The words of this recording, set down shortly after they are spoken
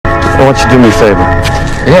I want you to do me a favor.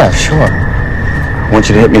 Yeah, sure. I want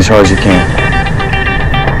you to hit me as hard as you can.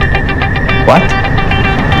 What?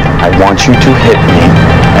 I want you to hit me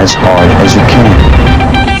as hard as you can.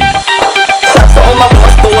 For all my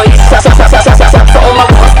boss boys, for all my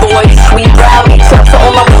boss boys, we rowdy. For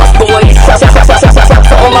all my boss boys,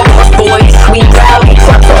 for all my boss boys, we rowdy.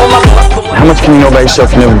 For all my boss boys. How much can you know about yourself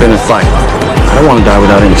if you've never been in a fight? I don't want to die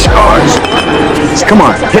without any scars. So come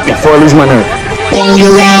on, hit me before I lose my nerve.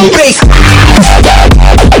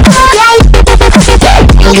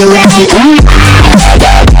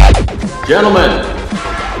 Gentlemen,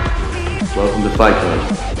 welcome to Fight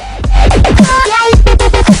Club.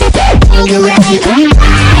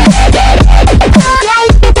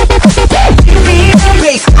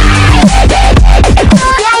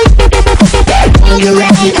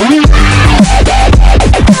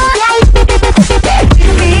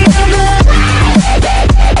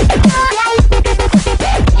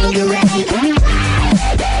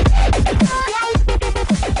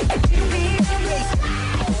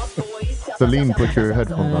 Celine, put your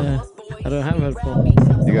headphones on. I don't have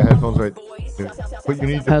headphones. You got headphones right there. But you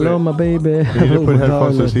need to Hello, my baby. you need Hello, to put my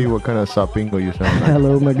headphones to darling. see what kind of sapingo you sound like.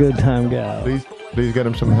 Hello, my good time gal. Please get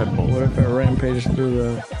him some headphones. What if I rampage through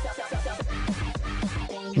the...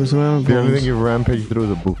 Where's my The only thing headphones? you rampage through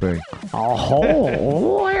is a buffet.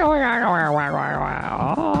 Oh,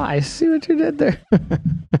 I see what you did there.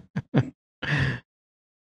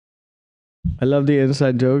 I love the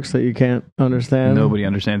inside jokes that you can't understand. Nobody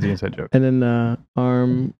understands the inside joke. And then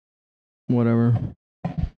arm, whatever.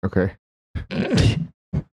 Okay. But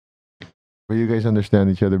you guys understand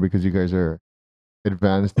each other because you guys are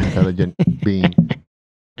advanced, intelligent beings.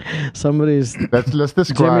 Somebody's Let's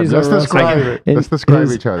describe. Jimmy's Let's are describe rustled. it. Let's describe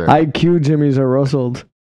His each other. IQ Jimmy's are rustled.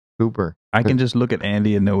 Super. I can just look at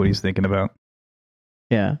Andy and know what he's thinking about.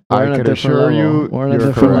 Yeah. I We're on a can different assure level. you We're on a you're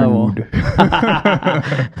different correct.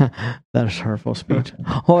 level. That's hurtful speech.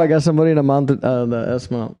 Oh, I got somebody in the mountain, the S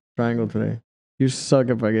Mount Triangle today. You suck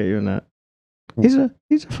if I get you in that. He's a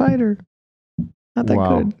fighter. Not that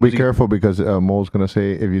Wow. good. Be careful because Mo's gonna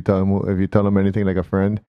say if you tell him anything like a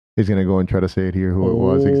friend, he's gonna go and try to say it here who it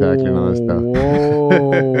was exactly and all that stuff.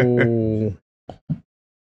 Whoa.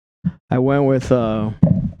 I went with a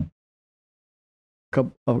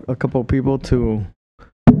couple people to.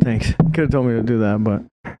 Thanks. Could have told me to do that, but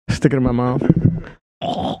stick it in my mouth.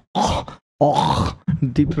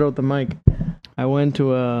 Deep throat the mic. I went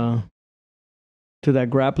to that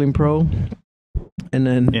grappling pro, and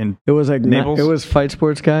then In it was like Naples? it was Fight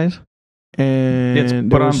Sports guys, and it's there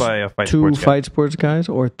put on was by a fight two sports guy. Fight Sports guys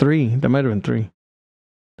or three. There might have been three.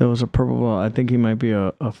 There was a purple belt. I think he might be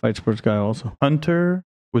a Fight Sports guy also. Hunter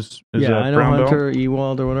is Yeah, a I know brown belt. Hunter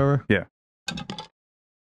Ewald or whatever.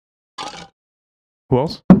 Who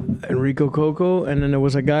else? Enrico Coco, and then there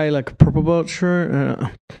was a guy like a purple belt shirt,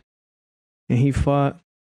 and he fought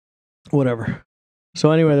whatever.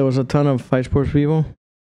 So anyway, there was a ton of Fight Sports people.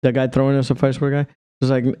 That guy throwing us a Fight Sport guy. It was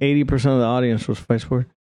like 80% of the audience was Fight Sport.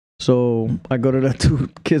 So I go to the two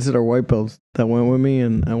kids that are white belts that went with me,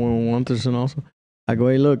 and I went with Wanderson also. I go,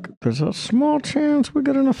 hey, look, there's a small chance we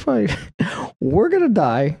get in a fight. We're gonna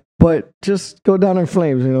die, but just go down in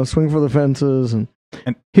flames, swing for the fences, and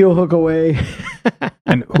he'll hook away.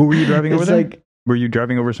 And who were you driving over It's there? like, Were you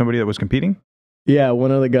driving over somebody that was competing? yeah,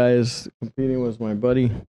 one of the guys competing was my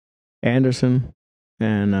buddy Anderson,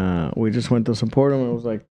 and we just went to support him. It was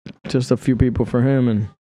like just a few people for him, and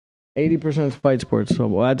 80% is Fight Sports.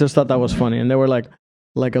 So I just thought that was funny, and they were like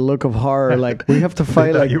a look of horror, like we have to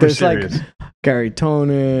fight like You were this, like serious. Gary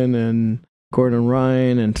Tonin and Gordon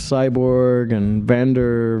Ryan and Cyborg and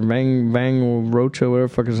Vang Rocha, whatever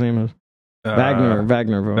the fuck his name is. Wagner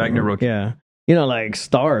Rocha. Yeah. Like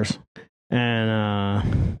stars. And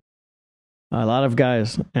a lot of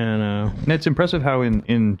guys. And And it's impressive how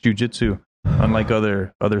in jiu-jitsu, unlike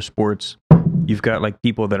other sports, you've got like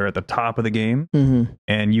people that are at the top of the game, mhm.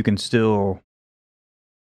 and you can still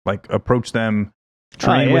like approach them,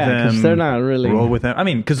 train with yeah, 'cause them, they're not really roll with them. I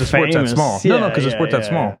mean, because the sport's that famous. small. No, because the sport's that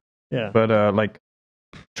small. Yeah. But like,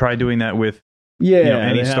 try doing that with Yeah.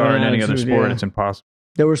 any they have star an in any other attitude, sport. yeah. It's impossible.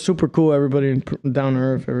 They were super cool. Everybody down to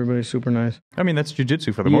earth. Everybody's super nice. I mean, that's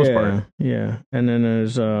jiu-jitsu for the most part. Yeah. And then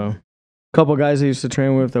there's a couple guys I used to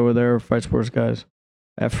train with that were there, Fight Sports guys.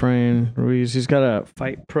 Efrain Ruiz. He's got a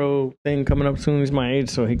Fight Pro thing coming up soon. He's my age,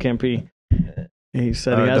 so he can't be. He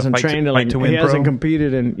said he The hasn't Fight to- trained in Fight like to Win he hasn't Pro?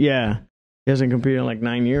 competed in he hasn't competed in like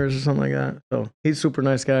 9 years or something like that. So he's a super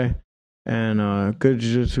nice guy and good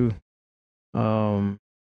jiu-jitsu.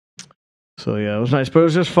 So yeah, it was nice, but it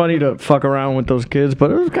was just funny to fuck around with those kids. But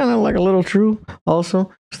it was kind of like a little true.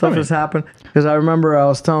 Also, stuff has happened because I remember I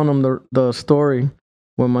was telling them the story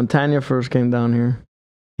when Montana first came down here,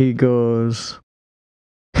 he goes,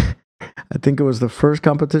 I think it was the first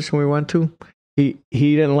competition we went to. He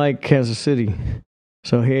didn't like Kansas City.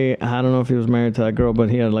 So I don't know if he was married to that girl, but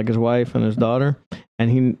he had like his wife and his daughter.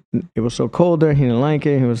 And it was so cold there, he didn't like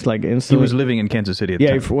it. He was like instantly. He was living in Kansas City at the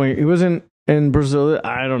time. When he was in Brazil.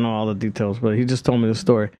 I don't know all the details, but he just told me the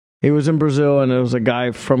story. He was in Brazil, and there was a guy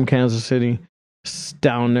from Kansas City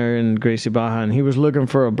down there in Gracie Barra, and he was looking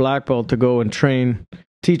for a black belt to go and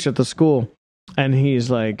teach at the school. And he's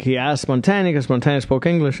like, he asked Montana, because Montana spoke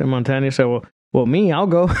English, and Montana said, well, me, I'll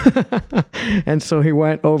go. And so he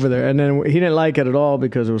went over there, and then he didn't like it at all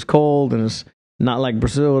because it was cold, and it's not like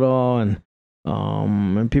Brazil at all, and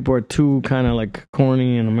people are too kind of like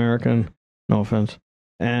corny and American. No offense.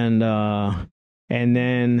 And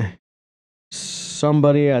then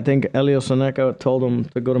somebody, I think Elio Soneca, told him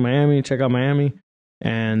to go to Miami, check out Miami.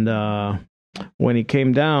 And when he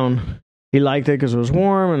came down, he liked it because it was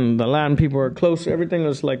warm and the Latin people were close. Everything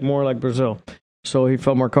was like more like Brazil. So he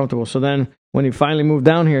felt more comfortable. So then when he finally moved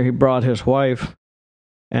down here, he brought his wife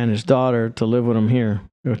and his daughter to live with him here,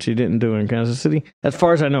 which he didn't do in Kansas City, as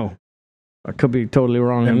far as I know. I could be totally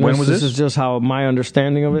wrong. And when was this? This is just how my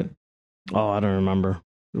understanding of it. Oh, I don't remember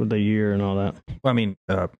the year and all that. Well, I mean,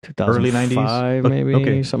 2005 early 90s? maybe,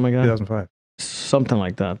 Okay. something like that. 2005. Something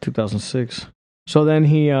like that, 2006. So then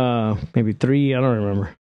he, maybe 3, I don't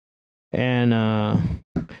remember. And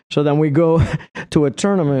so then we go to a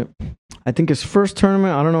tournament. I think his first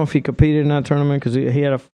tournament, I don't know if he competed in that tournament because he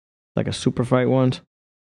had a super fight once.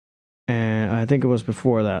 And I think it was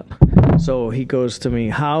before that. So he goes to me,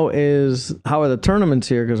 how are the tournaments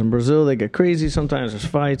here? Because in Brazil, they get crazy. Sometimes there's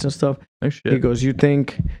fights and stuff. Oh, shit. He goes, you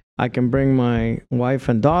think I can bring my wife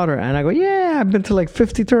and daughter? And I go, yeah, I've been to like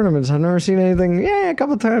 50 tournaments. I've never seen anything. Yeah, a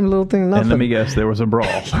couple times, little thing, nothing. And let me guess, there was a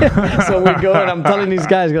brawl. So we go, and I'm telling these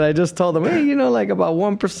guys, because I just told them, hey, like about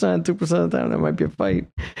 1%, 2% of the time, there might be a fight.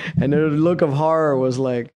 And their look of horror was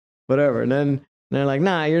like, whatever. And then they're like,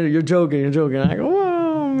 nah, you're joking. And I go,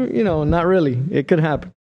 well, not really. It could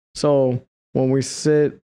happen. So when we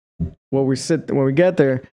get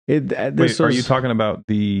there, Wait, are you talking about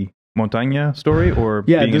the Montaña story or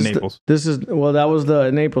being in Naples? That was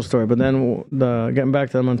the Naples story, but then getting back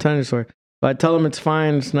to the Montaña story. But I tell him it's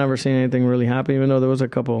fine. It's never seen anything really happen, even though there was a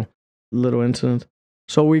couple little incidents.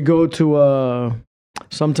 So we go to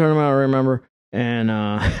some tournament, I remember, and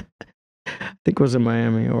I think it was in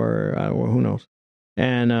Miami or who knows.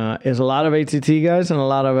 And it's a lot of ATT guys and a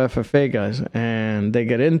lot of FFA guys, and they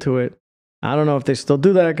get into it. I don't know if they still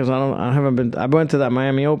do that because I haven't been. I went to that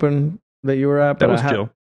Miami Open that you were at, but that was chill.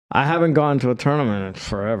 I haven't gone to a tournament in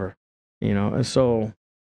forever, And so,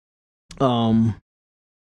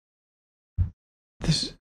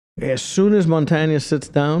 as soon as Montana sits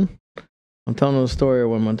down, I'm telling the story of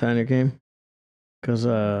when Montana came, because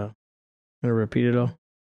I'm gonna repeat it all.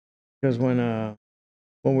 Because when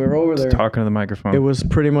we were over there, talking to the microphone, it was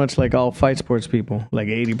pretty much like all fight sports people, like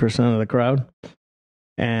 80% of the crowd.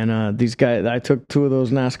 And these guys, I took 2 of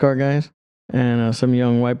those NASCAR guys and some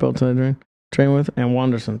young white belts I train with, and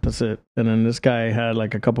Wanderson. That's it. And then this guy had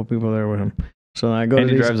like a couple people there with him. So I go. And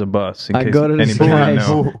he drives a bus. I go to these anybody guys.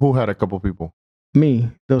 know. Who had a couple people?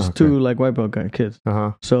 Me, those Okay. 2 like white belt kids.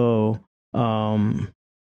 So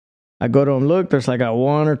I go to him. Look, there's like a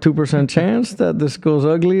 1 or 2% chance that this goes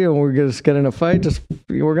ugly and we're gonna get in a fight.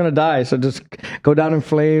 We're gonna die. So just go down in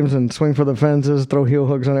flames and swing for the fences. Throw heel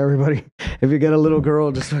hooks on everybody. If you get a little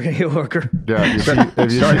girl, just fucking heel hook her. Yeah,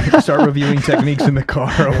 Start reviewing techniques in the car.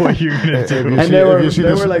 What you're gonna do? And they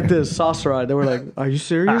were like this sauce ride. They were like, "Are you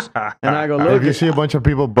serious?" And I go, "Look." If you see a bunch of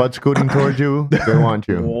people butt scooting towards you, they want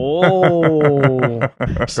you. Whoa!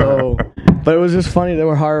 So, but it was just funny. They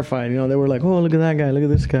were horrified. They were like, "Oh, look at that guy! Look at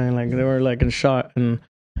this guy!" Like they were like in shock and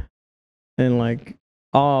like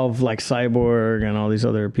all of like Cyborg and all these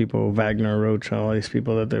other people, Wagner, Roach, all these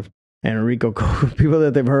people that they've Enrico, people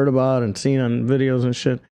that they've heard about and seen on videos and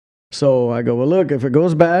shit. So I go, well, look, if it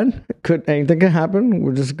goes bad, anything can happen.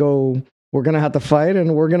 We're gonna have to fight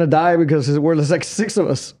and we're gonna die because there's like 6 of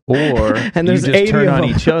us. Or and you there's just 80 turn of on them.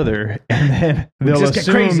 each other and then they'll just get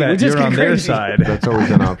assume crazy. We that just you're get on their crazy. side. That's always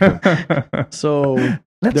an option. So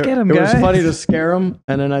Let's get him, It guys. was funny to scare him.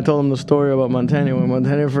 And then I told him the story about Montana. When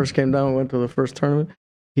Montana first came down, we went to the first tournament.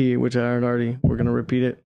 Which I had already, we're going to repeat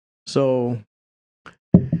it. So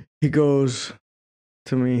he goes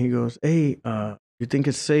to me, he goes, hey, you think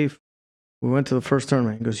it's safe? We went to the first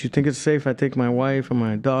tournament. He goes, you think it's safe I take my wife and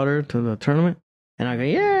my daughter to the tournament? And I go,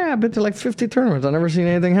 yeah, I've been to like 50 tournaments. I've never seen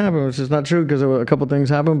anything happen, which is not true because a couple things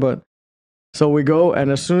happened. But so we go,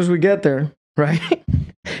 and as soon as we get there, right?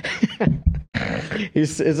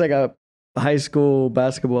 It's like a high school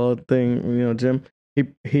basketball thing, gym.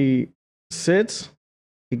 he sits,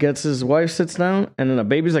 he gets his wife sits down, and then the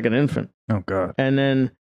baby's like an infant. Oh God. And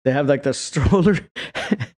then they have like the stroller.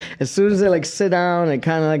 As soon as they like sit down and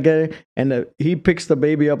kind of like get it, and he picks the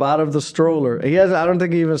baby up out of the stroller. He hasn't. I don't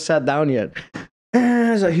think he even sat down yet.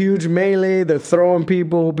 There's a huge melee. They're throwing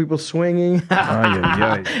people swinging,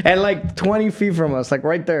 and like 20 feet from us, like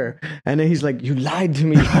right there. And then he's like, "You lied to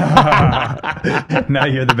me." Now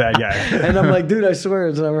you're the bad guy. And I'm like, "Dude, I swear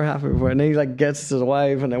it's never happened before." And then he like gets his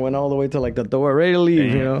wife, and they went all the way to like the door, ready to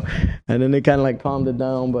leave, you know. And then they kind of like calmed it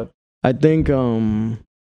down. But I think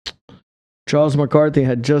Charles McCarthy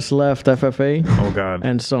had just left FFA. Oh God.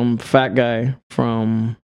 And some fat guy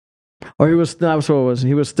from, or he was. That's what it was.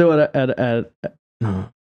 He was still at no.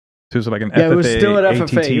 So it was like an Yeah, FFA, he was still at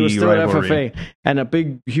FFA. ATT He was still rivalry. at FFA, and a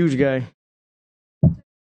big, huge guy.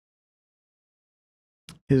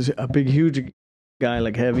 Is a big, huge guy,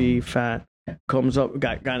 like heavy, fat, comes up,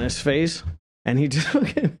 got in his face, and he just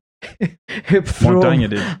fucking hip threw Montaña him.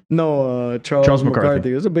 did. No, Charles Charles McCarthy. McCarthy.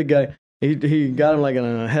 He was a big guy. He got him like in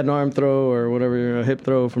a head and arm throw or whatever, a hip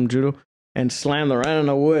throw from judo, and slammed him right on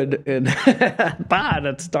the wood. And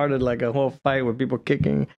that started like a whole fight with people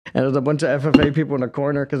kicking. And there's a bunch of FFA people in the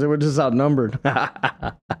corner because they were just outnumbered.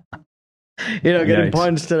 Getting Yikes.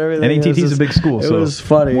 punched and everything. And ATT is a big school, It so was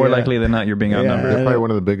funny. more yeah. likely than not, you're being outnumbered. They're probably one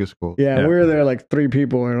of the biggest schools. Yeah, Yeah. we were there like 3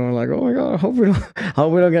 people, and we're like, "Oh my god, hope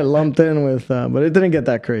we don't get lumped in with." But it didn't get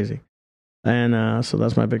that crazy, and so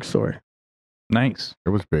that's my big story. Nice. It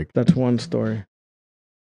was big. That's one story.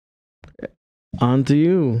 On to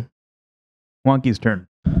you. Wonky's turn.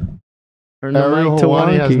 Turn the Ariel mic to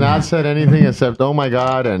Hawani has Wonky. not said anything except "Oh my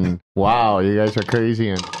god" and "Wow, you guys are crazy."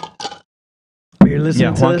 And You're listening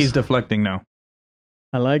Yeah, to Wonky's this? deflecting now.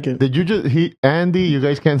 I like it. did you just Andy? You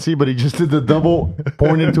guys can't see, but he just did the double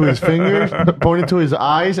pointed to his fingers, pointed to his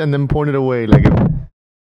eyes, and then pointed away like.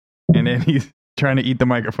 And then he's trying to eat the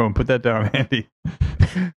microphone. Put that down, Andy.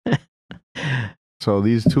 So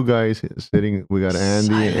these two guys sitting, we got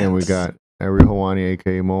Andy and we got Ariel Hawani,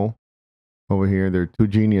 aka Mo, over here. They're two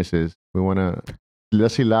geniuses.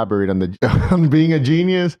 Let's elaborate on on being a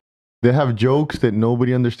genius. They have jokes that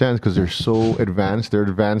nobody understands because they're so advanced. They're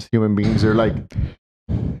advanced human beings. They're like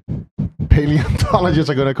paleontologists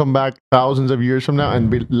are gonna come back thousands of years from now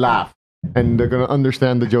and laugh, and they're gonna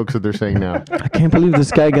understand the jokes that they're saying now. I can't believe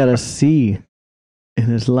this guy got a C in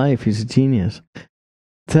his life. He's a genius.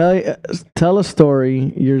 Tell a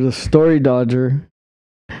story. You're the story dodger.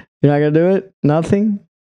 You're not gonna do it. Nothing.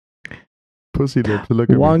 Pussy lips. Look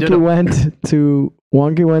at me.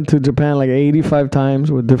 Wonky went to Japan like 85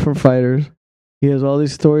 times with different fighters. He has all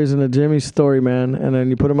these stories in the gym. He's story man, and then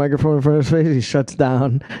you put a microphone in front of his face, he shuts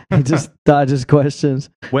down. He just dodges questions.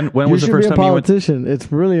 When You was the should first be a time you went? politician. It's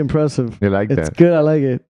really impressive. You like It's that? good. I like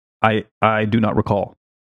it. I do not recall.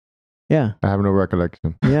 Yeah, I have no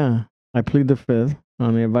recollection. yeah. I plead the fifth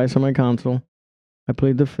on the advice of my counsel. I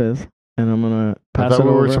plead the fifth, and I'm gonna I pass it thought we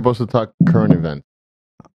over. were supposed to talk current events.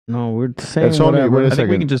 No, we're saying It's only- whatever. wait a I think we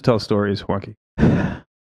second. can just tell stories, Wonky. Yeah.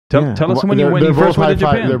 Tell us when you They're first both went to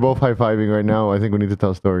high-fi- Japan. They're both high-fiving right now. I think we need to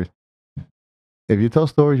tell stories. If you tell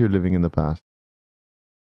stories, you're living in the past.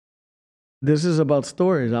 This is about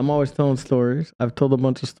stories. I'm always telling stories. I've told a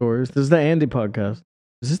bunch of stories. This is the Andy podcast.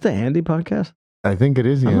 Is this the Andy podcast? I think it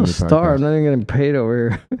is the I'm a Andy star. I'm podcast. not even getting paid over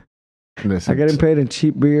here. Listen, I'm getting paid in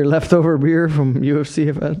cheap beer, leftover beer from UFC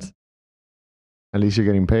events. At least you're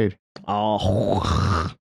getting paid.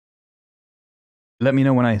 Oh. Let me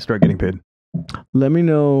know when I start getting paid. Let me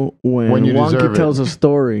know when you Wonky deserve it. tells a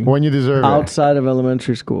story When you deserve outside of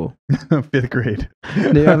elementary school. 5th grade.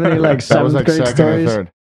 Do you have any like it. That was 7th like grade second or stories?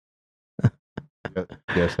 third.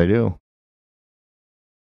 Yes, I do.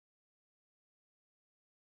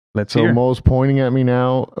 Let's So hear. Mo's pointing at me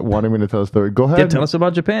now, wanting me to tell a story. Go ahead. Yeah, tell us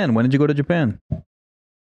about Japan. When did you go to Japan?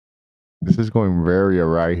 This is going very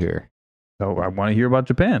awry here. Oh, I want to hear about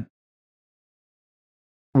Japan.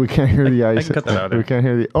 We can't hear the I ice. can cut that out. We can't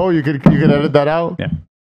hear the. Oh, you could edit that out. Yeah.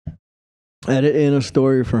 Edit in a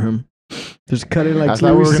story for him. Just cut it I like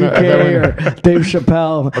thought we Louis were gonna- I C.K. or thought Dave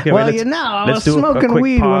Chappelle. Okay, well, wait, you know, I was let's do a smoking quick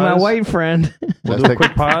weed with my pause. white friend. We'll Let's do a take-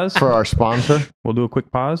 quick pause. For our sponsor, We'll do a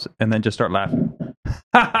quick pause and then just start laughing.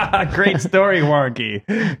 Great story, Wonky.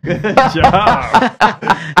 Good job.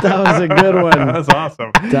 That was a good one. That was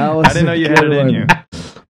awesome. That was I didn't know a you had it good in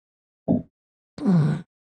one. you.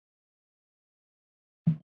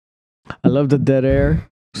 I love the dead air.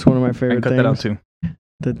 It's one of my I favorite can cut things. that out too.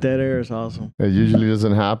 The dead air is awesome. it usually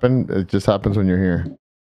doesn't happen. It just happens when you're here.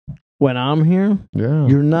 When I'm here, Yeah.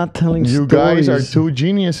 you're not telling You stories. guys are two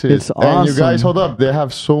geniuses. It's And you guys, awesome. hold up. They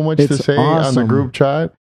have so much to It's say on the awesome. group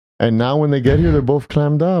chat. And now when they get here, they're both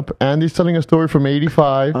clammed up. Andy's telling a story from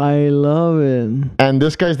 85. I love it. And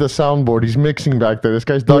this guy's the soundboard. He's mixing back there. This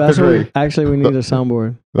guy's Dude, Dr. that's what Dre. actually, we need a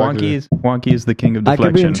soundboard. Wonky is the king of I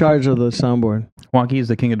deflection. could be in charge of the soundboard. Wonky is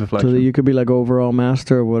the king of deflection. So that you could be like overall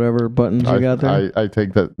master of whatever buttons you got there. I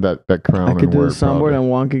take that crown. I could and do wear the it soundboard proudly.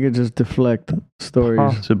 and Wonky could just deflect stories.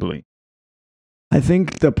 Possibly. I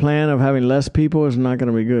think the plan of having less people is not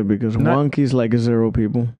going to be good because Not- Wonky's like 0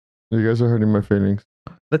 people. You guys are hurting my feelings.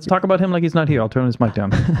 Let's talk about him like he's not here. I'll turn his mic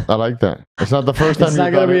down. I like that. It's not the first time It's you've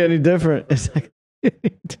not going done to be it. any different. It's not gonna be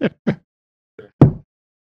any different.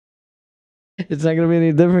 It's not going to be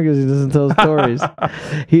any different because he doesn't tell stories.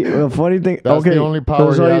 The funny thing, That's okay, the only power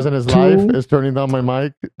there's he only has in his two- life is turning down my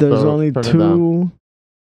mic. There's so only turn it down. two.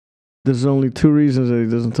 There's only 2 reasons that he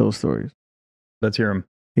doesn't tell stories. Let's hear him.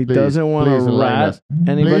 He Please, doesn't want please to enlighten rat us.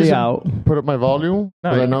 anybody Please. out. Put up my volume No,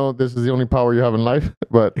 because I you- know this is the only power you have in life.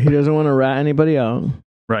 But He doesn't want to rat anybody out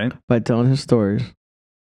Right? by telling his stories.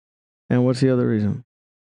 And what's the other reason?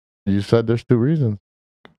 you said there's 2 reasons.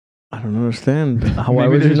 I don't understand. Why Maybe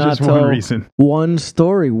would you there's not just tell one reason. one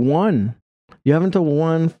story? One. You haven't told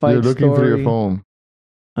one fight You're looking story. through your phone.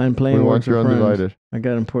 I'm We playing want words you with friends. undivided. I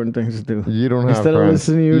got important things to do. You don't have Instead of friends.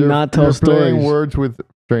 listening to you You're- not tell you're playing stories. words with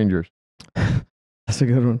strangers. That's a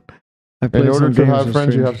good one. I In played order some to games have with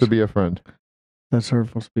friends, you have to strangers. be a friend. That's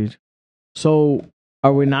hurtful speech. So,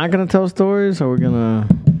 are we not going to tell stories? Or are we going to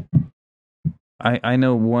I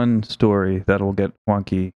know one story that'll get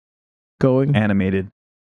Wonky going? animated.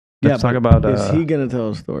 Yeah, Let's talk but about. Is he going to tell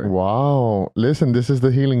a story? Wow. Listen, this is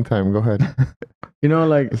the healing time. Go ahead. You know,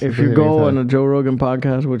 like This if is you the go anytime. on a Joe Rogan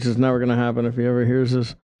podcast, which is never going to happen if he ever hears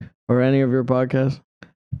this, or any of your podcasts,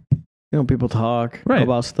 you know, people talk Right.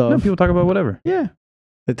 about stuff. No, people talk about whatever. Yeah.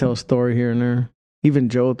 They tell a story here and there. Even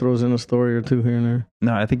Joe throws in a story or 2 here and there.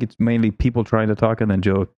 No, I think it's mainly people trying to talk and then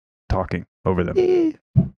Joe talking over them.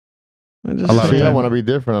 I just A lot of say- I want to be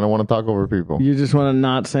different. I don't want to talk over people. You just want to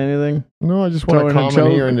not say anything? No, I just want Throw to in a comment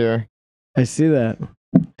joke. here and there. I see that.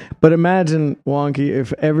 But imagine, Wonky,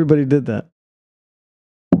 if everybody did that.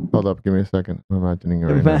 Hold up. Give me a second. I'm imagining it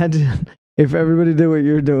right now. Imagine if everybody did what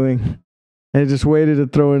you're doing and just waited to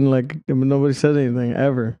throw in, like, nobody said anything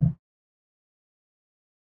ever.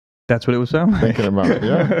 That's what it would sound like. Thinking about it.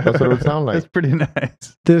 Yeah, that's what it would sound like. That's pretty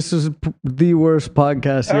nice. This is the worst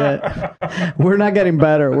podcast yet. We're not getting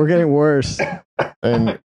better. We're getting worse.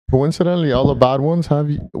 And coincidentally, all the bad ones have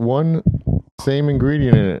one same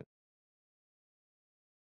ingredient in it.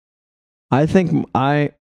 I think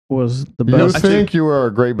I was the You best. actually- think you were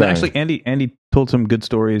a great band. Actually, Andy told some good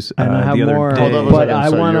stories And I have the other more. day. Hold up a But second. I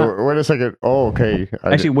so wanna- wait a second. Oh, okay.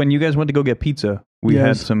 Actually, when you guys went to go get pizza, we had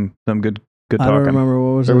Yes. some good I don't talking. remember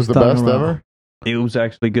what was it I was the talking best about. ever. It was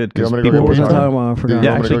actually good You because want me to go people What get were was I pizza? talking about? I Do forgot. you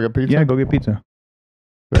Yeah, want me to actually, go get pizza? yeah, go get pizza.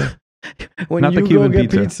 When Not you the go Cuban get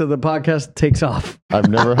pizza. pizza, the podcast takes off. I've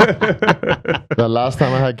never had. The last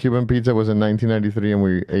time I had Cuban pizza was in 1993, and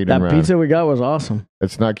we ate That and ran. pizza we got was awesome.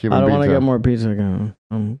 It's not Cuban I don't pizza. want to get more pizza again.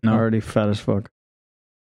 I'm No. already fat as fuck.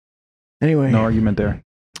 Anyway, No argument there.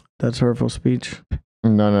 that's hurtful speech.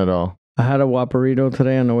 None at all. I had a Whopperito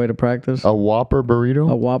today on the way to practice. A Whopper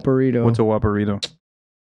burrito. A Whopperito. What's a Whopperito?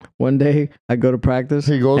 One day I go to practice.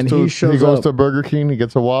 He goes and to he shows goes up. to Burger King. He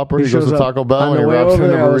gets a Whopper. He, goes shows to up Taco Bell on and the he way wraps over in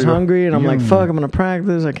the there. I was burrito. hungry and I'm like, Yum. fuck, I'm gonna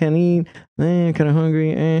practice. I can't eat. Kind of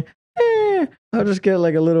hungry. I'll just get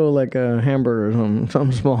like a little like a hamburger or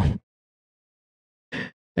something small.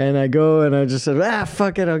 And I go and I just said,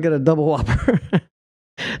 fuck it, I'll get a double Whopper.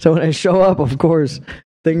 So when I show up, of course,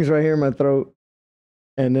 things right here in my throat.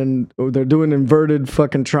 And then they're doing inverted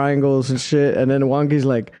fucking triangles and shit. And then Wonky's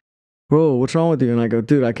like, bro, what's wrong with you? And I go,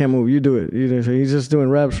 dude, I can't move. You do it. So he's just doing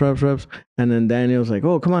reps. And then Daniel's like,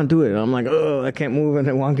 oh, come on, do it. And I'm like, oh, I can't move. And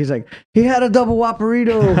then Wonky's like, he had a double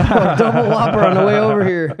Whopperito, a double Whopper on the way over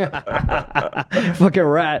here. Fucking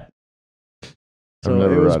rat. So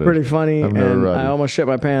never it was ratted. pretty funny. I've never And ratted. I almost shit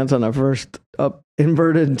my pants on the first up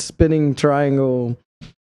inverted spinning triangle.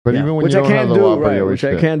 But Yeah. even when which you I don't have can't the do, Whopper, right? you always Which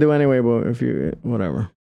I shit. can't do anyway, but if you, whatever.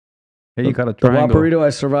 Hey, you got a The triangle. Whopperito I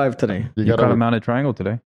survived today. You You got a got a mounted triangle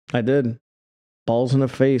today. I did. Balls in the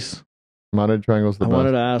face. mounted triangle's the I best.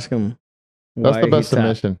 wanted to ask him. That's why the he best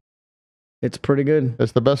tapped. submission. It's pretty good.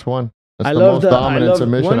 It's the best one. It's I the love most the dominant I love,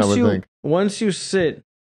 submission, I once would you, think. Once you sit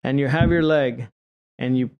and you have your leg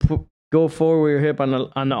and you go forward with your hip on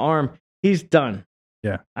the arm, he's done.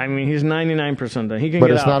 Yeah. I mean, he's 99% done. He can But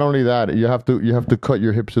get it's out. not only that. You have to cut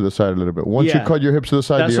your hips to the side a little bit. Once you Yeah. cut your hips to the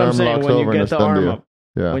side, That's the what I'm arm saying. locks When over you and get it's the done arm deal. up,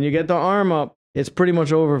 Yeah. when you get the arm up, it's pretty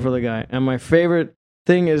much over for the guy. And my favorite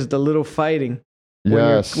thing is the little fighting.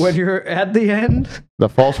 Yes. When you're at the end. The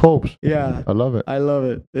false hopes. Yeah. I love it. I love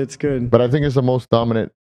it. It's good. But I think it's the most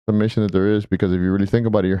dominant submission that there is, because if you really think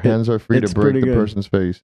about it, your hands are free to it's break pretty the good. person's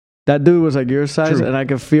face. That dude was like your size, True. and I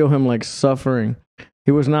could feel him like suffering.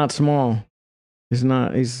 He was not small. He's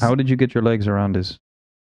not. He's How did you get your legs around his?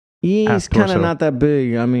 he's half kind torso? of not that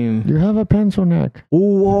big. I mean, You have a pencil neck.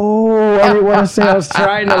 whoa! I didn't want to say. I was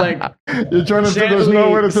trying to like You're trying to say there's gently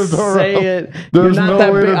no way to tiptoe say around. it. There's You're not no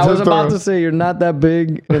that way big. to I was tiptoe about around. to say you're not that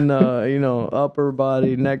big in the upper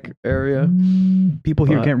body, neck area. People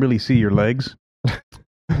here But- can't really see your legs.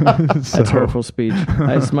 That's So- hurtful speech.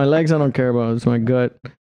 It's my legs I don't care about. It's my gut.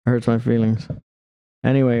 It hurts my feelings.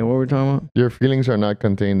 Anyway, what were we talking about? Your feelings are not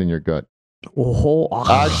contained in your gut. Oh,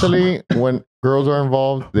 Actually, when girls are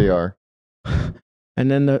involved, they are. and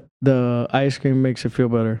then the ice cream makes it feel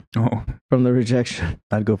better Oh, from the rejection.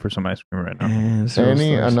 I'd go for some ice cream right now. And so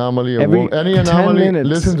Any stars. anomaly, Every any 10 anomaly. minutes.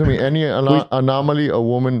 Listen to me. Any anomaly a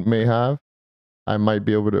woman may have, I might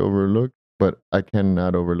be able to overlook, but I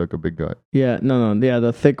cannot overlook a big gut. Yeah, no, yeah,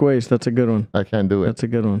 the thick waist. That's a good one. I can't do it. That's a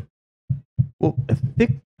good one. Well,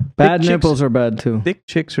 thick Bad chicks- nipples are bad too. thick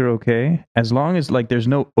chicks are okay as long as like there's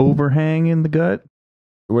no overhang in the gut.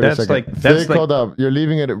 Wait That's a second. like- that's thick, like- hold up. You're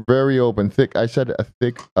leaving it very open. Thick. I said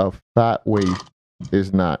a fat waist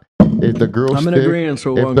is not. If the girl's I'm in thick, agreement.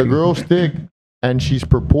 So if the wonky. girl's thick and she's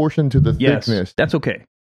proportioned to the Yes, thickness, that's okay.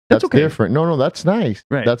 that's okay. different. No, that's nice.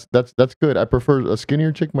 Right. That's good. I prefer a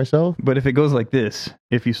skinnier chick myself. But if it goes like this,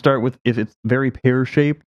 if you start with if it's very pear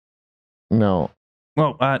shaped, No.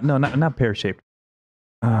 well, no, not pear shaped.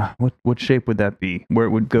 What shape would that be? Where it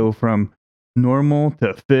would go from normal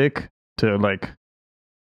to thick to like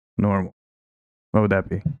normal. What would that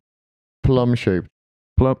be? Plum shaped.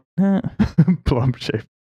 Plump, plump shape.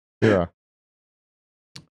 Yeah.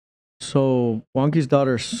 So Wonky's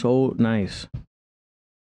daughter is so nice.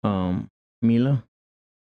 Mila.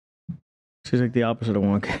 She's like the opposite of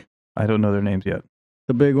Wonky. I don't know their names yet.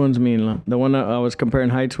 The big one's Mila. The one that I was comparing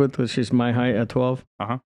heights with, which is my height at 12.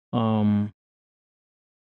 Uh-huh.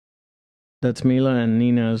 That's Mila, and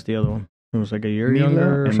Nina is the other one. It was like a year Mila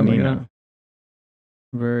younger or and something Nina. like that.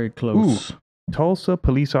 Very close. Tulsa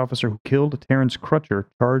police officer who killed Terrence Crutcher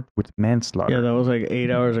charged with manslaughter. Yeah, that was like 8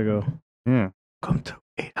 hours ago. Yeah. Come to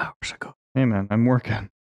 8 hours ago. Hey man, I'm working.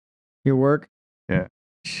 Your work? Yeah.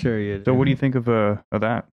 Sure you do. So what do you think of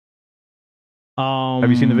that? Um, Have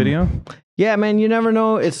you seen the video? Yeah, man, you never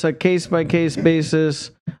know. It's a case by case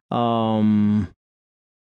basis.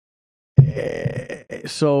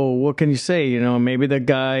 So what can you say? You know, maybe the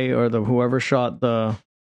guy or the whoever shot the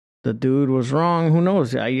dude was wrong. Who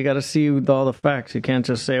knows? You got to see all the facts. You can't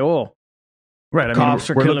just say, "Oh, Right. I mean, cops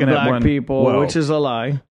are we're killing looking at black one- people," well, which is a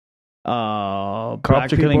lie.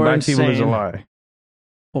 cops are killing black people is a lie.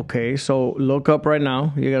 Okay, so look up right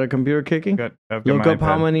now. You got a computer kicking? I've got Look my up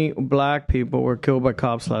how iPad. many black people were killed by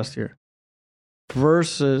cops last year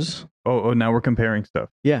versus Oh, now we're comparing stuff.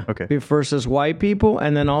 yeah, Okay. versus white people,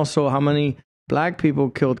 and then also how many black people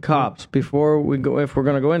killed cops before we go. If we're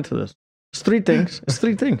gonna go into this, it's three things. It's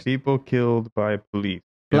three things. People killed by police.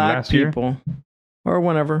 In Black last year? people, or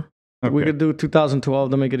whenever we Okay. could do 2012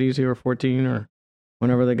 to make it easier, or 14, or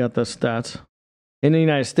whenever they got the stats in the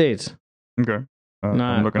United States, Okay. I'm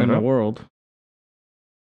not looking in it the up. world.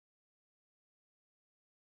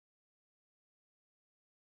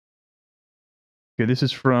 Okay, this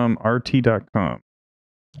is from RT.com.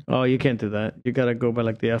 Oh, you can't do that. You got to go by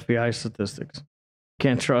like the FBI statistics.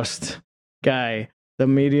 Can't trust guy. The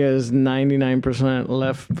media is 99%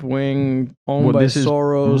 left wing, owned by this is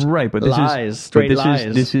Soros. right, but this lies, is straight but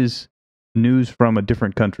lies. This is news from a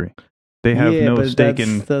different country. They have Yeah, no but stake that's-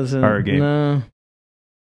 in doesn't- our game. No.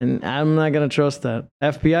 And I'm not going to trust that.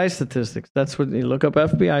 FBI statistics. That's what you look up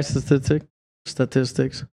FBI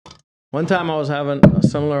statistics. One time I was having a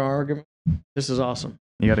similar argument. This is awesome.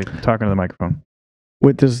 You got to talk into the microphone.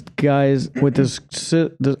 With this guy's, with this,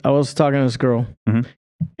 I was talking to this girl, Mhm.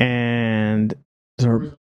 and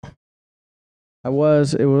it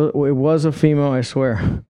was a female, I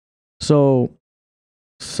swear. So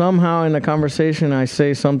somehow in the conversation, I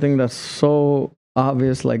say something that's so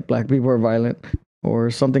obvious, like black people are violent, or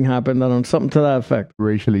something happened, something to that effect.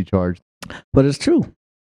 Racially charged. But it's true.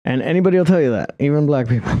 And anybody will tell you that, even black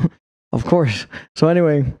people, of course. So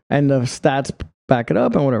anyway, and the stats back it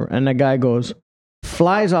up and whatever. And the guy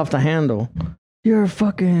flies off the handle. You're a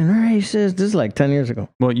fucking racist. This is like 10 years ago.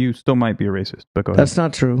 Well, you still might be a racist, but go ahead. That's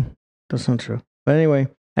not true. That's not true. But anyway,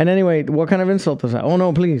 what kind of insult is that? Oh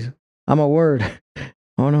no, please. I'm a word.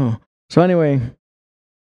 Oh no. So anyway,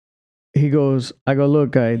 I go,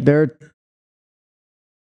 look, guy, they're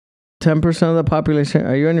 10% of the population.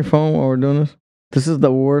 Are you on your phone while we're doing this? This is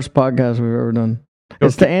the worst podcast we've ever done.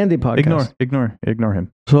 It's the Andy podcast. Ignore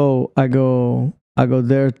him. So I go,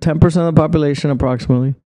 they're 10% of the population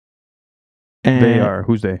approximately. And They are.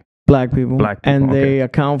 Who's they? black people. Black people, and they okay.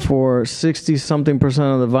 account for 60-something%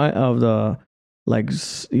 of the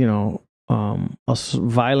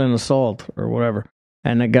violent assault or whatever.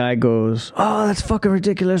 And the guy goes, "Oh, that's fucking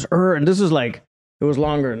ridiculous." And this is like, it was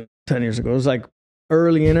longer than 10 years ago. It was like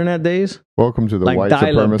early internet days. Welcome to the Like white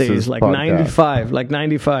dial-up supremacist days, like podcast.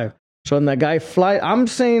 95. So when that guy I'm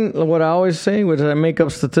saying what I always say, which I make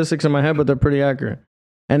up statistics in my head, but they're pretty accurate.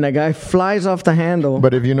 And that guy flies off the handle.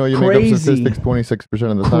 But if you know you make up statistics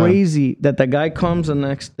 26% of the time. Crazy that the guy comes the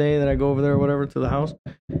next day that I go over there or whatever to the house.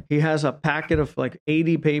 He has a packet of like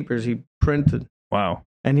 80 papers he printed. Wow.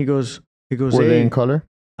 And he goes, Were "Hey," they in color?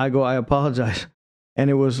 I go, "I apologize." And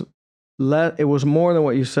it was more than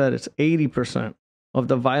what you said. It's 80% of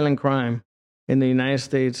the violent crime in the United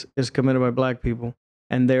States is committed by black people.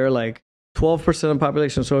 And they're like 12% of the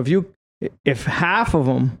population. So if half of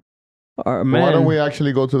them are men, Why don't we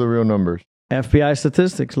actually go to the real numbers? FBI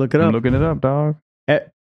statistics, look it I'm up. looking it up, dog.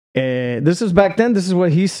 This is back then. This is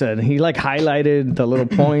what he said. He like highlighted the little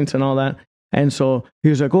points and all that. And so he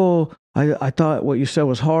was like, "Oh, I thought what you said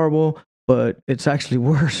was horrible, but it's actually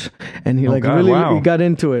worse." And he Oh, like God, really wow. he got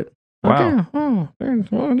into it. Wow. Okay. Oh,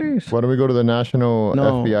 there's one of these. Why don't we go to the national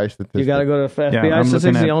No, FBI statistics? You got to go to FBI Yeah, I'm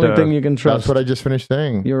statistics. looking The at, only thing you can trust. That's what I just finished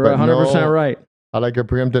saying. You're But 100% no, right. I like a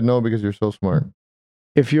preempted no because you're so smart.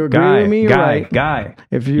 If you agree with me, you're right. Guy.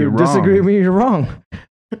 If you You're disagree wrong. with me, you're wrong.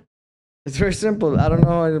 It's very simple. I don't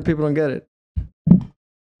know why people don't get it.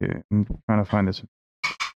 Yeah, I'm trying to find this.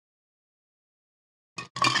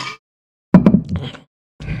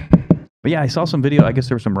 But yeah, I saw some video. I guess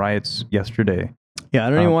there were some riots yesterday. Yeah, I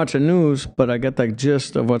don't even watch the news, but I get the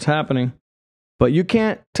gist of what's happening. But you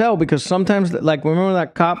can't tell because sometimes, like, remember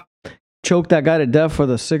that cop choked that guy to death for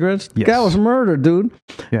the cigarettes? The Yes. guy was murdered, dude.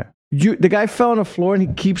 Yeah. The guy fell on the floor and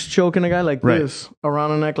he keeps choking the guy like Right. this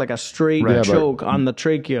around the neck, like a straight Right. Yeah, but- choke on the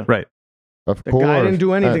trachea. Right. Of The course. guy didn't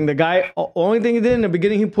do anything. The guy, only thing he did in the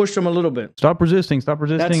beginning, he pushed him a little bit. Stop resisting, That's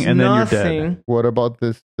and then you're dead. nothing. What about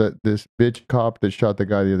this bitch cop that shot the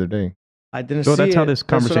guy the other day? I didn't So see that's it. how this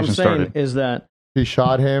conversation what I'm saying started. Is that, He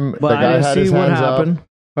shot him. but the I guy didn't had see his what hands happened. up.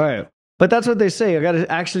 All right. But that's what they say. I got to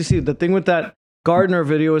actually see. The thing with that Gardner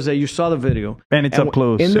video is that you saw the video. And it's up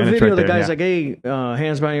close. In the and it's video, right the there, guy's yeah. like, "Hey,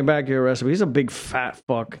 hands behind your back, you're arrested." But he's a big fat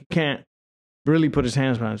fuck. He can't really put his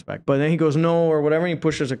hands behind his back. But then he goes, "No," or whatever, and he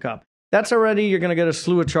pushes a cop. That's already, you're going to get a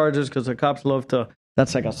slew of charges because the cops love to,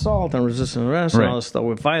 that's like assault and resisting arrest and all Right. this stuff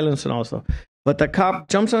with violence and all this stuff. But the cop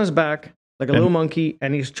jumps on his back like a And- little monkey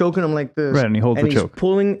and he's choking him like this. Right, and he holds the he's choke.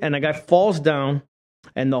 pulling, and the guy falls down.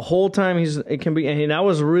 And the whole time that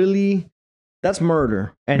was really, that's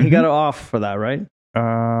murder. And he got off for that, right?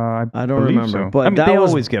 I I don't believe remember, so. but I mean, that they was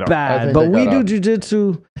always get off. I bad. think But they we got do off.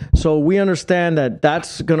 jujitsu, so we understand that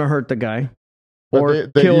that's gonna hurt the guy or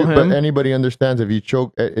But kill but him. anybody understands if you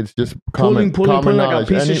choke, it's just common Pulling like a knowledge.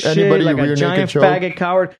 piece of shit, Anybody like rear a naked giant choke. faggot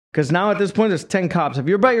coward. Because now at this point, there's 10 cops. If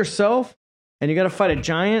you're by yourself and you got to fight a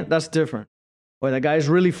giant, that's different. Or the guy's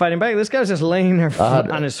really fighting back. This guy's just laying there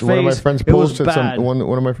on his face. One of my friends It was posted bad. one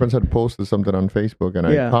of my friends had posted something on Facebook,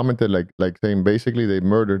 and Yeah. I commented like saying basically they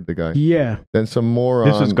murdered the guy. Yeah. Then some moron.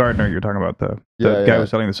 This is Gardner you're talking about, the Yeah, guy yeah. who was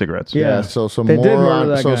selling the cigarettes. Yeah. Yeah, so some They did murder moron,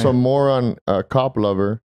 that guy. some moron, cop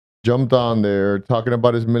lover, jumped on there talking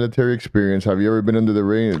about his military experience. Have you ever been under the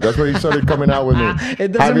ring? That's where he started coming out with me.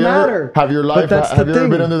 It doesn't have you matter. Ever, have your life? that's Have the you ever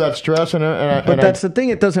been thing. under that stress? But that's the thing.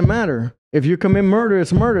 It doesn't matter. If you commit murder,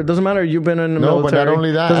 it's murder. It doesn't matter if you've been in the no, military. but not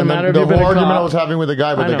only that. Doesn't And then matter if the you've been whole a argument I cop. was having with the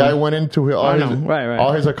guy, but I the know. guy went into all I his know. Right.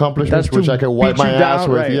 all his accomplishments, That's which to I could wipe beat my you ass down,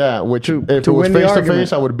 with. right. Yeah, which To if it was win the face to argument.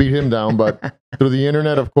 face, I would beat him down. But through the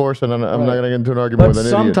internet, of course, and I'm not Right. going to get into an argument But with an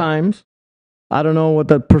idiot. sometimes, I don't know what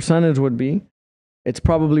the percentage would be. It's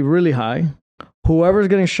probably really high. Whoever's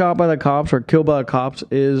getting shot by the cops or killed by the cops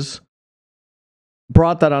is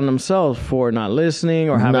brought that on themselves for not listening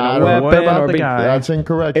or having Not a at all. weapon What about or the being. guy? That's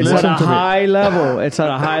incorrect. It's Listen at a to me. high level. It's at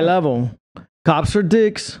a high level. Cops are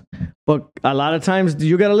dicks, but a lot of times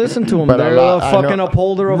you got to listen to them. But a They're lot- the I fucking know-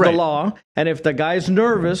 upholder of Right. the law. And if the guy's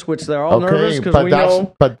nervous, which they're all nervous because but we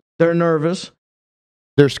know but they're nervous.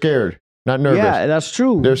 they're scared, not nervous. Yeah, that's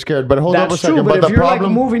true. They're scared. But hold on That's a second. true. But the if you're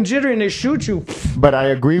problem, like moving jittery and they shoot you, but I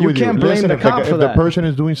agree you with you. can't blame Listen, the if, cop for if the that. person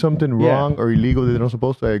is doing something Yeah. wrong or illegal that they're not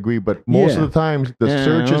supposed to, I agree. But most Yeah. of the times, the Yeah,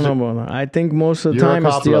 search I is don't know about that. I think most of the you're a time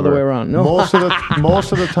it's cop the other lover. way around. No, most of the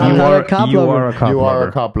I'm time not a cop you lover. are a cop you are lover.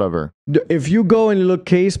 a cop lover. if you go and you look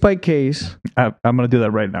case by case. I'm going to do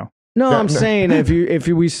that right now. No, Yeah, I'm no. saying if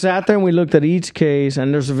we sat there and we looked at each case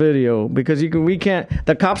and there's a video because we can't,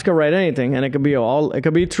 the cops can write anything and it could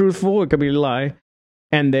be truthful, it could be a lie,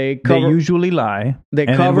 and they They cover. usually lie. They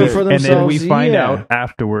and cover then we, for And then we themselves, find yeah. out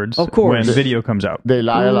afterwards Of course. when the video comes out. They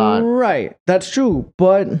lie a lot. Right, that's true,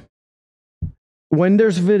 but when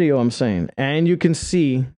there's video, I'm saying, and you can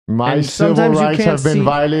see My and civil sometimes you rights can't have been see-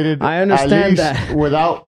 violated. I understand at least that.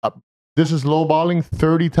 Without this is lowballing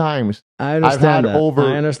 30 times. I understand I've had that. over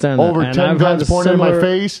I understand that. over And 10 I've guns had pointed in my similar-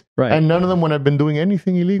 face, Right. and none of them when I've been doing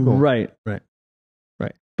anything illegal. Right.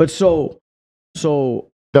 But so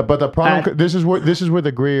But the problem, this is where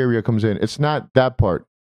the gray area comes in. It's not that part.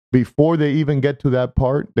 Before they even get to that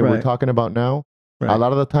part that we're Right. talking about now, Right. a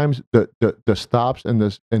lot of the times the stops and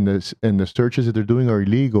the searches that they're doing are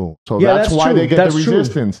illegal. So Yeah, that's that's why true. they get That's the true.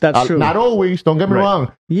 resistance. That's true. Not always. Don't get me Right.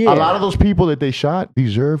 wrong. yeah, A lot of those people that they shot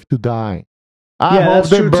deserve to die. I Yeah, hope that's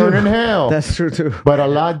they true, burn too. in hell. that's true too. But a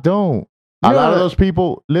lot don't. A No, lot of those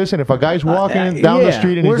people, listen, if a guy's walking down the yeah,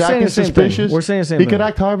 street and we're he's saying acting the same suspicious, thing. We're saying the same he thing. can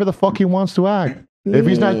act however the fuck he wants to act. If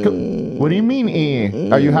he's not, what do you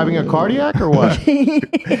mean? Are you having a cardiac or what?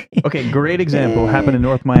 Okay, great example happened in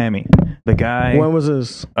North Miami. The guy When was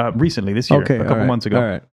this? recently this year, Okay, a couple all right, months ago. all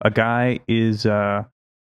right. A guy is I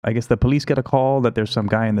guess the police get a call that there's some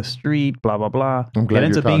guy in the street, blah blah blah. I'm glad it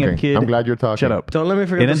ends you're up being talking. a kid. I'm glad you're talking. Shut up. Don't let me It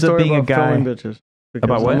forget the ends up story being a about guy- filming bitches. Because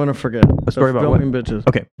About what? I'm gonna forget A story The about what? filming bitches.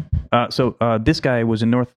 Okay. So this guy was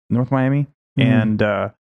in North Miami, Mhm. and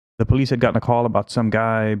the police had gotten a call about some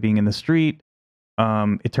guy being in the street.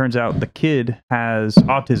 It turns out the kid has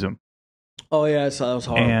autism, Oh yeah, that was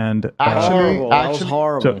horrible. and Horrible. That was Actually-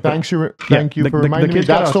 horrible. so- Thank you the- for the reminding me. kid's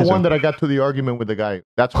got That's the autism. one that I got to the argument with the guy.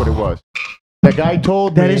 That's what it was. The guy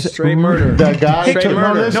told That me. is straight murder. The guy Straight told,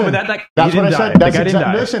 murder. No, listen, no, but that that's he what I didn't said. die. That's the guy didn't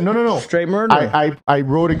die. Listen, no. Straight murder. I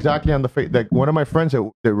wrote exactly on the face. Like one of my friends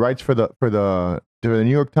that writes for the New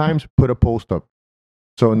York Times put a post up.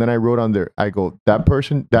 So and then I wrote on there. I go that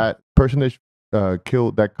person that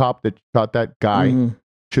killed that cop that shot that guy Mhm.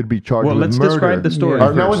 should be charged Well, with let's murder. describe the story. Yeah.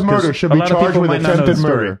 Or not with first, murder. 'cause Should a be lot of charged people with might not know the attempted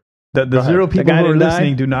story. murder. The Go ahead. zero The people guy who are didn't die?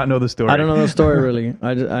 listening do not know the story. I don't know the story really.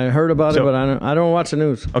 I heard about So- it, but I don't watch the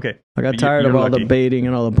news. Okay, I got You- tired of you're all the lucky. baiting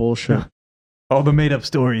and all the bullshit. all the made up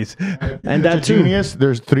stories. And that It's a too. genius.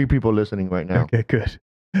 There's 3 people listening right now. Okay, good.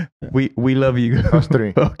 We love you. Us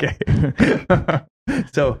 3. Okay.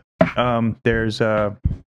 So there's the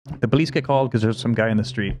police get called because there's some guy in the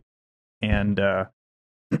street, and the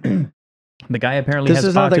guy apparently This has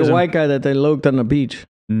is not autism. the white guy that they loked on the beach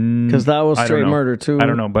because that was I don't straight know. murder too. I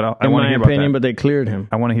don't know, but I in want to my hear about opinion, that. but they cleared him.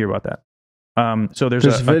 I want to hear about that. So there's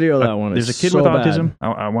This a video of that one There's a is kid so with bad. autism.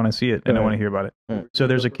 I want to see it, and I Go want to ahead. hear about it. Mm. So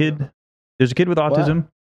there's a kid with autism,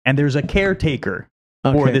 and there's a caretaker.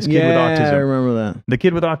 Okay. this kid with yeah, autism. I remember that. The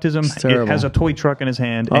kid with autism It's terrible. has a toy truck in his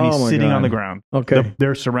hand, and Oh he's my sitting God. on the ground. Okay.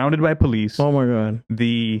 They're surrounded by police. Oh my god.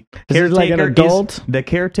 The Is it like an caretaker adult? the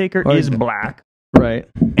caretaker Or is is- black, Right.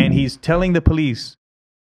 and he's telling the police.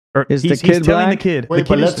 Or Is the he's kid telling black? the kid. Wait,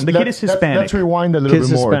 the kid but is Hispanic. Let's rewind a little Kid's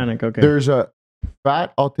bit more. Hispanic. Okay. There's a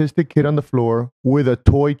fat autistic kid on the floor with a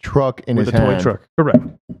toy truck in with his a toy hand. truck. Correct.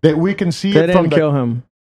 That we can see They it from didn't the. kill him.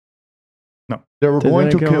 They were They going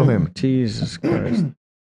to didn't kill him. Jesus Christ.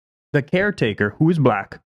 The caretaker, who is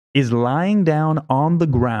black, is lying down on the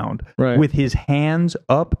ground Right. with his hands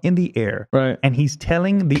up in the air, Right. and he's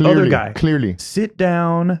telling the Clearly, other guy, clearly. sit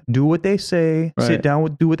down, do what they say, Right. sit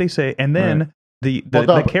down, do what they say, and then Right. the Hold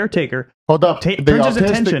the up. caretaker Hold up. turns his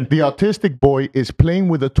attention. The autistic boy is playing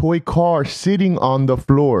with a toy car sitting on the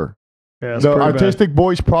floor. Yeah, The autistic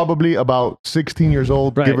boy's probably about 16 years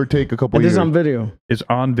old, Right. give or take a couple And this years. is on video. is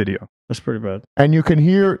on video. That's pretty bad. And you can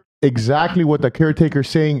hear exactly what the caretaker's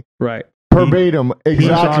saying Right. verbatim.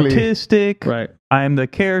 Exactly. He's autistic. Right. I'm the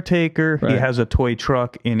caretaker. He Right. has a toy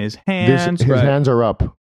truck in his His hands. Right. hands are up.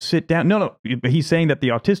 Sit down. No. He's saying that the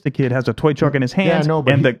autistic kid has a toy truck in his hands. no,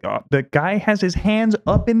 but and he- the guy has his hands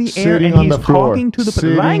up in the air Sitting and on he's the floor. talking to the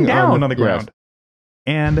Sitting lying on down the- on the yes. ground.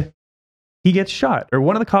 And he gets shot. Or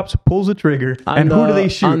one of the cops pulls the trigger. On and who do the- they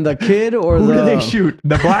shoot? On the kid or Who the do they shoot?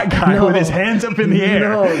 The black guy No. with his hands up in the air.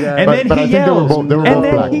 No, guy. and But- then but he I think they were yells. both- they were and both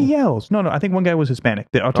then black. he yells. No, I think one guy was Hispanic.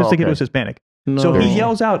 The autistic kid okay. was Hispanic. No. So he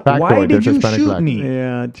yells out, Factoid, why did there's you Hispanic shoot black. me?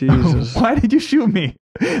 Yeah, Jesus. Why did you shoot me?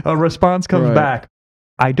 A response comes Right. back.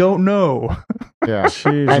 I don't know. Yeah.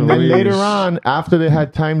 Jeez And then Louise. later on, after they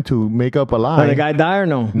had time to make up a Did lie. the guy die or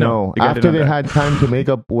no? No, the guy after did not they die. had time to make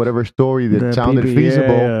up whatever story that The sounded PP, feasible,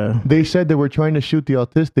 yeah. they said they were trying to shoot the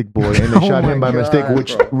autistic boy and they Oh shot my him by God, mistake,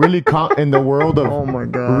 which bro. really, in the world of Oh my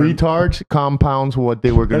God. retards, compounds what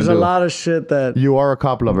they were going to There's do. a lot of shit that. You are a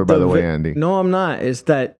cop lover, by the way, Andy. No, I'm not. It's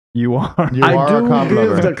that You are. You I are a do cop give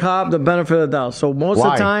lover. the cop the benefit of the doubt. So most of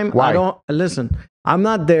Why? the time, Why? I don't listen. I'm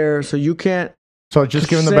not there, so you can't. So just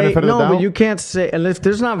give him the say- benefit of no, the doubt. but you can't say unless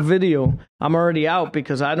there's not video. I'm already out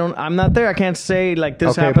because I'm not there. I can't say like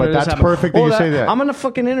this Okay, happened. but or this that's happened. perfect that you say that. I'm on the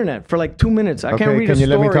fucking internet for like 2 minutes. I can't Okay, read can a you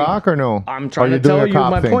story. let me talk or no? I'm Or trying you're to doing tell a you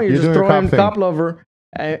cop my thing? point. You're just doing a throwing thing. cop lover.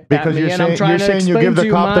 Because you're saying you give the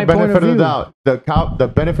cop the benefit of the doubt. The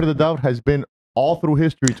benefit of the doubt has been all through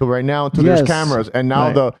history till right now until there's cameras, and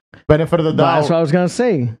now the benefit of the doubt. That's what I was gonna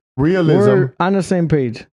say. Realism. We're on the same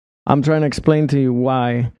page. I'm trying to explain to you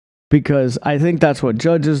why, because I think that's what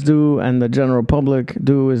judges do and the general public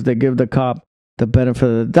do, is they give the cop the benefit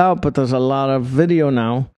of the doubt. But there's a lot of video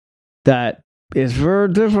now that is very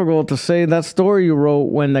difficult to say that story you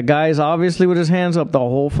wrote when the guy's obviously with his hands up the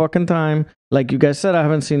whole fucking time. Like you guys said, I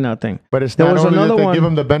haven't seen nothing. But it's not only that they give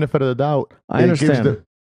him the benefit of the doubt. I understand.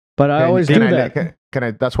 But I always do that.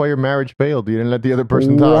 That's why your marriage failed. You didn't let the other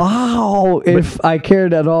person talk. Wow. If I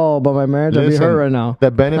cared at all about my marriage, I'd be hurt right now.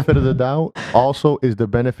 The benefit of the doubt also is the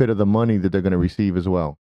benefit of the money that they're going to receive as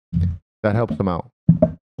well. That helps them out.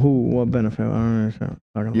 Who? What benefit? I don't understand.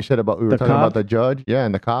 You said we were talking about the judge,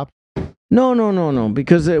 and the cops. No.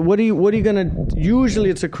 Because what are you gonna? Usually,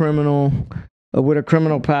 it's a criminal with a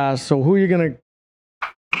criminal past. So who are you gonna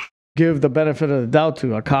give the benefit of the doubt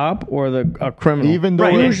to? A cop or a criminal? Even though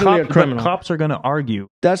usually a criminal. Cops are gonna argue.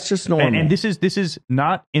 That's just normal. And this is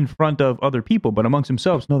not in front of other people, but amongst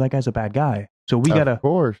themselves. No, that guy's a bad guy. So we gotta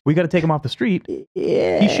take him off the street.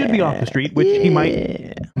 Yeah. He should be off the street, which he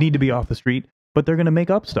might need to be off the street. But they're gonna make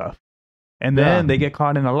up stuff, and then they get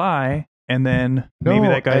caught in a lie. And then maybe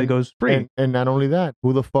that guy goes free. And not only that,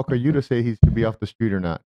 who the fuck are you to say he should be off the street or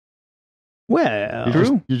not? Well,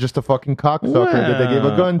 you're just a fucking cocksucker that they gave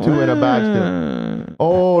a gun to and a badge to.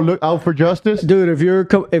 Oh, look out for justice, dude! If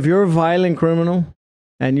you're a violent criminal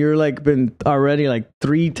and you're like been already like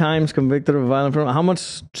 3 times convicted of violent criminal, how much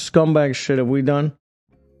scumbag shit have we done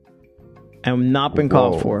and not been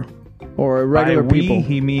caught for? Or regular people?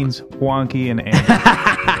 He means Wonky and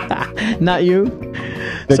Andy. Not you.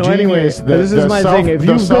 So genius, anyway, this is my thing. If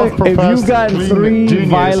you've gotten 3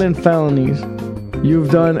 violent felonies, you've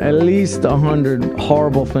done at least 100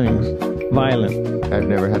 horrible things. Violent. I've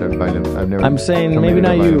never had a violent. I'm saying maybe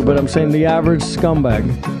not you, but I'm saying the average scumbag.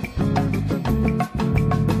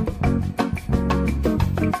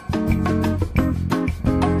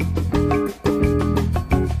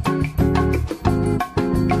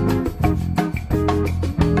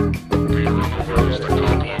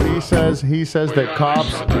 He says that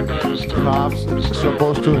cops are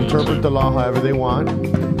supposed to interpret the law however they want.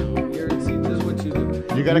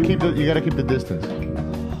 You gotta keep the distance.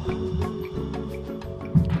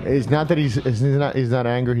 It's not that he's not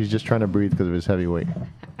angry. He's just trying to breathe because of his heavy weight.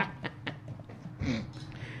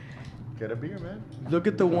 Get a beer, man. Look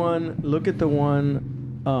at the one.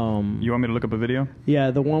 You want me to look up a video?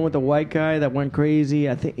 Yeah, the one with the white guy that went crazy.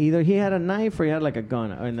 I think either he had a knife or he had like a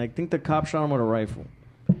gun, and I think the cop shot him with a rifle.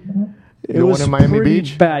 The one in Miami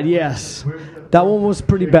Beach? Bad, yes. That one was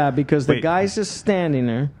pretty bad because the guy's just standing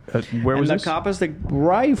there. Where was the cop has the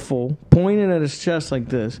rifle pointed at his chest like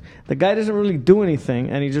this. The guy doesn't really do anything,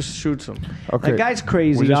 and he just shoots him. Okay. That guy's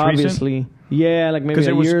crazy, obviously. Recent? Yeah, like maybe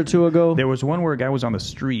a year or two ago. There was one where a guy was on the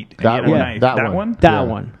street. That one. That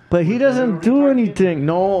one. But he doesn't do anything.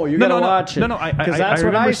 No, you gotta watch it. No, because that's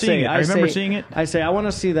what I say. I remember seeing it. I say I want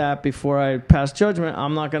to see that before I pass judgment.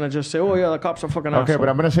 I'm not gonna just say, "Oh yeah, the cops are fucking awesome." Okay, but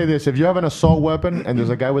I'm gonna say this: if you have an assault weapon and there's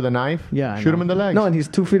a guy with a knife, shoot him in the legs. No, and he's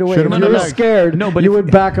 2 feet away. Shoot him in the legs. Scared? No, but you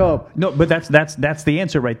would back up. No, but that's the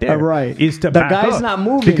answer right there. Right, is to back up. The guy's not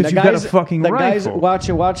moving because you got a fucking rifle. Watch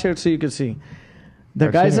it so you can see. The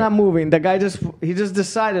guy's not moving. The guy just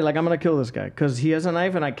decided like I'm gonna kill this guy because he has a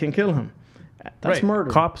knife and I can kill him. That's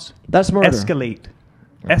murder. Cops. That's murder. Escalate.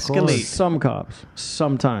 Some cops.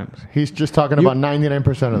 Sometimes. He's just talking about 99%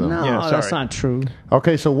 of them. No, that's not true.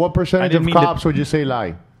 Okay, so what percentage of cops would you say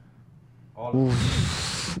lie?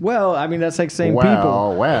 Well, I mean that's like saying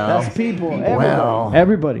people. Well, that's people. Well,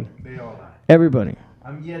 everybody. They all lie. Everybody.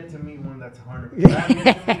 I'm yet to meet one that's 100%.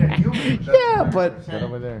 Yeah, but. Right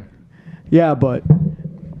over there. Yeah, but.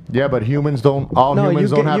 Yeah, but humans don't.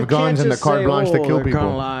 Humans don't have guns and the carte blanche to kill people.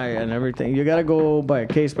 Can't lie and everything. You gotta go by a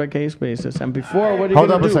case basis. And before, what are you Hold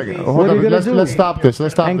gonna up do? a second. Hold up. Let's stop this.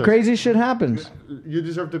 And crazy shit happens. You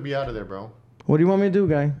deserve to be out of there, bro. What do you want me to do,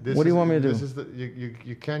 guy? What do you want me to do?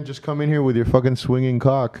 You can't just come in here with your fucking swinging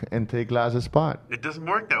cock and take Laz's spot. It doesn't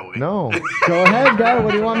work that way. No. Go ahead, guy.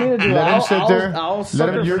 What do you want me to do? Let him sit there.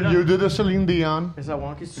 Let him. You do the Celine Dion. Is that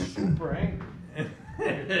wonky super angry?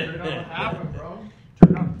 It don't happen, bro.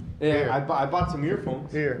 Yeah, I bought some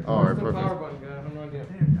earphones. Here. All right, the perfect. power button, guy? I have no idea.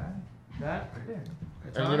 That? Right there.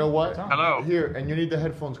 And you know what? Hello. Here, and you need the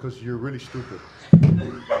headphones because you're really stupid.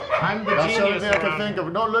 I'm the That's the only genius. thing I can think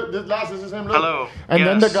of. No, look, this is him. Look. Hello. And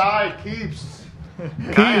then Yes. the guy keeps. I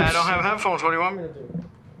don't have headphones. What do you want me to do?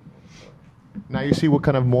 Now you see what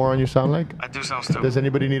kind of moron you sound like? I do sound stupid. Does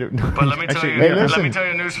anybody need it? But let me tell you, Hey, let listen, me tell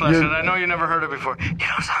you a newsflash, you're- and I know you never heard it before. You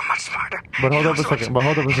don't sound much smarter. But hold You up a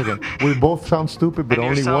don't second. We both sound stupid, but And you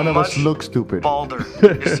only sound one of us much looks stupid. balder.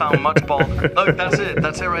 You sound much balder. Look, that's it.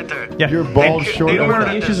 That's it right there. Yeah. You're bald, They- short, they And don't one of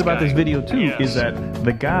know the that issues this about guy- this video too Yes. is that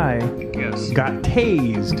the guy Yes. got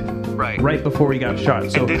tased Right. before he got shot.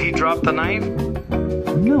 So And did he drop the knife?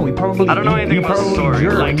 no, he probably. I don't know he anything about the probably story.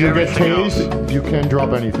 jerked. Like When you get everything else. tased, you can't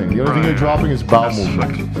drop anything. The only thing Right. you're dropping is bowel That's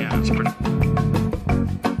movement. fucking, yeah, it's pretty.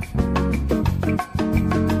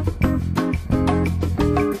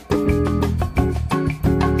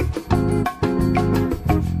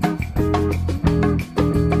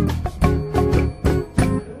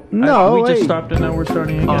 No, we just wait. stopped and now we're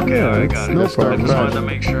starting again. Okay, I got it. no I just problem. wanted to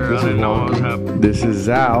make sure. I didn't know what was happening. This is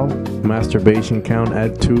Zal. Masturbation count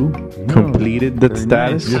at 2. Completed the very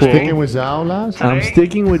status nice. You're quo. sticking with Zao last? I'm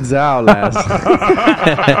sticking with Zal last.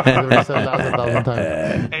 I've said last 1,000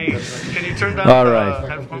 times. Hey, can you turn down All the right.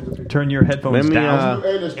 headphones? Turn your headphones Let me, down.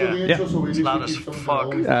 Hey, let's do the Yeah. intro so we at least loud we as keep some fuck.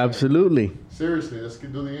 always- Absolutely. Seriously, let's do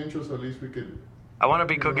the intro so at least we could. I want to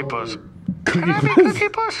be Cookie Puss. Cookie Can I be Puss. Cookie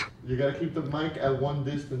Puss? You gotta keep the mic at one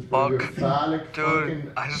distance. Bro. Fuck. You're phallic Dude,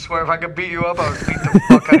 fucking. I swear if I could beat you up, I would beat the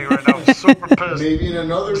fuck out of you right now. I'm super pissed. Maybe in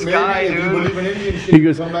another. Maybe guy, if you dude. believe in Indian shit. He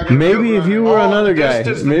goes, come back and maybe if you were Oh, another the guy.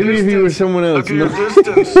 distance, the Maybe if you were distance. someone else. Look at your No.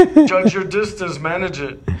 distance. Judge your distance. Manage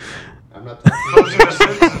it. I'm not talking. Close your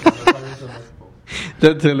sentence.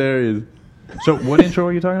 That's hilarious. So, what intro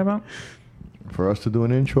are you talking about? For us to do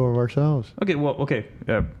an intro of ourselves. Okay, well, okay.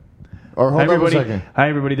 Or hold Hi, on a everybody. second. Hi,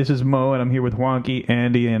 everybody. This is Mo, and I'm here with Wonky,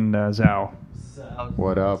 Andy, and Zao.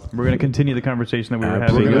 What up? We're going to continue the conversation that we were We're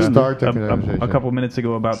having gonna start the a conversation. couple minutes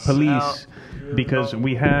ago about police, because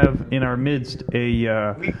we have in our midst a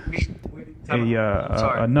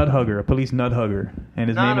nut hugger, a police nut hugger, and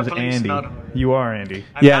his Not name a is police Andy. nut hugger. You are Andy.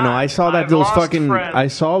 I'm Yeah, not. no, I saw that I've those lost fucking. friends. I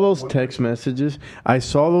saw those text messages. I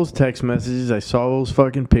saw those text messages. I saw those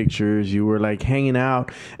fucking pictures. You were like hanging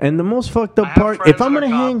out, and the most fucked I up have part. friends If I'm that are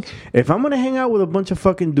gonna hang, cops. if I'm gonna hang out with a bunch of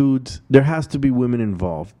fucking dudes, there has to be women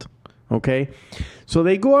involved. Okay, so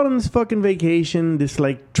they go out on this fucking vacation, this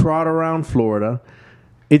like trot around Florida.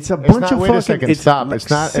 It's a It's bunch not. of Wait fucking. a second. It's Stop. like It's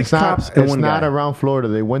not. six It's not. cops and It's one not guy. around Florida.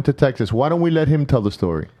 They went to Texas. Why don't we let him tell the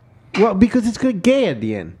story? Well, because it's good gay at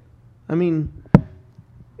the end. I mean,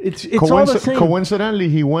 it's all the same. Coincidentally,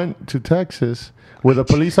 he went to Texas with a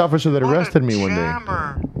police officer that What a arrested me one day.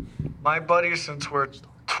 jammer. My buddy, since we're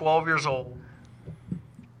 12 years old,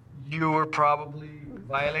 you were probably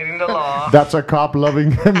violating the law. That's a cop loving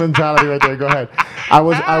mentality right there. Go ahead. I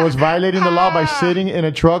was violating the law by sitting in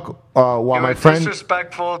a truck while you my were friend.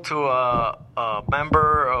 disrespectful to a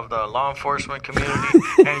member of the law enforcement community,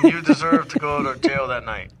 and you deserve to go to jail that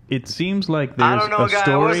night. It seems like I there's don't know, a guy. I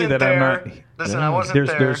story wasn't that there. I'm not. Listen, I wasn't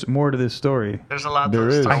there. There's more to this story. There's a lot There to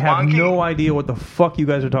this is. story. I have Wonky, no idea what the fuck you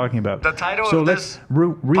guys are talking about. The title so of let's this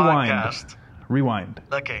rewind. podcast. Rewind.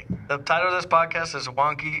 Okay, the title of this podcast is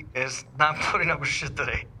Wonky is not putting up with shit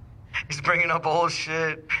today. He's bringing up old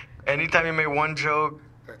shit. Anytime he made one joke,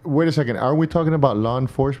 Wait a second. Are we talking about law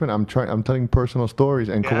enforcement? I'm telling personal stories,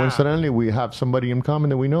 and Yeah. coincidentally, we have somebody in common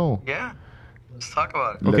that we know. yeah, let's talk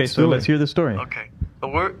about it. Okay, Let's so do let's it. hear the story. Okay,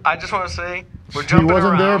 but I just want to say we're He jumping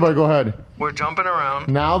wasn't there, around. but go ahead. We're jumping around.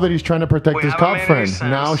 Now that he's trying to protect We his haven't cop made any friend, sense.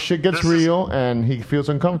 now shit gets This is- real, and he feels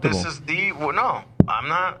uncomfortable. This is the no. I'm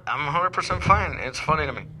not. I'm 100% fine. It's funny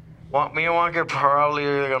to me. Me and Wonky are probably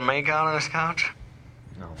either gonna make out on this couch,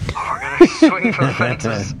 or we're gonna swing for the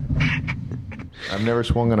fences. I've never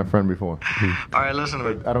swung on a friend before. All right, listen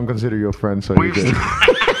to me. I don't consider you a friend, so you're We've good.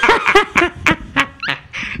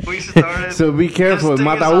 we started. So be careful, This thing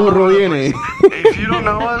is Mata all burro over the viene. place. If you don't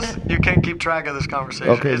know us, you can't keep track of this conversation.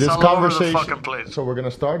 Okay, it's this all conversation. over the fucking place. So we're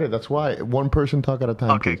gonna start it. That's why one person talk at a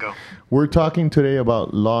time. Okay, please. go. We're talking today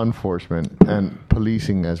about law enforcement and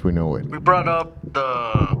policing as we know it. We brought up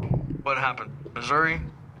what happened, Missouri.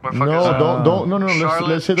 Where fuck is No, that? don't. No. Charlotte-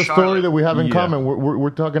 Let's say the story Charlotte. that we have in Yeah. common. We're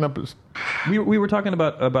talking up. We were talking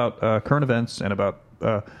about current events and about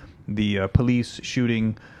the police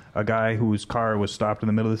shooting a guy whose car was stopped in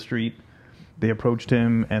the middle of the street. They approached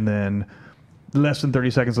him, and then less than 30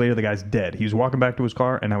 seconds later, the guy's dead. He was walking back to his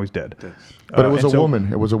car, and now he's dead. But it was and a so- woman.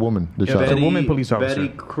 It was a woman. The shot. Betty- a woman police officer. Betty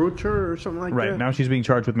Crutcher or something like Right, that. now she's being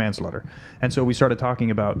charged with manslaughter. And so we started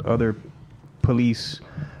talking about other police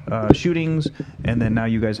shootings, and then now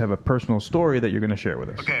you guys have a personal story that you're going to share with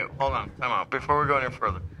us. Okay, hold on, time out. Before we go any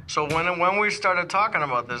further, so when we started talking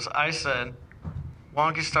about this, I said,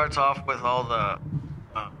 Wonky starts off with all the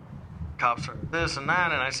cops are this and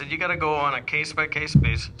that, and I said you got to go on a case by case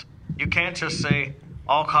basis. You can't just say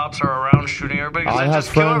all cops are around shooting everybody because they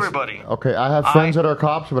just kill everybody. Okay, I have friends that are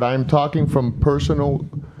cops, but I'm talking from personal.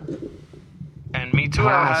 And me too.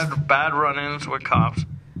 I've had bad run-ins with cops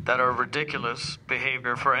that are ridiculous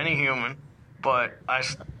behavior for any human, but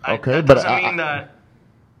that doesn't mean that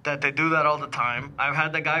they do that all the time. I've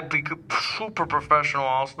had the guy be super professional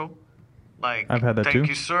also. Like, I've had that thank too.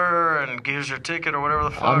 you, sir, and here's your ticket or whatever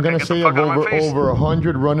the fuck. I'm gonna say of over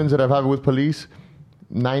 100 run-ins that I've had with police,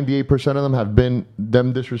 98% of them have been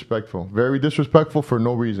them disrespectful. Very disrespectful for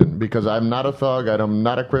no reason. Because I'm not a thug, I'm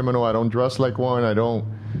not a criminal, I don't dress like one, I don't.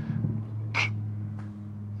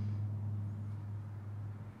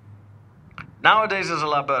 Nowadays is a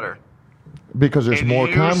lot better. Because there's more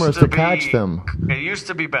cameras to catch them. It used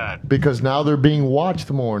to be bad. Because now they're being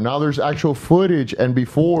watched more. Now there's actual footage. And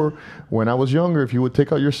before, when I was younger, if you would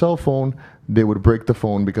take out your cell phone, they would break the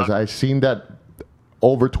phone. Because I've seen that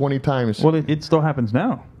over 20 times. Well, it still happens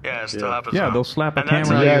now. Yeah, it still happens. Yeah, now. they'll slap a And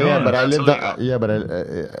camera. that's illegal. But I lived.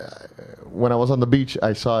 That's When I was on the beach,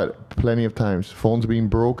 I saw it plenty of times. Phones being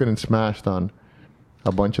broken and smashed on,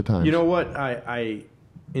 a bunch of times. You know what?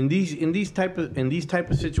 In these type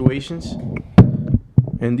of situations,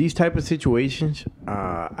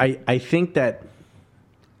 I think that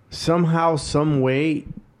somehow, some way,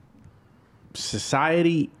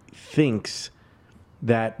 society thinks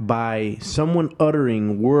that by someone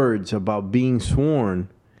uttering words about being sworn,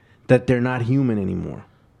 that they're not human anymore.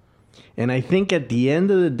 And I think at the end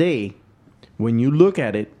of the day, when you look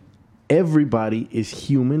at it, everybody is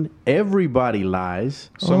human. Everybody lies.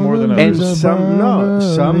 Some more than And others. some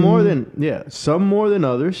more than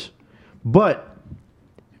others. But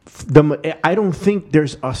I don't think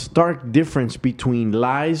there's a stark difference between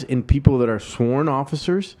lies and people that are sworn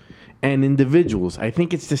officers and individuals. I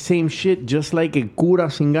think it's the same shit, just like a cura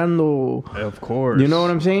cingando. Of course. You know what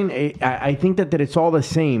I'm saying? I think that it's all the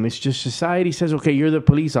same. It's just society says, okay, you're the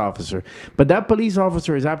police officer. But that police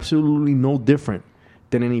officer is absolutely no different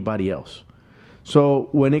than anybody else. So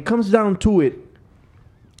when it comes down to it,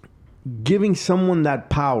 giving someone that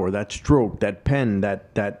power, that stroke, that pen,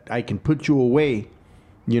 that I can put you away,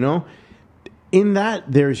 you know, in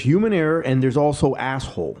that there's human error and there's also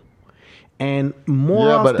asshole. And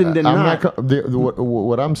more often than not,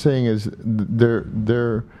 what I'm saying is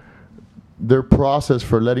their process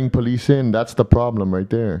for letting police in, that's the problem right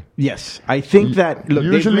there. yes, I think that look,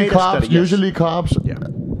 Usually cops, Yeah.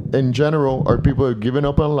 in general, are people who have given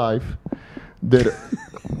up on life. That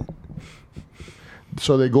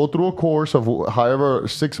so they go through a course of however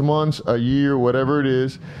 6 months, a year, whatever it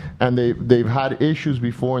is, and they've had issues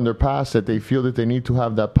before in their past that they feel that they need to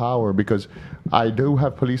have that power. Because I do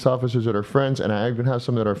have police officers that are friends, and I even have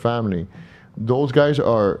some that are family. Those guys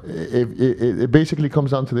are. It basically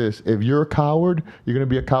comes down to this: if you're a coward, you're going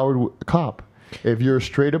to be a coward cop. If you're a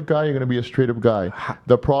straight up guy, you're going to be a straight up guy.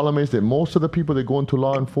 The problem is that most of the people that go into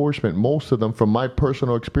law enforcement, most of them, from my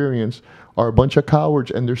personal experience, are a bunch of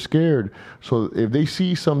cowards and they're scared. So if they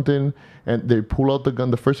see something and they pull out the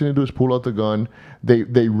gun, the first thing they do is pull out the gun.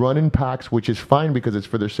 They run in packs, which is fine because it's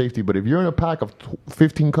for their safety. But if you're in a pack of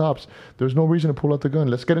 15 cops, there's no reason to pull out the gun.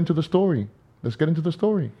 Let's get into the story.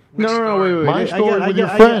 No, wait. My story with your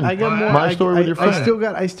friend. My story with your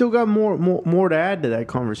friend. I still got more to add to that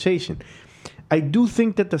conversation. I do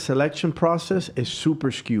think that the selection process is super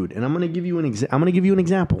skewed, and I'm going to give you an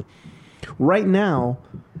example. Right now,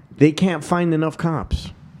 they can't find enough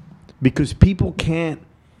cops because people can't.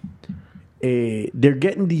 They're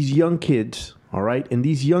getting these young kids, all right, and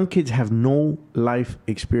these young kids have no life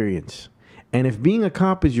experience. And if being a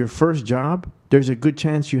cop is your first job, there's a good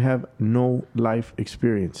chance you have no life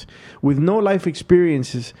experience. With no life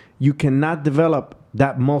experiences, you cannot develop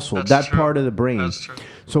that muscle, part of the brain. That's true.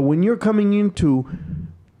 So when you're coming into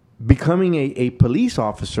becoming a police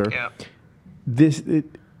officer,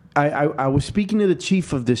 I was speaking to the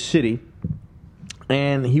chief of this city,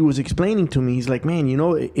 and he was explaining to me, he's like, man, you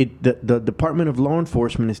know, the Department of Law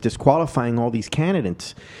Enforcement is disqualifying all these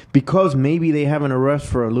candidates because maybe they have an arrest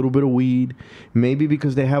for a little bit of weed, maybe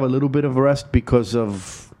because they have a little bit of arrest because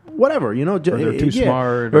of whatever, you know, or they're too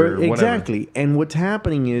smart, or whatever. Exactly. And what's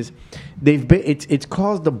happening is it's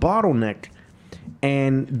caused a bottleneck,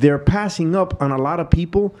 and they're passing up on a lot of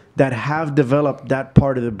people that have developed that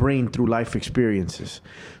part of the brain through life experiences.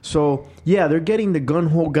 So, yeah, they're getting the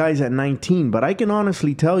gun-ho guys at 19, but I can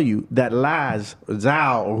honestly tell you that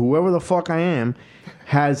Zao, or whoever the fuck I am,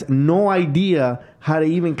 has no idea how to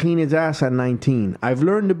even clean his ass at 19. I've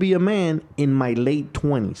learned to be a man in my late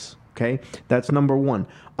 20s, okay? That's number one.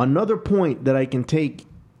 Another point that I can take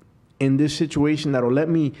in this situation that'll let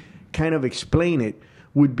me kind of explain it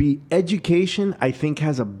would be education, I think,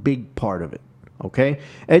 has a big part of it. Okay,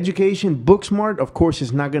 education, book smart, of course,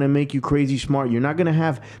 is not going to make you crazy smart. You're not going to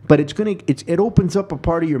have, but it opens up a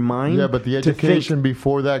part of your mind. Yeah, but the education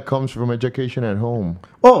before that comes from education at home.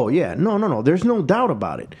 Oh yeah, no. There's no doubt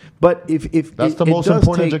about it. But if that's the most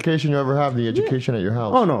important education you ever have, the education at your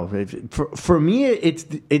house. Oh no, for me, it's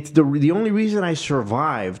the only reason I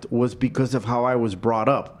survived was because of how I was brought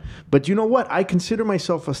up. But you know what? I consider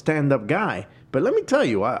myself a stand-up guy. But let me tell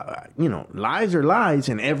you, lies are lies,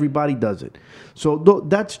 and everybody does it. So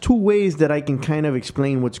that's two ways that I can kind of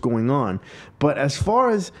explain what's going on. But as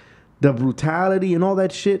far as the brutality and all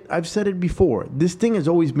that shit, I've said it before. This thing has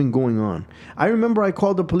always been going on. I remember I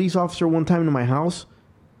called a police officer one time to my house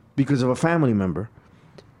because of a family member.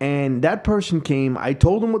 And that person came. I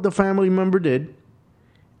told him what the family member did.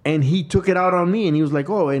 And he took it out on me. And he was like,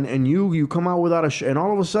 oh, and you come out without a... And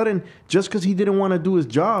all of a sudden, just because he didn't want to do his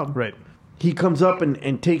job... Right. He comes up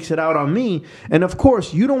and takes it out on me. And of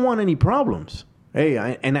course, you don't want any problems. Hey,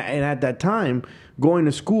 and at that time, going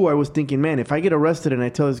to school, I was thinking, man, if I get arrested and I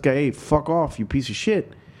tell this guy, hey, fuck off, you piece of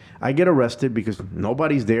shit. I get arrested because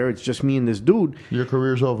nobody's there. It's just me and this dude. Your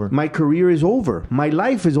career's over. My career is over. My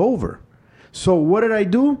life is over. So what did I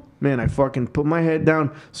do? Man, I fucking put my head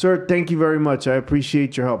down. Sir, thank you very much. I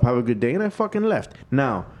appreciate your help. Have a good day. And I fucking left.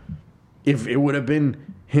 Now, if it would have been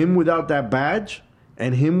him without that badge...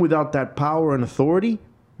 And him without that power and authority,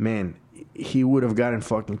 man, he would have gotten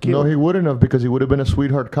fucking killed. No, he wouldn't have, because he would have been a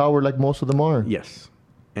sweetheart coward like most of them are. Yes.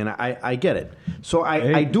 And I get it. So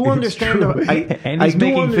I do understand. And he's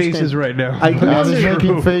making faces right now. He's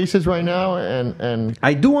making faces right now, and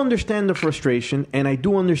I do understand the frustration, and I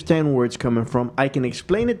do understand where it's coming from. I can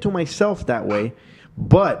explain it to myself that way,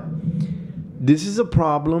 but this is a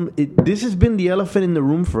problem. This has been the elephant in the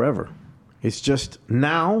room forever. It's just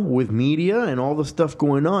now with media and all the stuff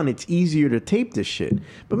going on, it's easier to tape this shit.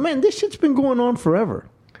 But man, this shit's been going on forever.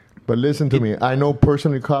 But listen to me. I know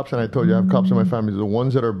personally cops, and I told you I have cops in my family. The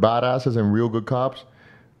ones that are badasses and real good cops,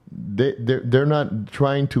 they're not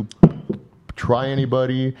trying to try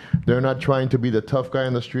anybody. They're not trying to be the tough guy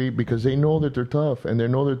on the street because they know that they're tough and they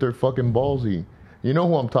know that they're fucking ballsy. You know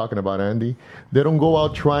who I'm talking about, Andy. They don't go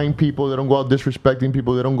out trying people. They don't go out disrespecting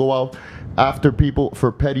people. They don't go out after people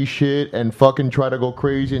for petty shit and fucking try to go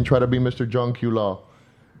crazy and try to be Mr. John Q. Law.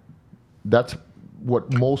 That's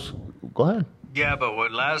what most... Go ahead. Yeah, but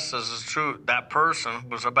what Laz says is true. That person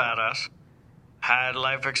was a badass, had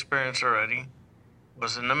life experience already,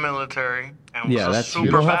 was in the military, and was a super badass.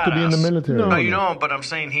 You don't have to be in the military. No, you know, but I'm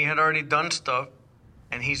saying he had already done stuff,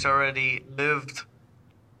 and he's already lived...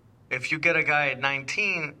 If you get a guy at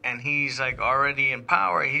 19 and he's like already in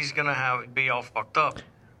power, he's gonna be all fucked up.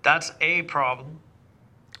 That's a problem.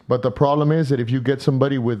 But the problem is that if you get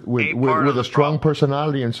somebody with a strong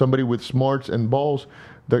personality and somebody with smarts and balls,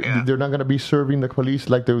 they're not gonna be serving the police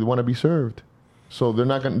like they would want to be served. So they're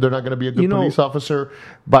not gonna be a good police officer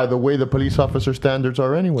by the way the police officer standards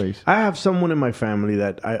are, anyways. I have someone in my family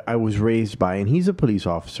that I was raised by, and he's a police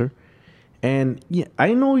officer, and yeah,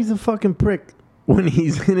 I know he's a fucking prick. When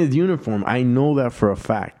he's in his uniform, I know that for a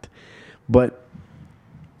fact. But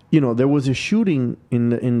there was a shooting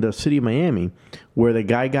in the city of Miami where the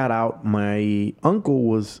guy got out. My uncle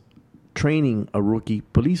was training a rookie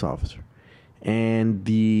police officer, and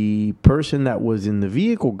the person that was in the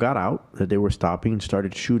vehicle got out that they were stopping and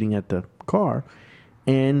started shooting at the car,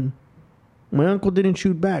 and my uncle didn't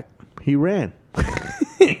shoot back. He ran.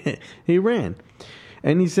 He ran,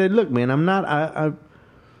 and he said, "Look, man, I'm not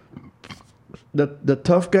The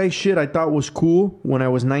tough guy shit I thought was cool when I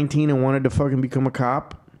was 19 and wanted to fucking become a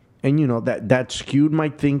cop. And, that skewed my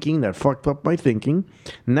thinking. That fucked up my thinking.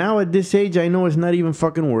 Now at this age, I know it's not even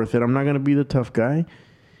fucking worth it. I'm not going to be the tough guy.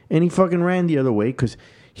 And he fucking ran the other way because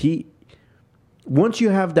once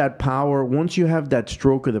you have that power, once you have that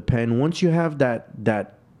stroke of the pen, once you have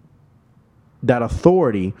that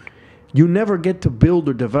authority... You never get to build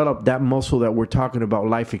or develop that muscle that we're talking about,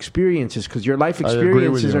 life experiences, because your life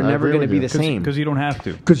experiences are never going to be the same. Because you don't have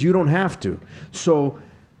to. Because you don't have to. So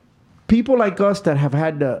people like us that have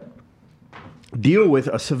had to deal with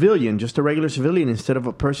a civilian, just a regular civilian, instead of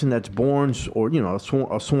a person that's born or,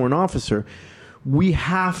 a sworn officer, we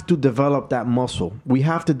have to develop that muscle. We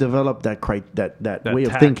have to develop that way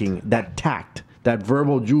of thinking, that tact, that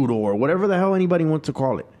verbal judo, or whatever the hell anybody wants to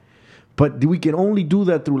call it. But we can only do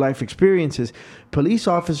that through life experiences. Police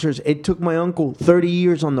officers, it took my uncle 30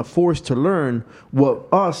 years on the force to learn what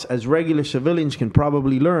us as regular civilians can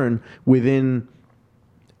probably learn within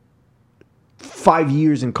 5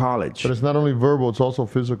 years in college. But it's not only verbal, it's also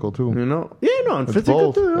physical too. And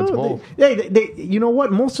physical both. too. It's both. They, you know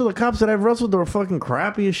what? Most of the cops that I've wrestled are fucking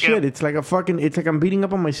crappy as shit. Yeah. It's like I'm beating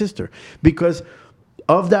up on my sister because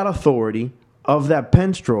of that authority, of that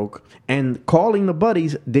pen stroke and calling the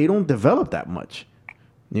buddies, they don't develop that much,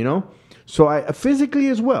 you know? So I physically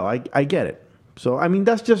as well, I get it. So, I mean,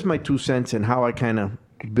 that's just my 2 cents and how I kind of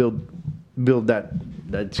build that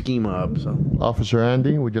schema up. So, Officer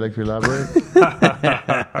Andy, would you like to elaborate?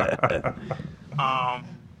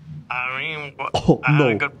 I mean, I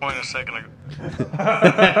had a good point a second ago.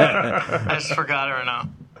 I just forgot it right now.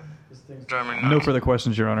 No further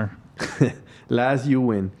questions, Your Honor. Last, you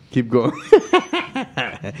win. Keep going.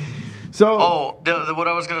 So, what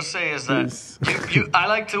I was gonna say is that I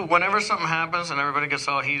like to, whenever something happens and everybody gets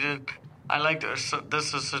all heated, I like to. So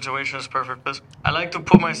this is situation is perfect. I like to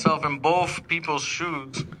put myself in both people's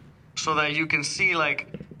shoes, so that you can see, like,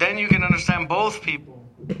 then you can understand both people.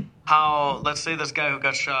 How, let's say this guy who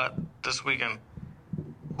got shot this weekend,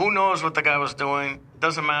 who knows what the guy was doing? It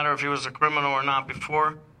doesn't matter if he was a criminal or not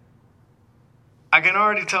before. I can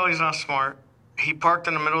already tell he's not smart. He parked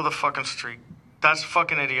in the middle of the fucking street. That's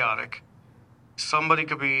fucking idiotic. Somebody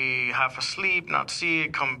could be half asleep, not see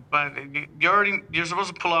it, come back. You're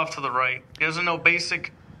supposed to pull off to the right. He doesn't know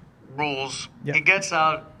basic rules. Yeah. He gets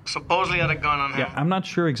out, supposedly had a gun on him. Yeah, I'm not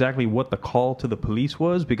sure exactly what the call to the police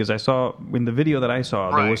was, because I saw, in the video that I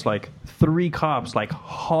saw, there was like 3 cops like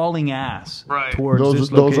hauling ass towards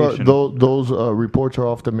this location. Those reports are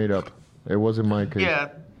often made up. It wasn't my case. Yeah,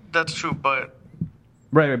 that's true, but...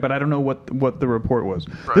 Right, but I don't know what the report was.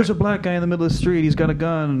 Right. There's a black guy in the middle of the street. He's got a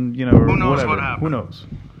gun, you know, or who knows whatever. What happened? Who knows?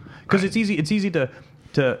 Because it's easy to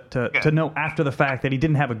know after the fact that he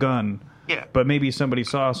didn't have a gun. Yeah. But maybe somebody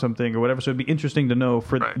saw something or whatever. So it'd be interesting to know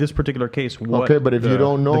for this particular case what. Okay, but if you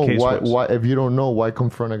don't know why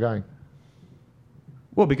confront a guy?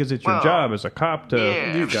 Well, because it's your job as a cop to.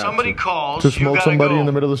 Yeah, if somebody calls, to smoke somebody in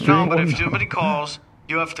the middle of the street. No, but if somebody calls,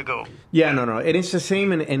 you have to go. Yeah, no, and it's the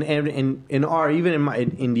same in our, even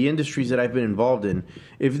in the industries that I've been involved in.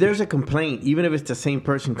 If there's a complaint, even if it's the same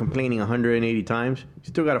person complaining 180 times, you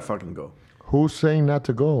still gotta fucking go. Who's saying not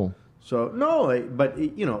to go? So no, but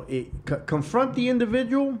you know, confront the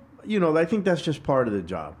individual. You know, I think that's just part of the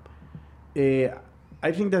job.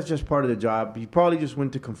 I think that's just part of the job. He probably just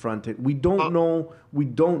went to confront it. We don't know. We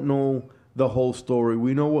don't know the whole story.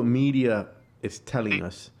 We know what media is telling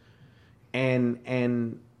us.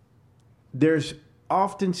 And there's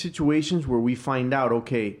often situations where we find out,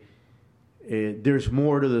 okay, there's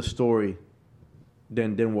more to the story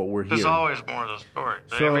than what we're hearing. There's always more to the story.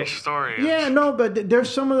 So, every story is... Yeah, no, but there's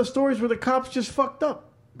some of the stories where the cops just fucked up.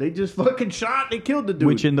 They just fucking shot, they killed the dude.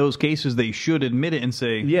 Which in those cases, they should admit it and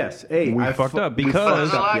say, yes, hey, we fucked up.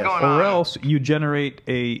 Because, or else you generate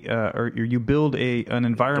or you build an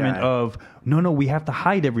environment of, no, we have to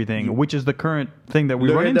hide everything, which is the current thing that we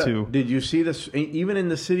run into. Did you see this? Even in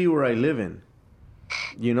the city where I live in,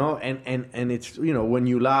 you know, and it's, you know, when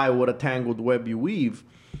you lie, what a tangled web you weave.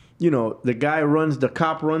 You know, the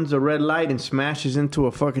cop runs a red light and smashes into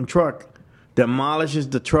a fucking truck. Demolishes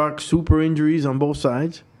the truck, super injuries on both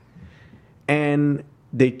sides. And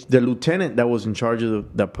the lieutenant that was in charge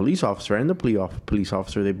of the police officer and the police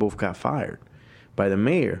officer, they both got fired by the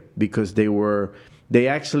mayor because they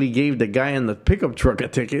actually gave the guy in the pickup truck a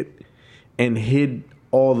ticket and hid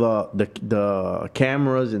all the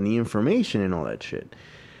cameras and the information and all that shit.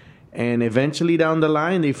 And eventually down the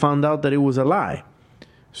line, they found out that it was a lie.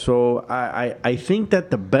 So I think that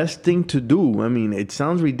the best thing to do, I mean, it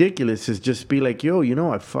sounds ridiculous, is just be like, yo, you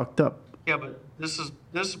know, I fucked up. Yeah, but this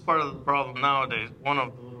is part of the problem nowadays. One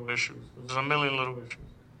of the little issues, there's a million little issues,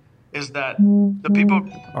 is that the people...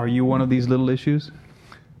 Are you one of these little issues?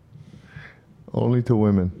 Only to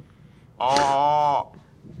women. Oh,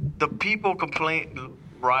 the people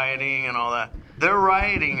rioting and all that. They're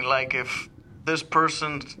rioting like if this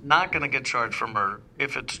person's not going to get charged for murder,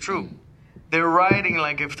 if it's true. They're rioting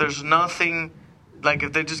like if there's nothing, like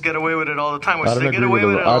if they just get away with it all the time, which they get away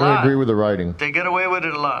with it a lot. I don't agree with the rioting. They get away with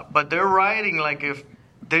it a lot, but they're rioting like if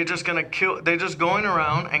they're just gonna kill. They're just going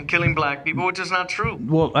around and killing black people, which is not true.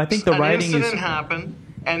 Well, I think the rioting is... An incident happened,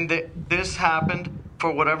 and this happened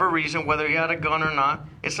for whatever reason, whether he had a gun or not.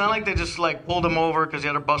 It's not like they just like pulled him over because he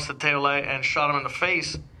had a busted taillight and shot him in the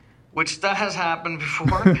face. Which that has happened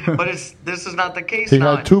before, but this is not the case. He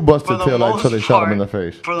had 2 busted taillights, so they shot him in the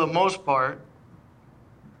face. For the most part,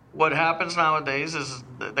 what happens nowadays is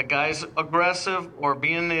the guy's aggressive or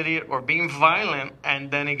being an idiot or being violent, and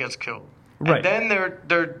then he gets killed. Right. And then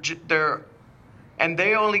they're and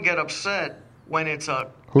they only get upset when it's a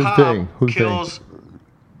Who's cop kills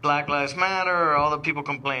Black Lives Matter or all the people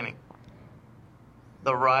complaining.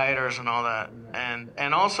 The rioters and all that,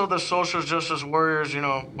 and also the social justice warriors, you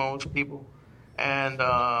know, most people, and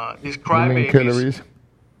these crybabies. Hillary?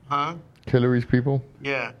 Huh? Hillary's people?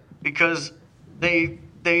 Yeah, because they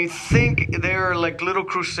they think they're like little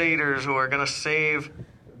crusaders who are gonna save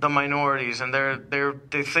the minorities, and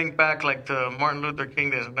they think back like the Martin Luther King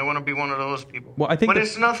days, and they want to be one of those people. Well, I think but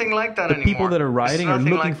it's nothing like that the anymore. People that are rioting are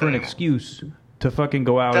looking for an excuse to fucking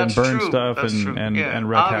go out and burn stuff and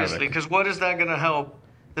wreak obviously, because what is that going to help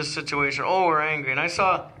this situation? Oh, we're angry. And I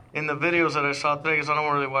saw in the videos that I saw today, because I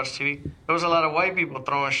don't really watch TV, there was a lot of white people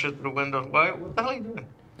throwing shit through windows. What the hell are you doing?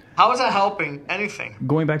 How is that helping anything?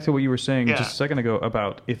 Going back to what you were saying just a second ago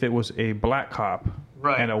about if it was a black cop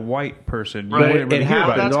and a white person, you wouldn't really hear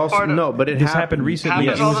about it. Also, but this happened recently.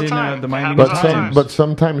 It was in the Miami. But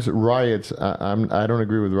sometimes riots, I don't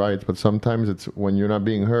agree with riots, but sometimes it's when you're not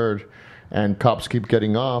being heard and cops keep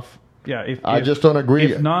getting off. Yeah, I just don't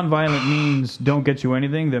agree. If non-violent means don't get you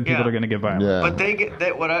anything, then people are going to get violent. Yeah.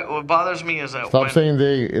 But what bothers me is that stop saying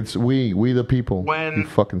they. It's we the people. You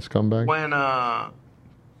fucking scumbag.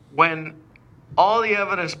 When all the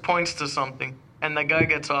evidence points to something and the guy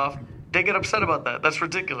gets off, they get upset about that. That's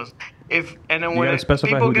ridiculous. You gotta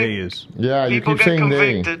specify who they is. Yeah, you keep saying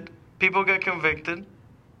they. People get convicted,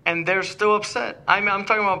 and they're still upset. I'm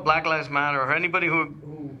talking about Black Lives Matter or anybody who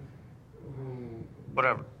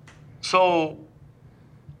whatever. So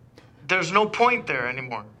there's no point there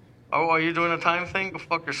anymore. Oh, are you doing a time thing? Go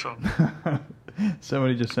fuck yourself.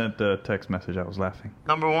 Somebody just sent a text message. I was laughing.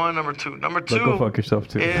 Number one, number two. Number two. Go fuck yourself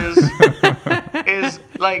too. Is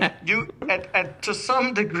like you at to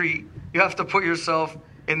some degree you have to put yourself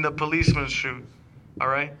in the policeman's shoes. All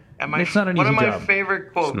right. And it's not an one easy of my job.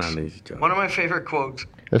 favorite quotes. It's not an easy job. One of my favorite quotes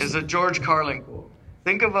is a George Carlin quote.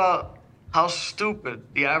 Think about how stupid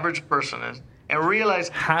the average person is, and realize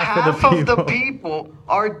half of the people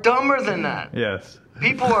are dumber than that. Yes.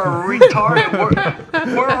 People are retarded. We're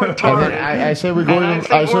retarded. I say we're going.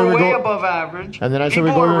 I say we're way above average. And then I say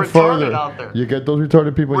we're going further. Out there. You get those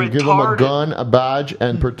retarded people, and you give them a gun, a badge,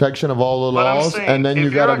 and protection of all the laws, and then you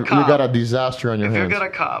got a disaster on your hands. If you're a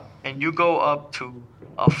cop and you go up to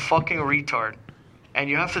a fucking retard, and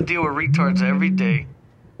you have to deal with retards every day,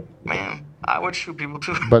 man, I would shoot people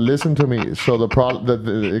too. But listen to me. So the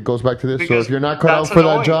problem, it goes back to this. Because so if you're not cut out for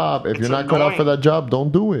that job,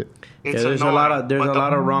 don't do it. There's a lot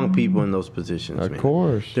of wrong people in those positions. Of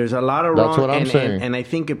course, there's a lot of wrong. That's what I'm saying. And I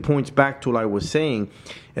think it points back to what I was saying.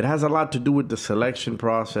 It has a lot to do with the selection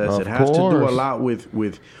process. It has to do a lot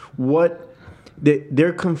with what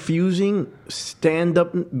they're confusing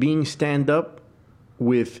being stand up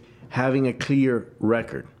with having a clear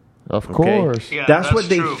record. Of course, yeah, that's what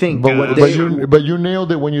they think. But you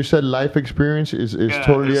nailed it when you said life experience is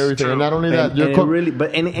totally everything, true. And not only that,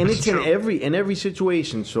 it's in every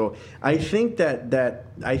situation. So I think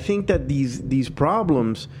that these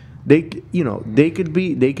problems they could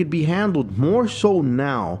be handled more so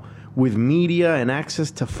now with media and access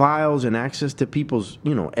to files and access to people's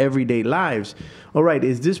everyday lives. All right,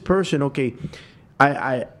 is this person okay?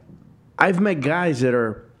 I've met guys that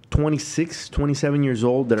are 26, 27 years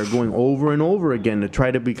old that are going over and over again to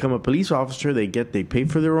try to become a police officer. They pay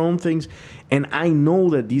for their own things. And I know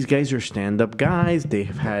that these guys are stand-up guys.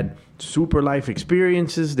 They've had super life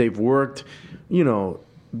experiences. They've worked,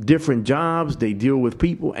 different jobs. They deal with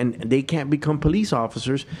people, and they can't become police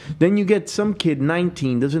officers. Then you get some kid,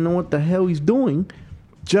 19, doesn't know what the hell he's doing,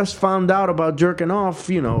 just found out about jerking off,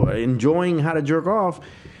 enjoying how to jerk off,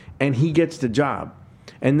 and he gets the job.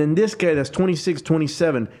 And then this guy that's 26,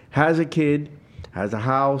 27, has a kid, has a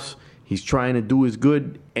house, he's trying to do his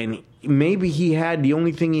good, and maybe the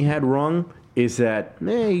only thing he had wrong is that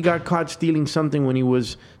he got caught stealing something when he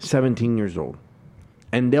was 17 years old.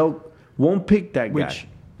 And won't pick that guy. Which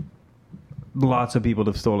lots of people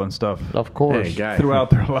have stolen stuff. Of course.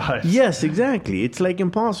 Throughout their lives. Yes, exactly. It's like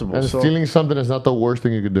impossible. And stealing something is not the worst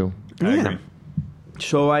thing you could do. I agree.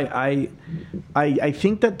 So I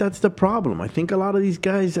think that's the problem. I think a lot of these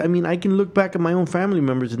guys. I mean, I can look back at my own family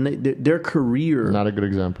members and their career. Not a good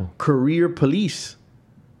example. Career police.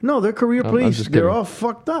 No, they're career police. They're all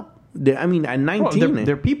fucked up. At 19,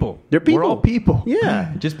 they're people. They're people. We're all people.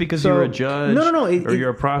 Yeah. Just because you're a judge, or you're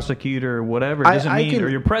a prosecutor, or whatever, doesn't mean, or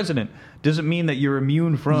you're president, doesn't mean that you're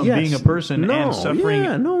immune from being a person and suffering.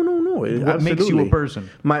 Yeah, no. What makes you a person?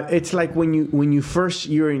 It's like when you first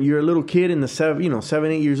you're a little kid in the 7,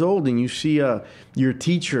 8 years old, and you see your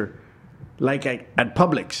teacher like at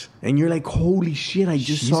Publix, and you're like, holy shit! I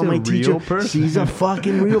just saw my teacher. She's a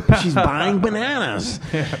fucking real. She's buying bananas.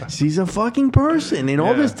 Yeah. She's a fucking person. And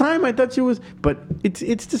all this time, I thought she was. But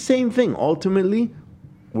it's the same thing. Ultimately,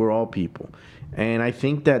 we're all people, and I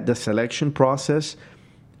think that the selection process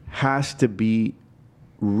has to be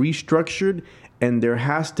restructured. And there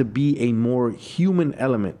has to be a more human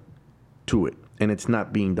element to it. And it's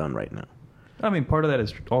not being done right now. I mean, part of that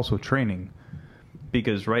is also training.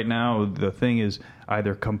 because right now the thing is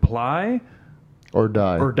either comply or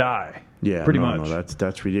die. or die. Yeah, pretty much. No,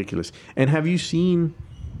 that's ridiculous. And have you seen?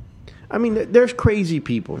 I mean, there's crazy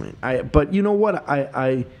people, man. But you know what?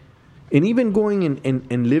 And even going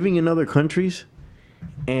and living in other countries,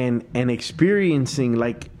 and experiencing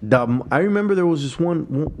like I remember there was this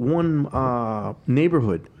one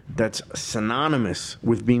neighborhood that's synonymous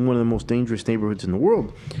with being one of the most dangerous neighborhoods in the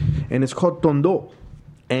world, and it's called Tondo.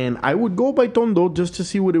 And I would go by Tondo just to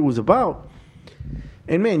see what it was about.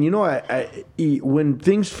 And man, you know, I when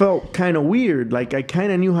things felt kind of weird, like I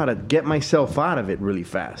kind of knew how to get myself out of it really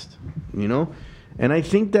fast, you know. And I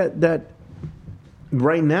think that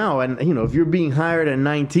right now, and you know, if you're being hired at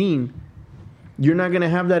 19, you're not gonna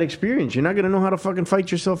have that experience. You're not gonna know how to fucking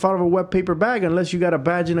fight yourself out of a wet paper bag unless you got a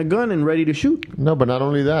badge and a gun and ready to shoot. No, but not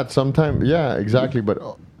only that. Sometimes, yeah, exactly. But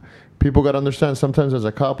people got to understand. Sometimes, as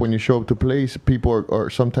a cop, when you show up to police, people are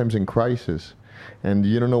sometimes in crisis. And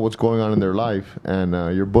you don't know what's going on in their life, and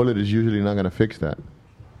your bullet is usually not going to fix that.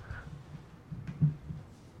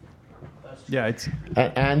 Yeah, it's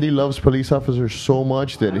Andy loves police officers so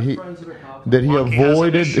much that he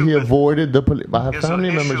avoided the police. I have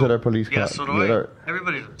family members that are police cops.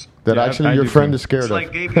 Everybody does. That actually your friend is scared of.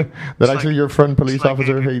 Like that actually your friend police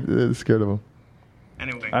officer is scared of him.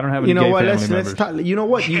 Anyway, I don't have any You know gay what? family Let's members. talk. You know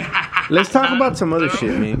what? Let's talk about some other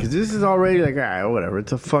shit, man. Because this is already like, all right, whatever.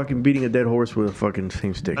 It's a fucking beating a dead horse with a fucking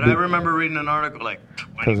same stick. But I remember reading an article like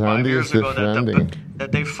 25 Andy years is ago defending.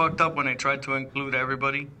 that they fucked up when they tried to include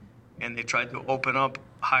everybody, and they tried to open up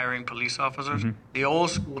hiring police officers. The old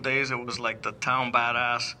school days, it was like the town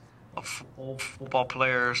badass of old football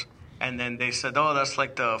players. And then they said, oh, that's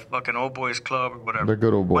like the fucking old boys club or whatever. The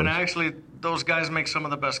good old boys. When actually, those guys make some of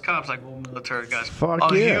the best cops, like old military guys.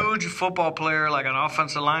 Fuck a yeah. huge football player, like an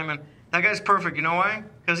offensive lineman. That guy's perfect. You know why?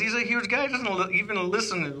 Because he's a huge guy. He doesn't even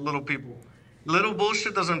listen to little people. Little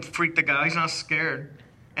bullshit doesn't freak the guy. He's not scared.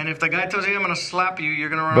 And if the guy tells you, I'm going to slap you, you're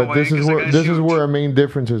going to run But away. this is where our main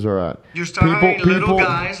differences are at. You start hiring little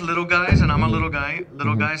guys, and I'm a little guy.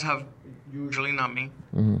 Little guys have, usually not me,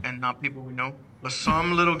 and not people we know. But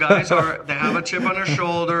some little guys they have a chip on their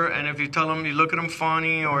shoulder, and if you tell them, you look at them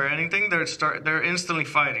funny or anything, they're instantly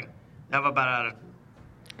fighting. They have a bad attitude.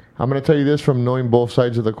 I'm going to tell you this from knowing both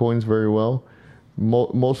sides of the coins very well.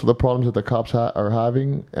 Most of the problems that the cops are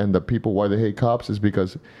having, and the people why they hate cops, is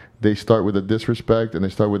because they start with the disrespect and they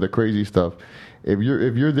start with the crazy stuff. If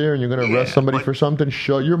you're there and you're going to arrest somebody for something,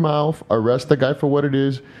 shut your mouth. Arrest the guy for what it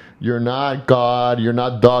is. You're not God. You're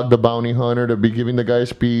not Dog the Bounty Hunter to be giving the guy a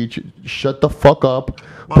speech. Shut the fuck up.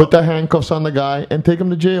 Put the handcuffs on the guy and take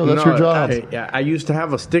him to jail. That's your job. I used to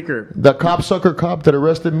have a sticker. The copsucker cop that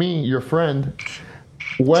arrested me, your friend,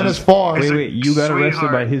 went as far. Wait, you got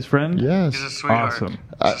arrested by his friend? Yes. He's a sweetheart. Awesome.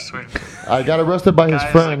 He's a sweetheart. I got arrested by his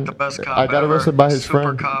Guy's friend. like the best cop I got ever. arrested by his Super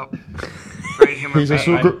friend. Cop. Great human He's a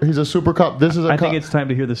being. super cop. This is a I cop. think it's time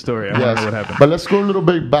to hear the story. I want to know what happened. But let's go a little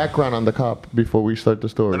bit background on the cop before we start the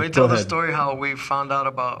story. Let me tell the story how we found out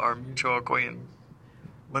about our mutual acquaintance.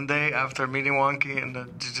 One day after meeting Wonky in the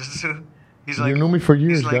jiu-jitsu, he's like, You knew me for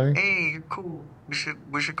years, he's like, guy. hey, you're cool.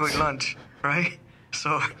 We should go eat lunch, right?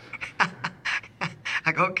 So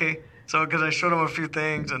I go, okay. So because I showed him a few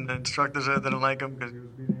things, and the instructor said didn't like him because he was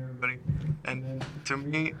beating everybody. And then to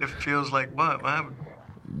me, it feels like, what happened?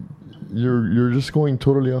 You're just going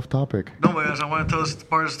totally off topic. No, because I want to tell this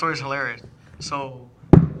part of the story is hilarious. So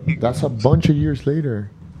That's a bunch of years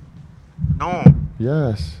later. no.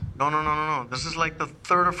 Yes. No. This is like the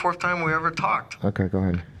third or fourth time we ever talked. Okay, go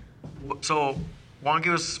ahead. So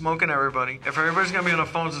Wonky was smoking everybody. If everybody's going to be on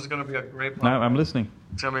the phones, it's going to be a great podcast. No, I'm listening.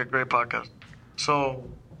 It's going to be a great podcast. So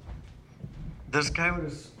this guy with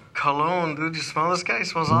his cologne, dude, you smell this guy? He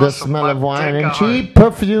smells awesome. The smell My of wine dick and got cheap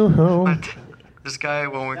perfume. This guy,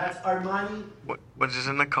 when we... That's Armani. What is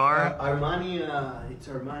in the car? Armani, it's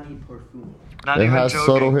Armani perfume. Not It even has joking.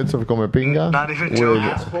 subtle hits of Come Pinga. Not even with- joking.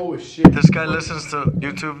 Asshole as shit. This guy listens to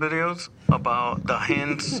YouTube videos about the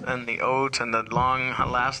hints and the oats and the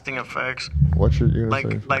long-lasting effects, What should you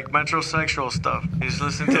gonna say? like metrosexual stuff. He's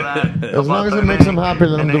listening to that. As long as it makes him happy,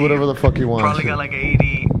 let him do whatever the fuck he wants. Probably got like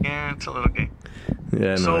 80. Yeah, it's a little gay.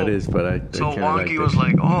 Yeah, So- it is, but I So kinda Wonky was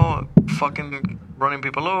like, oh, fucking running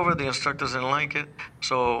people over. The instructors didn't like it.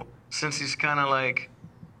 So since he's kind of like,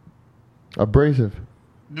 Abrasive.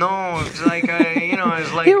 no, it's like,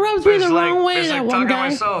 it's like. He rubs me it's the like, wrong way, It's that like one talking to guy.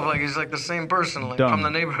 myself. Like he's like the same person, like Dumb. from the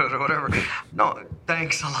neighborhood or whatever. No,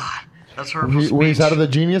 thanks a lot. That's hurtful speech. He's out of the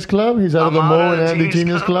Genius Club? He's out of the Mo and Andy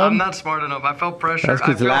Genius Club? I'm not smart enough. I felt pressure. That's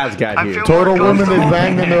because Laz got here. Total women they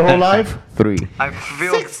banged in their whole life? 3. I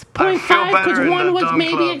feel 6.5 because one was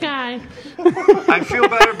maybe club. a guy. I feel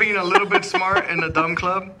better being a little bit smart in the dumb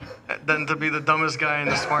club than to be the dumbest guy in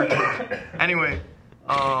the smart club. Anyway.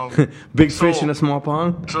 Big fish in a small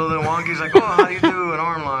pond. So then Wonky's like, oh, how do you do an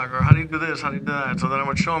arm lock? Or how do you do this? How do you do that? So then I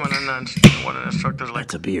would show him, and then one of the instructors like,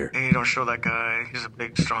 That's a beer. Hey, don't show that guy. He's a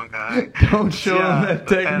big, strong guy. Don't show him that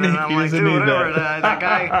technique. And then I'm He like, doesn't dude, need whatever. that.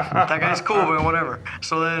 That guy's cool, but whatever.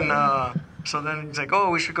 So then he's like, oh,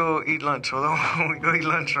 we should go eat lunch. So then we go eat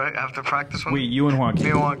lunch, right, after practice. Wait, you and Wonky. Me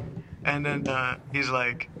and Wonky. And then he's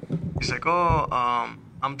like, oh,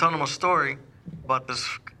 I'm telling him a story about this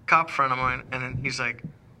cop friend of mine. And then he's like,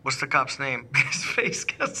 what's the cop's name? His face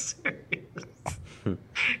got serious. He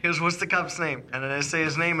goes, what's the cop's name? And then I say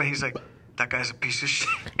his name, and he's like, that guy's a piece of shit.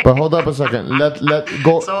 But hold up a second. Let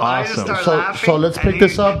go. So I just start laughing. So let's pick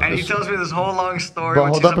this up. And he tells me this whole long story, But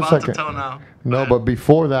which hold he's up a about second. to tell now. No, but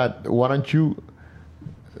before that, why don't you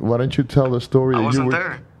tell the story? I that wasn't you were,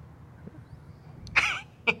 there.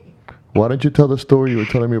 Why don't you tell the story you were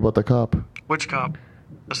telling me about the cop? Which cop?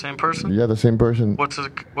 The same person? Yeah, the same person. What's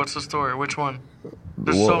the story? Which one?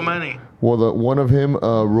 There's Well- so many. Well, one of him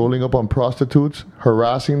rolling up on prostitutes,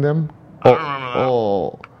 harassing them. I don't remember that.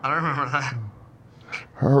 Oh, I don't remember that.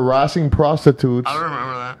 harassing prostitutes I don't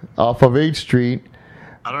remember that. off of 8th Street,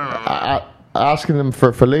 I don't remember that. asking them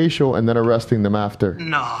for fellatio and then arresting them after.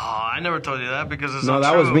 No, I never told you that because it's No, not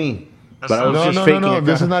that true. was me. That's But I was not- just No. faking it.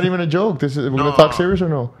 This is not even a joke. We're No. gonna talk serious or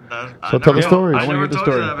no? I So tell never the story. I I wanna never hear the told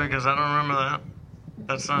story. you that because I don't remember that.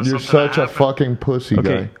 That's not You're something such that a happened. fucking pussy Okay.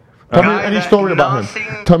 guy. Tell me Guy any that story about nothing-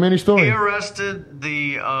 him. Tell me any story. He arrested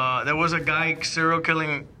there was a guy serial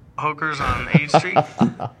killing hookers on 8th Street,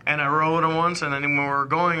 and I rode him once, and then when we were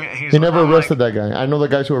going, He never arrested that guy. I know the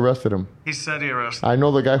guys who arrested him. He said he arrested. I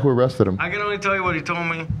know the guy who arrested him. I can only tell you what he told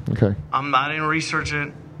me. Okay. I didn't research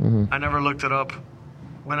it. I never looked it up.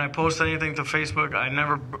 When I post anything to Facebook,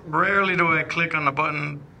 rarely do I click on the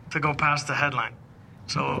button to go past the headline.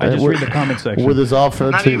 So I just with- read the comment section. With his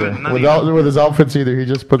outfits Not either. even, not With his outfits either. He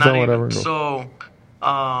just puts not on even. whatever. So,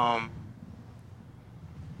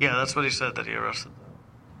 yeah, that's what he said that he arrested.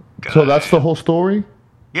 The guy. So that's the whole story?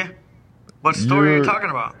 Yeah. What story are you You're- talking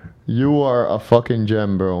about? You are a fucking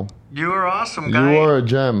gem, bro. You are awesome, guy. You are a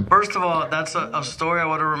gem. First of all, that's a story I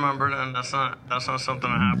would have remembered, and that's not something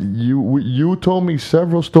that happened. You told me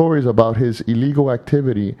several stories about his illegal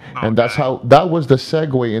activity, and that's Okay. that was the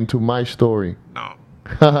segue into my story. No.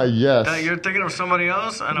 Yes. You're thinking of somebody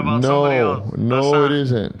else and about somebody else. That's No, not- it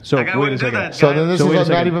isn't. So That guy wait a wouldn't do second. that. So guy. then this So wait a is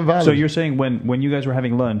not second. even valid. So you're saying when you guys were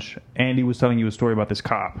having lunch, Andy was telling you a story about this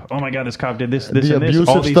cop. Oh my God, this cop did this, the and this. All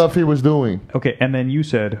abusive these... stuff he was doing. Okay, and then you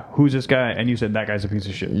said, "Who's this guy?" And you said, "That guy's a piece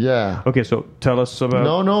of shit." Yeah. Okay, so tell us about.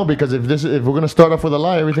 No, because if we're gonna start off with a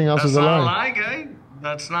lie, everything else That's is a not a lie. lie, guy.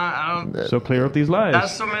 That's not. I don't. So clear up these lies.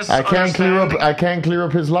 That's the I can't misunderstanding. clear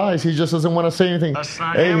up his lies. He just doesn't want to say anything. That's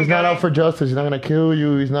not Hey, him, he's not guy. out for justice. He's not gonna kill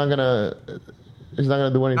you. He's not gonna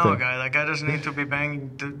do anything. No, guy. That guy doesn't need to be banging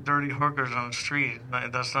dirty hookers on the street.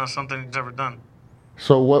 That's not something he's ever done.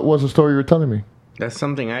 So what was the story you were telling me? That's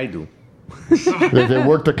something I do. They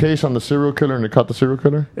worked a case on the serial killer and they caught the serial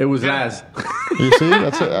killer. It was Laz. You see,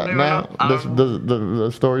 that's it. even Now know.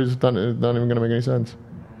 the story's not even gonna make any sense.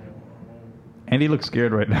 Andy looks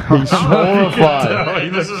scared right now. He's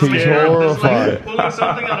horrified. This is He's scared. horrified. It's like pulling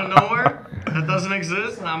something out of nowhere that doesn't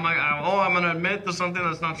exist, and I'm like, I'm gonna admit to something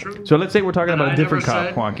that's not true. So let's say we're talking And about I a different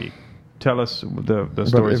never cop, said- Wonky. Tell us the But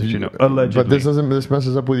stories if that you know. Allegedly. But this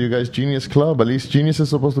messes up with you guys' Genius Club. At least Genius is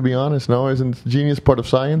supposed to be honest. No, isn't Genius part of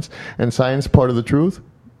science and science part of the truth?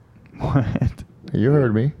 What? You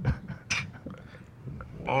heard me.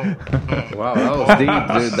 Oh, Wow, that was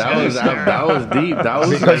deep, dude. That was deep. That was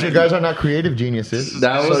Because you guys are not creative geniuses.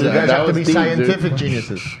 That was- so you guys that have to was be deep, scientific dude.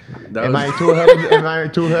 geniuses. That Am was- I too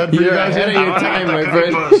ahead for you You're guys? ahead of here? your time, my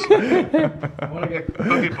Cookie friend. Puss. I want to get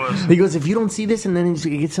Cookie Puss. He goes, if you don't see this, and then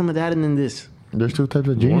you get some of that, and then this. There's two types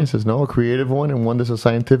of geniuses. No, a creative one and one that's a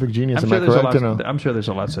scientific genius. Am I correct or no? I'm sure there's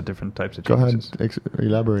lots of different types of Go ahead, geniuses.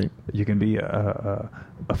 elaborate. You can be a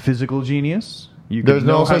physical genius. You There's can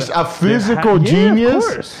no know how such to- a physical Yeah, genius.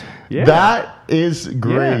 Of course. Yeah. That is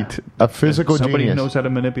great. Yeah. A physical Somebody genius. who knows how to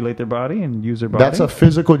manipulate their body and use their body. That's a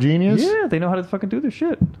physical genius. Yeah, they know how to fucking do their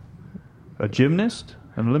shit. A gymnast,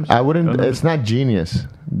 an Olympic. I wouldn't. It's not genius.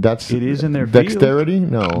 That's It is in their field. dexterity.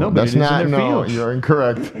 No, No, but that's it is in not. their No, field. you're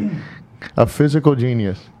incorrect. A physical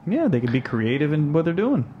genius. Yeah, they can be creative in what they're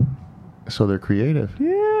doing. So they're creative.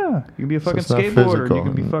 Yeah. Yeah, you can be a fucking it's not skateboarder. physical. You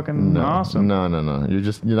can be fucking awesome. No. You're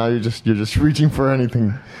just reaching for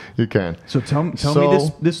anything you can. So tell me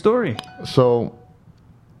this story. So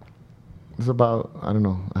it's about, I don't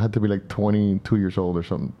know, I had to be like 22 years old or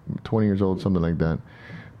something, 20 years old, something like that.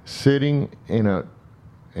 Sitting in a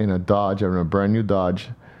Dodge, in a brand new Dodge,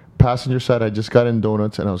 passenger side. I just got in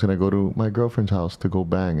donuts and I was gonna go to my girlfriend's house to go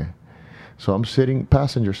bang. So I'm sitting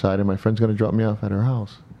passenger side and my friend's gonna drop me off at her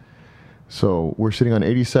house. So we're sitting on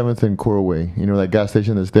 87th and Coral Way. You know that gas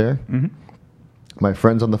station that's there? Mm-hmm. My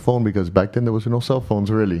friend's on the phone because back then there was no cell phones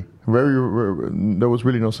really. There was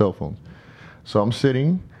really no cell phones. So I'm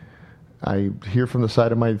sitting. I hear from the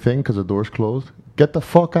side of my thing because the door's closed. Get the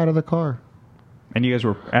fuck out of the car. And you guys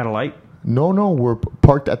were at a light? No, we're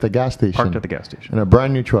parked at the gas station. Parked at the gas station. In a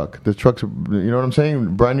brand new truck. The truck's, you know what I'm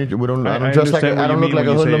saying? Brand new. We don't. I don't dress like. I don't look like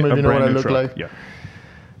a hoodlum. If you know what I look like. Yeah.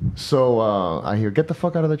 So I hear, get the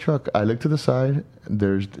fuck out of the truck. I look to the side.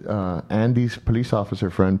 There's Andy's police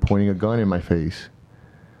officer friend pointing a gun in my face.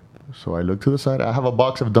 So I look to the side. I have a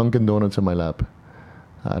box of Dunkin' Donuts in my lap.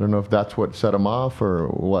 I don't know if that's what set him off or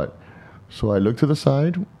what. So I look to the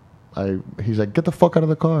side. He's like, get the fuck out of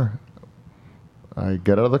the car. I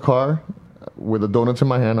get out of the car with the donuts in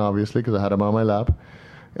my hand, obviously, because I had them on my lap.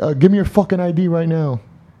 Give me your fucking ID right now.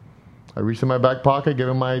 I reached in my back pocket, give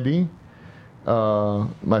him my ID.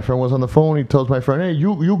 My friend was on the phone. He tells my friend, hey,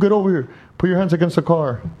 you get over here. Put your hands against the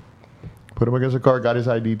car. Put him against the car, got his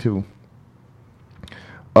ID too.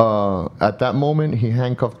 At that moment, he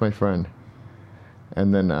handcuffed my friend.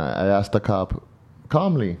 And then I asked the cop,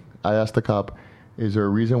 calmly, is there a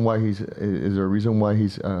reason why he's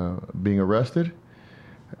being arrested?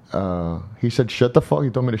 He said, shut the fuck. He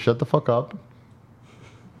told me to shut the fuck up.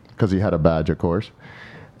 Because he had a badge, of course.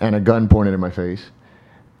 And a gun pointed in my face.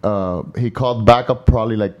 He called backup,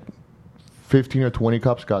 probably like 15 or 20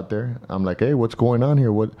 cops got there. I'm like, hey, what's going on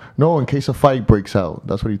here? What? No, in case a fight breaks out.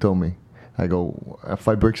 That's what he told me. I go, a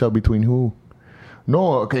fight breaks out between who?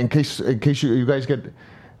 No, okay, in case you guys get...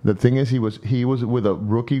 The thing is, he was with a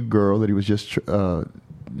rookie girl that he was just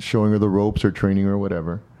showing her the ropes or training her or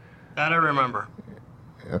whatever. That I remember.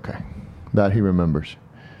 Okay, that he remembers.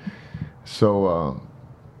 So...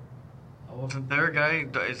 I wasn't there, guy.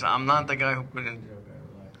 I'm not the guy who put in jail.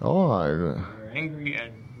 Angry.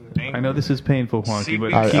 I know this is painful, Juanqui,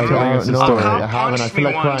 but keep telling us the story. A cop punched me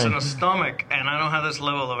once in the stomach, and I don't have this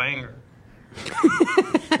level of anger.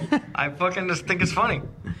 I fucking just think it's funny.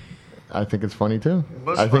 I think it's funny too.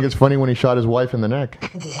 I think it's funny when he shot his wife in the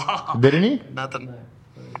neck. Wow. Didn't he? Not the neck.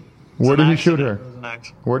 Where did he shoot her?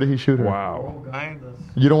 Where did he shoot her? Wow.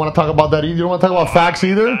 You don't want to talk about that either? You don't want to talk about facts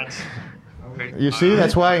either? You see,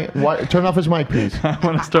 that's why. Turn off his mic, please. I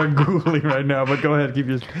want to start Googling right now, but go ahead. Keep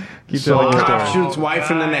telling your story. Shoots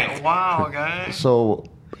wife in the neck. Wow, guys. So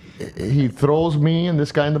he throws me and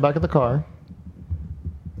this guy in the back of the car.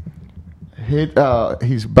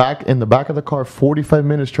 He's back in the back of the car 45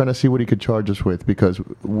 minutes trying to see what he could charge us with because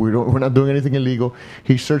we're not doing anything illegal.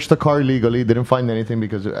 He searched the car illegally, didn't find anything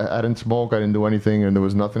because I didn't smoke, I didn't do anything, and there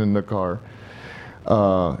was nothing in the car.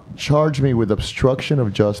 Charged me with obstruction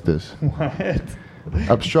of justice. What?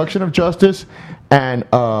 Obstruction of justice and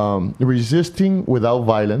resisting without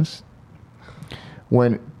violence.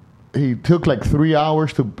 When he took like 3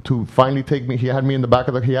 hours to finally take me, he had me in the back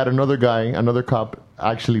of he had another cop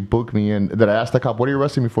actually booked me, and that I asked the cop, what are you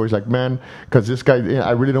arresting me for? He's like, man, because this guy,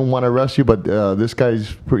 I really don't want to arrest you, but this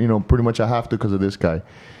guy's, pretty much I have to because of this guy.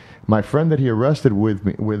 My friend that he arrested with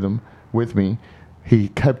me, he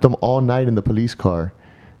kept him all night in the police car.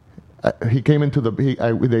 He came into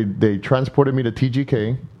they transported me to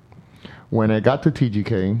TGK. When I got to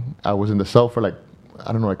TGK, I was in the cell for like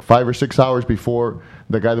 5 or 6 hours before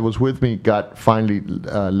the guy that was with me got finally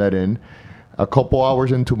let in. A couple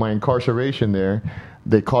hours into my incarceration there,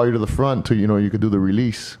 they call you to the front to, you could do the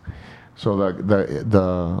release. So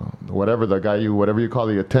whatever you call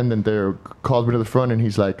the attendant there calls me to the front and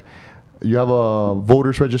he's like, you have a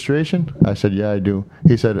voter's registration? I said, yeah, I do.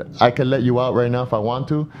 He said, I can let you out right now if I want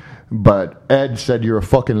to, but Ed said you're a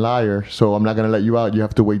fucking liar, so I'm not going to let you out. You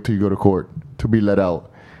have to wait till you go to court to be let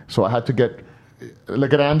out. So I had to get...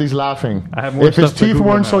 Look at Andy's laughing. I have more if his teeth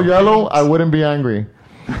weren't so yellow, I wouldn't be angry.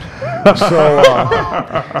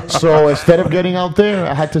 So instead of getting out there,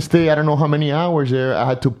 I had to stay, I don't know how many hours there. I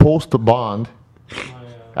had to post the bond.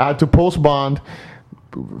 I had to post bond.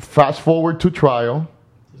 Fast forward to trial.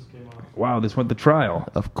 Wow, this went to trial.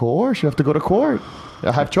 Of course, you have to go to court.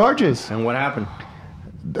 I have charges. And what happened?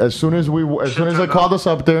 As soon as they called us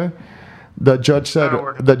up there, the judge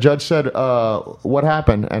said, what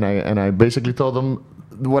happened? And I basically told them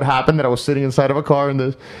what happened, that I was sitting inside of a car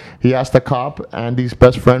and he asked the cop, Andy's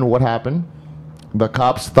best friend, what happened. The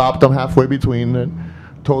cops stopped him halfway between it,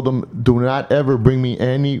 told him, do not ever bring me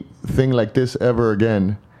anything like this ever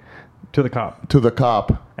again. To the cop. To the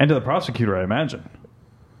cop. And to the prosecutor, I imagine.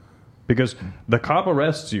 Because the cop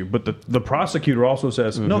arrests you, but the prosecutor also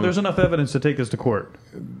says, no, there's enough evidence to take this to court.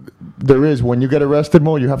 There is. When you get arrested,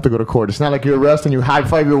 Mo, you have to go to court. It's not like you arrest and you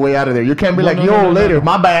high-five your way out of there. You can't be later,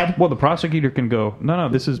 my bad. Well, the prosecutor can go, no,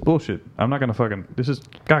 this is bullshit. I'm not going to this is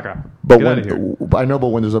caca. But Get out of here. I know, but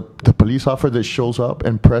when there's the police officer that shows up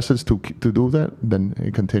and presses to do that, then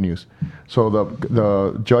it continues. So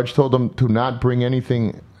the judge told them to not bring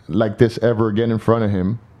anything like this ever again in front of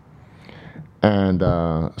him. And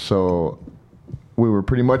so we were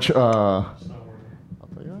pretty much...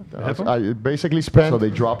 I basically spent. So they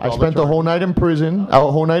dropped. I spent the whole night in prison,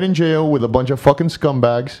 a whole night in jail with a bunch of fucking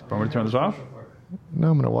scumbags. Want me to turn this off?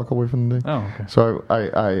 No, I'm gonna walk away from the thing. Oh, okay. So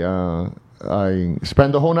I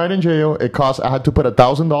spent the whole night in jail. I had to put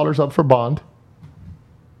 $1,000 up for bond,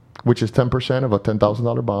 which is 10% of a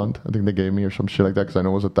 $10,000 bond. I think they gave me or some shit like that because I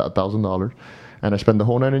know it was $1,000. And I spent the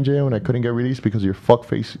whole night in jail and I couldn't get released because your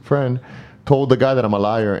fuckface friend told the guy that I'm a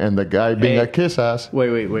liar, and the guy being a kiss ass. Wait,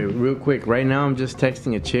 real quick. Right now, I'm just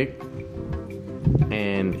texting a chick,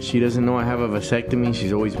 and she doesn't know I have a vasectomy.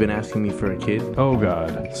 She's always been asking me for a kid. Oh,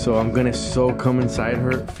 God. So I'm gonna come inside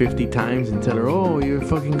her 50 times and tell her, oh, you're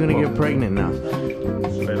fucking gonna get pregnant now.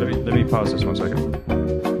 Wait, let me pause this 1 second.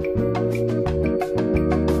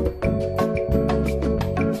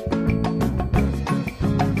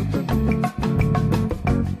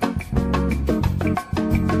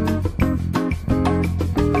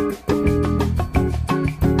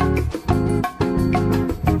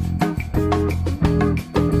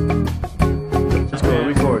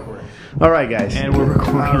 All right, guys. And we're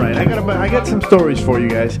recording. All right, I got some stories for you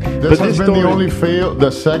guys. This has been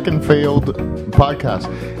the second failed podcast.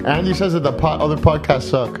 Andy says that the other podcasts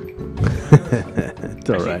suck. It's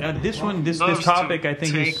all right. Actually, this topic, I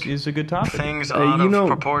think, is a good topic. Things out of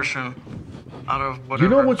proportion. Out of whatever.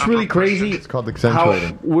 You know what's really crazy? It's called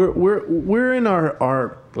accentuating. We're in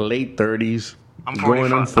our late 30s. I'm 45.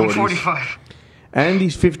 Going on 40s. I'm 45.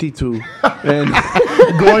 Andy's 52. And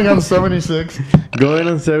going on 76. Going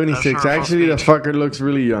on 76. Actually, the fucker looks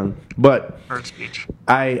really young. But Hurt speech.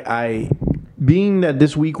 I being that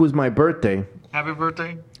this week was my birthday. Happy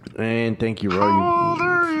birthday. And thank you, Roy. How old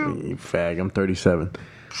are you? You fag. I'm 37.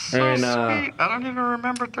 So and, sweet. I don't even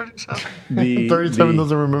remember 37. 37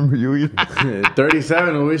 doesn't remember you either.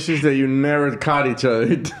 37 wishes that you never caught each other.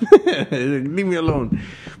 Leave me alone.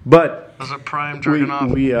 But was a prime jerking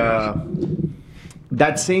off.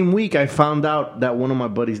 That same week, I found out that one of my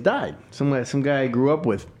buddies died. Some guy I grew up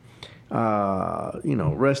with.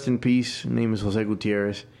 Rest in peace. His name is Jose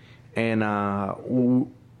Gutierrez. And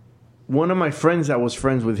one of my friends that was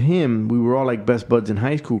friends with him, we were all like best buds in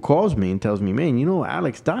high school, calls me and tells me, man,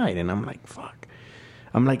 Alex died. And I'm like, fuck.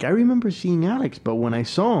 I'm like, I remember seeing Alex, but when I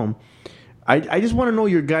saw him, I just want to know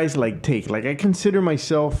your guys' take. Like, I consider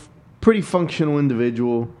myself pretty functional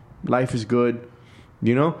individual. Life is good,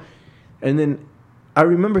 And then I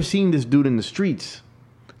remember seeing this dude in the streets.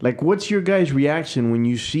 Like, what's your guys' reaction when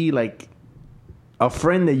you see, like, a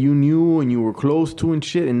friend that you knew and you were close to and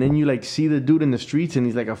shit, and then you, see the dude in the streets and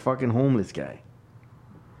he's like a fucking homeless guy?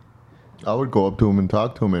 I would go up to him and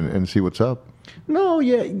talk to him and see what's up. No,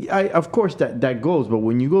 yeah, of course that goes. But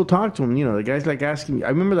when you go talk to him, the guy's like asking me. I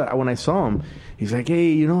remember that when I saw him, he's like,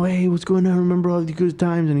 hey, hey, what's going on? Remember all the good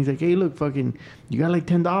times? And he's like, hey, look, fucking, you got like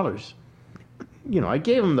 $10. I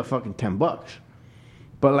gave him the fucking $10.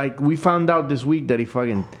 But we found out this week that he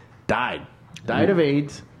fucking died. Died of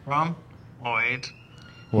AIDS. From? Oh, AIDS.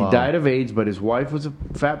 Wow. He died of AIDS, but his wife was a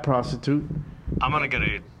fat prostitute. I'm gonna get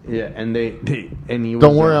AIDS. Yeah, and he was.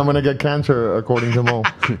 Don't worry, I'm gonna get cancer according to Mo.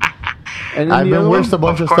 And I've been wished a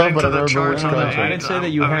bunch of stuff, but I've never been wished cancer. I didn't say that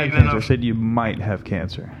you had cancer. I said you might have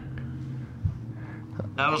cancer.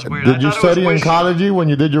 That was weird. Did you study in college when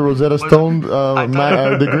you did your Rosetta Stone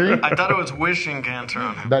degree? I thought it was wishing cancer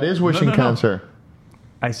on him. That is wishing cancer.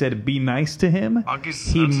 I said be nice to him.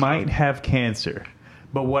 He might have cancer.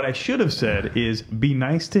 But what I should have said is be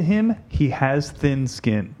nice to him. He has thin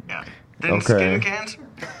skin. Yeah. Thin skin cancer?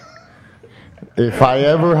 If I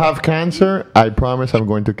ever have cancer, I promise I'm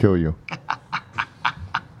going to kill you.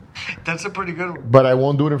 That's a pretty good one. But I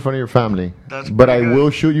won't do it in front of your family. But I will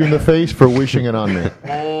shoot you in the face for wishing it on me.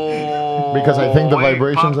 Oh. Because I think the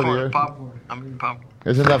vibrations of the earth. Popcorn.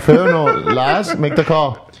 Isn't that fair? No, Laz, make the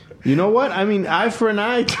call. You know what? I mean, eye for an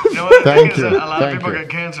eye. You know what? Thank you. A lot of people get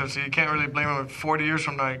cancer, so you can't really blame them. 40 years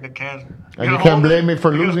from now, you get cancer. And you can't blame me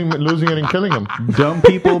for losing it and killing him. Dumb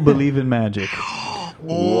people believe in magic.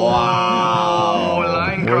 Wow.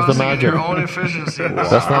 Line Where's the magic? Your own efficiency.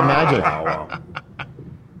 That's not magic.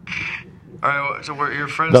 your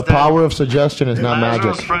friends The dead. power of suggestion is not Lazaro's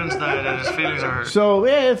magic. friends died and his feelings are hurt. So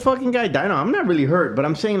yeah, fucking guy died. No, I'm not really hurt, but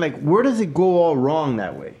I'm saying like, where does it go all wrong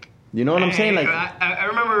that way? You know what I'm saying? Like, I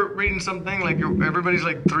remember reading something like everybody's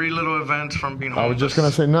like 3 little events from being homeless. I was just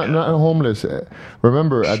gonna say, not homeless.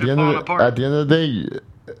 Remember, at Shit the end falling of apart. at the end of the day,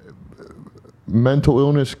 mental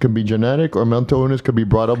illness can be genetic, or mental illness could be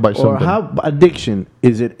brought up by or something. how addiction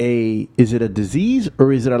is it a disease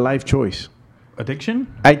or is it a life choice? Addiction?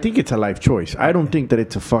 I think it's a life choice. I don't think that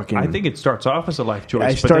it's a fucking. I think it starts off as a life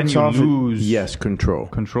choice, it but then starts you off lose yes control.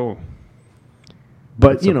 control.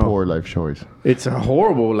 But It's you a know, poor life choice. it's a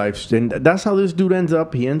horrible life, and that's how this dude ends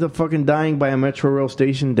up. He ends up fucking dying by a metro rail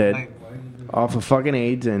station, dead off of fucking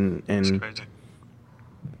AIDS, and It's crazy.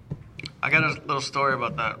 I got a little story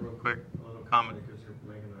about that real quick. A little comedy because you're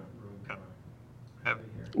making that room kind of heavy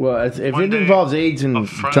here. well, if One it day, involves AIDS a and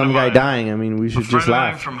friend some of guy mine- dying, I mean, we should A just friend of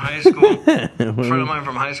mine laugh. from high school. A friend of mine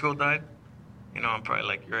from high school died. You know, I'm probably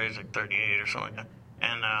like your age, like 38 or something like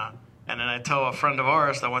that. And then I tell a friend of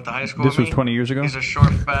ours that went to high school. This with was me, 20 years ago? He's a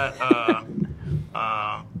short, fat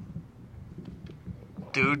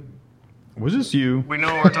dude. Was this you? We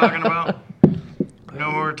know what we're talking about. You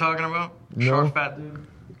know who we're talking about? No. Short, fat dude.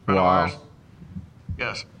 Friend of Wow. ours.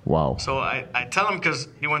 Yes. Wow. So I tell him because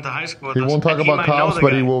he went to high school with He us. won't talk and he about might know cops, the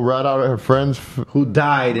but guy. he will rat out her friends. Who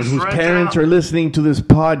died and whose Friend parents out. are listening to this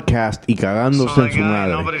podcast y cagándose So en like, su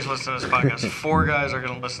madre. nobody's listening to this podcast. 4 guys are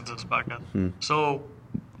going to listen to this podcast. Hmm. So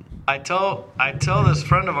I tell this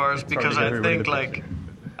friend of ours because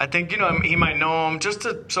I think you know he might know him just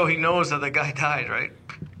so he knows that the guy died, right?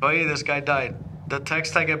 Oh, hey, this guy died. The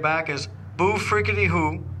text I get back is boo frickety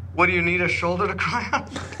who. What do you need, a shoulder to cry on?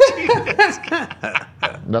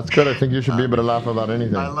 That's good. I think you should be able to laugh about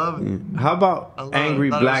anything. I love it. How about I love angry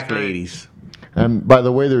it. That black was great. ladies? And by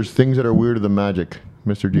the way, there's things that are weirder than magic,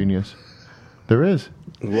 Mr. Genius. There is.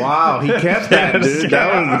 Wow, he kept that, dude.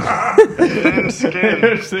 That Thin skin.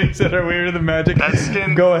 There's things that are weirder than magic. That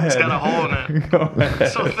skin, Go ahead. it's got a hole in it. Go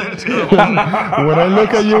ahead. So thin, it's got a hole in it. When I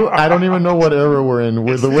look at you, I don't even know what era we're in.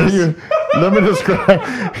 With the way you, let me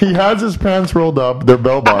describe. He has his pants rolled up. They're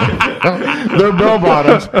bell bottoms. They're bell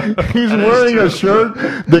bottoms. He's wearing a shirt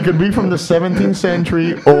that could be from the 17th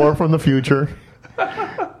century or from the future.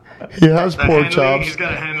 He has The pork Henley, chops. he's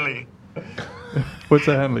got a Henley. What's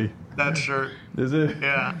a Henley? That shirt. Is it?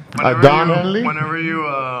 Yeah. Don Henley? Whenever you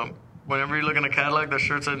look in a catalog, the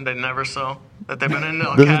shirts that they never sell, that they've been in the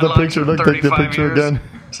This is the catalogs picture. for Look, take the 35 picture years. again.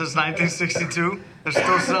 Since 1962, they're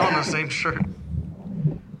still selling the same shirt.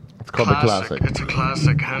 It's called the classic. It's a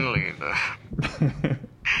classic Henley.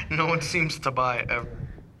 No one seems to buy it ever.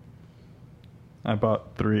 I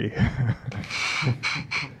bought 3.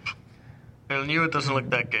 And you, it doesn't look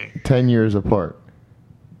that gay. 10 years apart.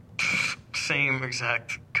 Same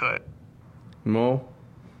exact cut. Mo,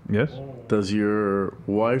 Yes? does your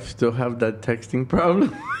wife still have that texting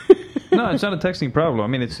problem? No, it's not a texting problem. I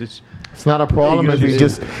mean, it's It's not a problem if you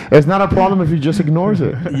Because just. It's not a problem if you just ignores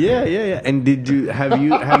it. yeah. And have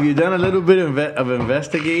you done a little bit of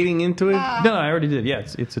investigating into it? no, I already did. Yeah,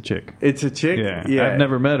 it's a chick. It's a chick. Yeah, I've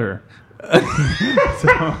never met her. And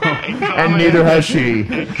neither has she.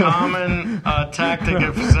 A common tactic,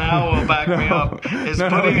 if Sal will back me up, is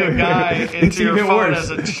putting a guy It's into your even phone worse. as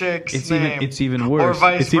a chick's It's name. even Or worse.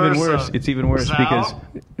 vice It's even versa. worse. It's even worse Sal? because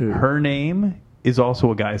her name is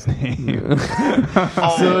also a guy's name.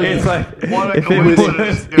 Oh, it's like what a if it was-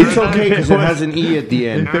 coincidence. You It's heard okay that? because it has an E at the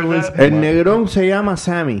end. You heard that? El negrón se llama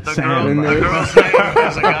Sammy. The Sam. girl's name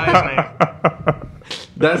is a guy's name.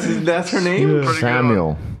 That's her name. Pretty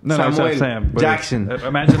Samuel. no, it's not Samuel Sam. but Jackson.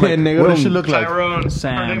 Imagine El like negrón. What does she look good. like? Tyrone.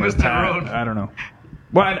 Sam. Her name or is Pat. Tyrone. I don't know.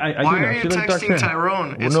 Well, I do Why know. are you She likes dark texting hair.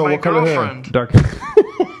 Tyrone? It's no, my what color hair? girlfriend. Dark.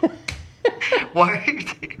 Why are you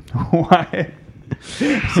Why?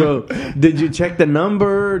 So, did you check the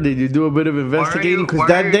number? Did you do a bit of investigating? Because why are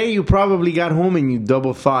that you- day you probably got home and you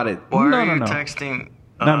double thought it. Why No, are no, you no. texting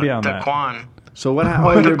Not beyond that. Daquan? So what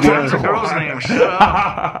happened? Oh, Daquan's a girl's name. Shut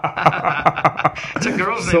up. It's a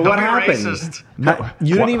girl's name. So what Don't be happened? racist.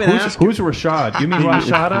 You didn't even ask. Who's Rashad? You mean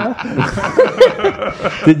Rashada?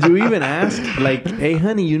 Did you even ask? Like, hey,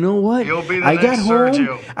 honey, you know what? You'll be the I got next home.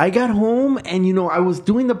 Sergio. I got home, and I was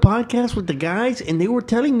doing the podcast with the guys, and they were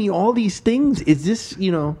telling me all these things. Is this,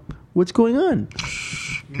 what's going on?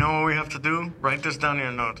 You know what we have to do? Write this down in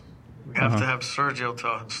your notes. We have to have Sergio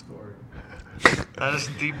tell his story. That is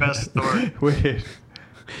the best story. Wait.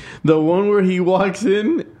 The one where he walks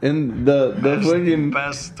in and the That's the fucking.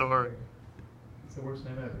 best story. It's the worst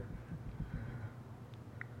name ever.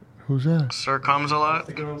 Who's that? Sir Comes a Lot.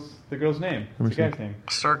 The girl's name. It's the guy's name.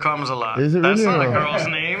 Sir Comes a Lot. Is it That's really? not a girl's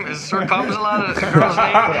name. Is Sir Comes a Lot a girl's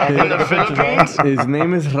name in the Philippines? His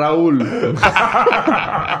name is Raul.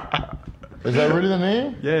 Is that really the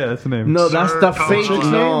name? Yeah, that's the name. No, Sir that's the Comes fake. a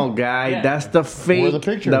Lot. No, guy, Yeah. that's the fake. Where are the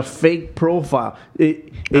pictures? The fake profile.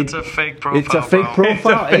 It's a fake profile. It's a fake bro.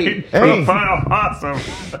 profile. Hey, Hey, Awesome.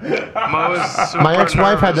 Mo is super my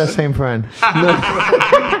ex-wife had that nervous. same friend.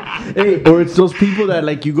 hey, or it's those people that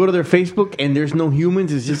like you go to their Facebook and there's no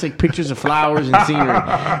humans. It's just like pictures of flowers and scenery.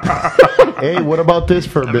 Hey, what about this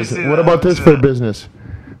for me business? see What that. about this Let me for see that. business?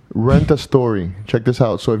 Rent a story. Check this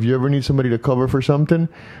out. So if you ever need somebody to cover for something,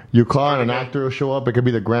 you call and an actor will show up. It could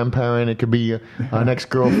be the grandparent. It could be an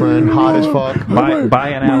ex-girlfriend, hot as fuck. Buy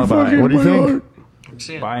an alibi. What do you think?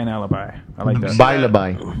 See it. Buy an alibi. I like that.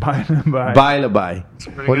 Bye-la-bye. Buy an alibi. Bye-la-bye. It's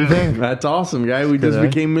pretty What do you good. think? That's awesome, guy. We just eh?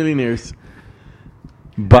 became millionaires.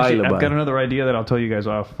 Actually, Bye-la-bye. I've got another idea that I'll tell you guys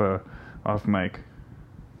off mic.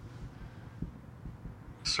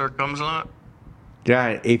 Sir Comes a Lot.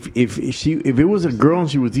 Guy, if it was a girl and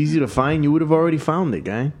she was easy to find, you would have already found it,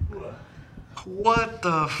 guy. What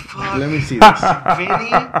the fuck? Let me see this.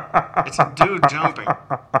 Vinny? It's a dude jumping.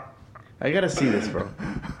 I gotta see this, bro.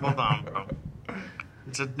 Hold on, bro.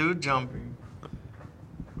 It's a dude jumping.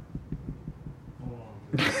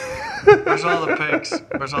 Where's all the pics?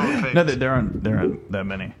 Where's all the pics? No, there aren't that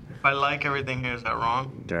many. If I like everything here, is that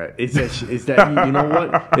wrong? Is that you know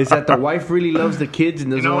what? Is that the wife really loves the kids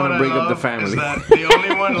and You doesn't know want what to break I up the love family? is that the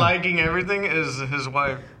only one liking everything is his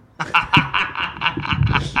wife.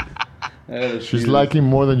 She's liking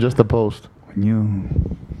more than just a post. You.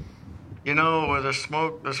 You know, where there's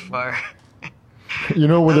smoke, there's fire. You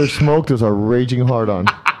know where there's smoke, there's a raging hard on.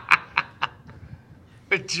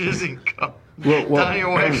 With jizzing cum Well, down your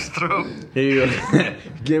wife's throat. Here you go.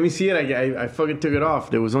 Let me see it. I fucking took it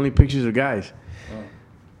off. There was only pictures of guys.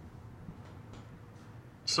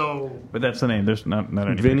 So But that's the name. There's not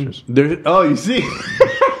any Vinny. pictures. Oh, you see.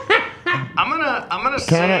 I'm gonna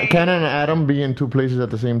say Can and Adam be in two places at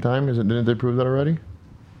the same time? Didn't they prove that already?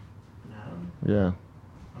 Yeah.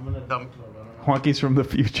 dump. Juanqui's from the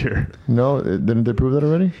future. No, didn't they prove that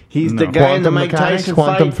already? He's No. the guy in the Quantum Mike mechanics, Tyson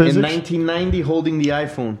quantum fight physics? in 1990 holding the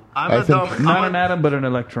iPhone. I'm I a think- dumb. Not an atom, but an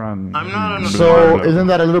electron. I'm not an So isn't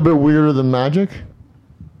that a little bit weirder than magic?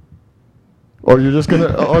 Or you're just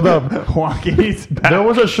gonna hold up? Juanqui's back. There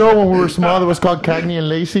was a show when we were small that was called Cagney and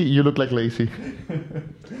Lacey. You look like Lacey.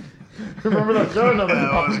 Remember that show? No, Yeah,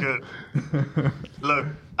 that was good. Look,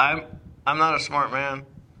 I'm not a smart man.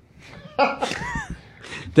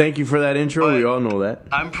 Thank you for that intro. But- We all know that.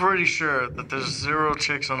 I'm pretty sure that there's 0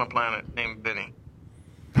 chicks on the planet named Vinny.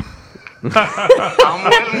 I'm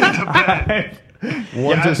willing to bet.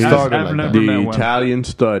 Once it I've started never like met that. one. Italian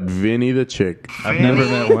stud, Vinny the chick. I've never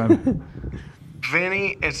met one.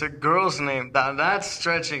 Vinny, it's a girl's name. That's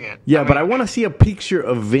stretching it. Yeah, but mean, I want to see a picture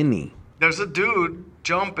of Vinny. There's a dude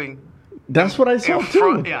jumping That's what I saw in too.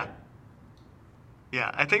 front. Yeah. Yeah,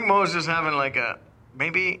 I think Mo's just having like a.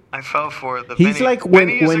 Maybe I fell for it. He's Vinny. like when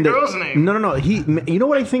Vinny is a the girl's name. no. You know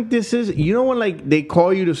what I think this is? You know when like they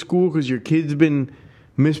call you to school because your kid's been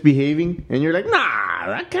misbehaving, and you're like, nah,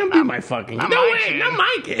 that can't be my fucking. not No my way, kid. not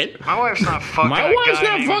my kid. My wife's not fucking. My a wife's guy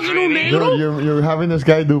not named fucking Vinny. no You're having this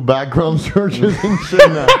guy do background searches and shit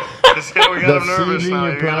now. This guy, we got him nervous now.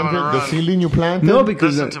 You got him on a The run. ceiling you planted. No,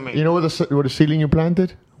 because Listen to me. you know what the ceiling you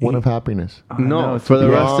planted? One of happiness. No, it's for the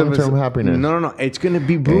rest of us, long-term happiness. No. It's gonna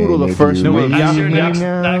be brutal the And first if you week. No, That's Yeah. your next.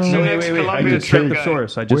 now. That's your Wait, next wait, wait. I Columbia just trip checked the guy.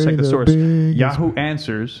 source. I just We're checked the the source. biggest- Yahoo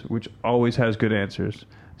Answers, which always has good answers,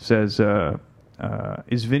 says,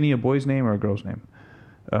 is Vinny a boy's name or a girl's name?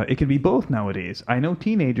 It can be both nowadays. I know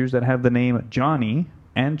teenagers that have the name Johnny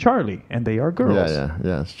and Charlie, and they are girls.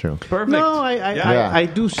 Yeah, it's true. Perfect. No, Yeah. I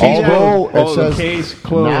do see Although that. it says case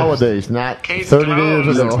closed. nowadays, not Case 30 closed.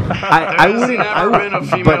 years ago. I There's wouldn't. never been a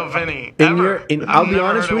female but Vinny. in Ever. your, I've I'll be never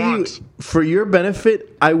honest heard with it you. once. For your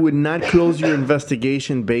benefit, I would not close your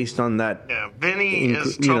investigation based on that. Yeah, Vinny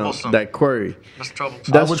is You know, troublesome. that query. That's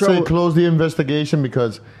troublesome. I That's would say trouble- close the investigation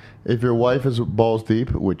because if your wife is balls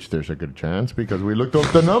deep, which there's a good chance because we looked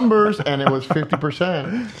up the numbers and it was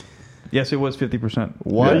 50%. Yes, it was 50%.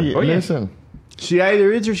 Why? Yeah. Oh, yeah. Listen, She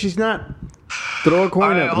either is or she's not. Throw a All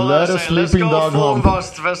coin right, up. hold Let on a a second. Let's sleeping go dog full hump.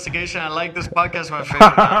 investigation. I like this podcast. My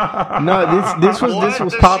favorite. No, this was What this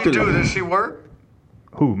was does popular. she do? Does she work?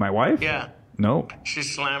 Who, my wife? Yeah. No.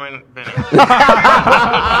 She's slamming Vinny.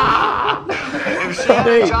 If she had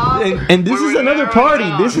a job, and this we is would another narrow it party.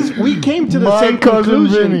 down. We came to the My same cousin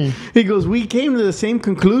conclusion. Vinny. He goes, we came to the same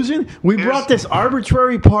conclusion. We brought this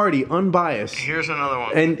arbitrary party, unbiased. Here's another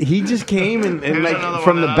one. And he just came and Here's like another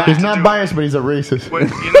from one the that I back. like He's not do. biased, but he's a racist. Wait,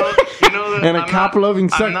 you know that And a I'm cop-loving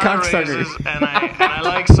I'm not cocksucker. racist, and I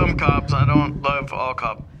like some cops. I don't love all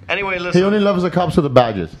cops. Anyway, listen. He only loves the cops with the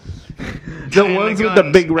badges. The and ones with the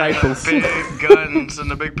guns, big and rifles. the big guns and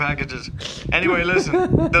the big packages. Anyway, listen.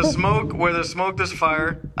 The smoke, where there's smoke, there's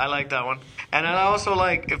fire. I like that one. And I also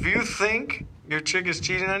like, if you think your chick is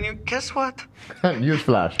cheating on you, guess what?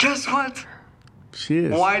 Newsflash. Guess what? She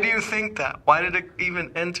is. Why do you think that? Why did it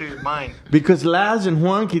even enter your mind? Because Laz and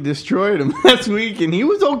Juanqui destroyed him last week, and he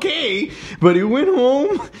was okay, but he went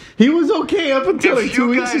home. He was okay up until If like 2 you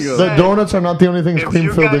weeks guys ago. The donuts are not the only things If cream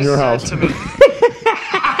you filled in guys your said house. to me,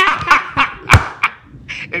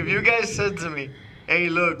 if you guys said to me, hey,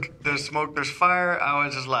 look, there's smoke, there's fire, I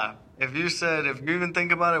would just laugh. If you even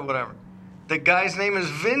think about it, whatever. The guy's name is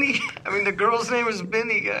Vinny. I mean, the girl's name is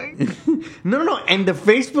Vinny, guy. No, and the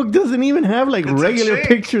Facebook doesn't even have like It's a regular chick.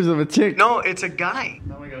 pictures of a chick. No, it's a guy.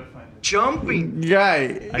 Now we gotta find it. Jumping.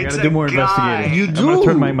 Guy. I It's gotta do a more guy. investigating. You I'm gonna do.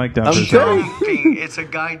 turn my mic down I'm for a second. telling you. Jumping. It's a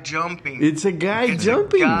guy jumping. It's a guy It's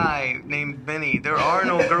jumping. a guy named Vinny. There are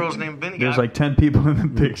no girls named Vinny. There's like 10 people in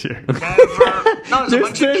the picture. No, it's a There's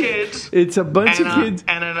bunch of 10 kids. It's a bunch of kids.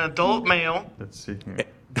 And an adult male. Let's see here.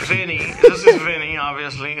 Vinny. This is Vinny,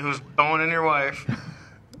 obviously, who's going in your wife.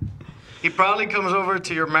 He probably comes over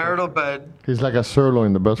to your marital bed, He's like a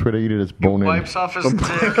sirloin. The best way to eat it is bone in. wipes off his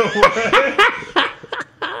dick.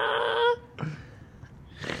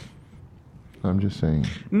 I'm just saying.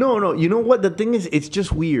 No. You know what? The thing is, it's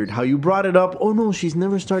just weird how you brought it up. Oh no, she's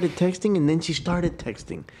never started texting, and then she started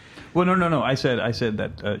texting. Well, no. I said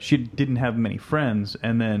that she didn't have many friends,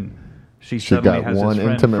 and then she She suddenly got has one this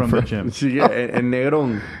friend intimate from friend. the gym. She, yeah, and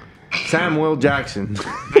Negron, Samuel Jackson,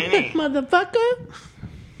 Vinny. motherfucker,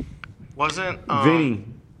 Wasn't. Vinny,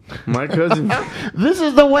 my cousin. This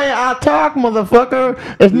is the way I talk, motherfucker.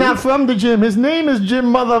 It's not from the gym. His name is Jim,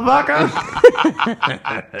 motherfucker.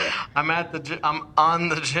 I'm at the gym. I'm on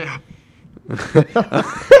the gym.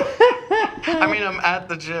 I'm at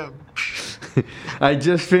the gym. I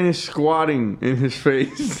just finished squatting in his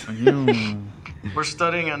face. We're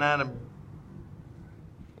studying anatomy.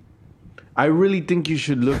 I really think you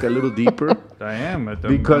should look a little deeper I am.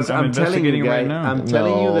 because I'm telling you, investigating guy, right now. I'm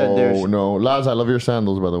telling you that there's. No, Laz, I love your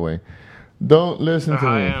sandals, by the way. Don't listen They're to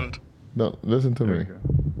high me. end. Don't listen to me. you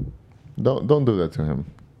Don't do that to him.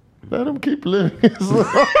 Let him keep living his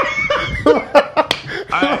life.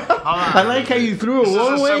 Alright, hold on. I like how you threw it This is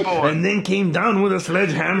one a way simple one. and then came down with a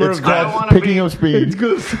sledgehammer. It's of I don't called wanna picking be- up speed. It's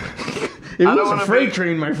good. It I don't was a wanna freight be-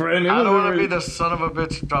 train, my friend. It I was don't want to really- be the son of a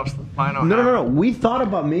bitch who drops the final. No. We thought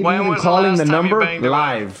about maybe When even was the calling last the time you number banged your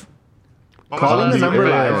wife? live. When was Calling last the time you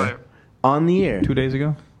number banged your live. wife? On the air. 2 days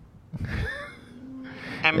ago?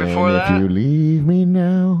 And before And that, if you leave me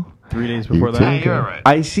now. 3 days before You that? yeah, take you're right.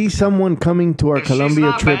 I see someone coming to our If she's Columbia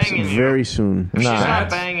not trips banging you- very soon. If she's Nah. not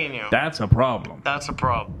banging you. That's a problem. That's a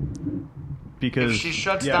problem. Because If she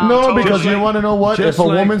shuts yeah. down- No, totally. because you want to know what? just If a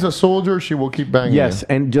like- woman's a soldier, she will keep banging Yes,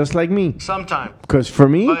 you. and just like me. Sometime. Because for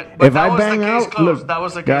me, But if that I was the bang case out, closed. look, That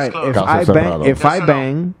was the case guy, closed. if I Caso bang, cerrado. if I Yes or no?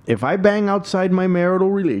 bang, if I bang outside my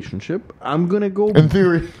marital relationship, I'm gonna go In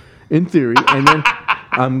theory. in theory, and then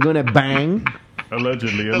I'm gonna bang,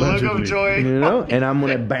 Allegedly. The look of joy. you know, and I'm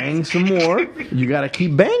gonna bang some more. You gotta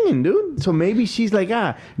keep banging, dude. So maybe she's like,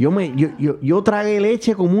 yo tragué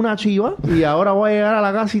leche como una chiva y ahora voy a llegar a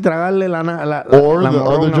la casa y tragarle la Or la the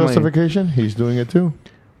morronga other a mi-". justification, he's doing it too.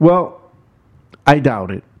 Well, I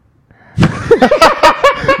doubt it.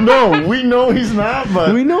 No, we know he's not,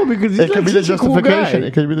 but We know because he's it could be the such a cool justification. guy.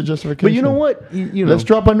 It could be the justification. But you know what? You know. Let's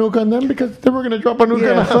drop a nuke on them because then we're gonna drop a nuke on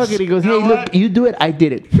Yeah, us. fuck it. He goes, You hey, know look, what? you do it. I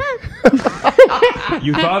did it.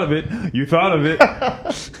 You thought of it. You thought of it.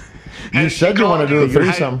 You said you want to do a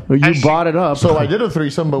threesome, Well, you Has she- bought it up. so I did a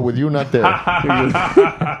threesome, but with you not there.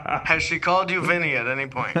 Has she called you Vinny at any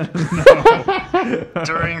point?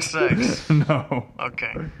 During sex? No.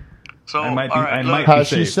 Okay. So, I might be- all right, I look, might be- Has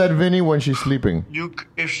she safe. said Vinny when she's sleeping?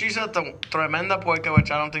 if she's at the Tremenda Puerca,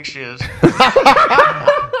 which I don't think she is,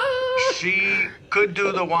 she could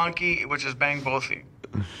do the wonky, which is bang both of you.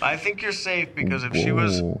 I think you're safe because if she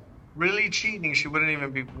was Whoa. really cheating, she wouldn't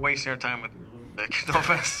even be wasting her time with you. Like, no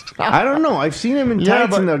offense. I don't know. I've seen him in Yeah,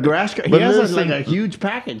 tights but- in the grass. He but has listen- like a huge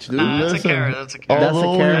package, dude. Nah, that's a Listen, carrot. That's a carrot. That's a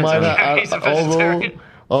Although carrot. he might That's a not, carrot. He's a vegetarian.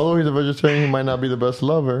 although he's a vegetarian, he might not be the best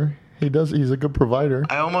lover. He's a good provider.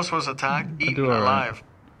 I almost was attacked, eaten all right. alive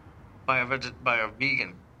by a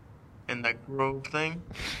vegan in that Grove thing.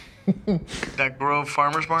 that Grove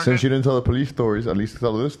Farmers Market. Since you didn't tell the police stories, at least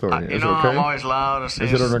tell this story. You Is know, it okay? I'm always loud. Is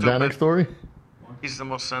it an organic story? He's the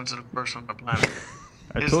most sensitive person on the planet.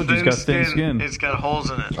 I told you he's got thin skin. It's got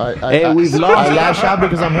holes in it. I lash out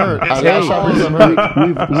because I'm hurt. I lash out because I'm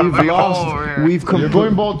hurt. We've lost. You're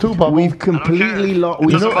going bald too, Papa. We've completely lost.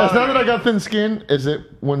 You know, it's not that I got thin skin. Is it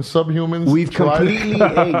when subhumans? We've completely,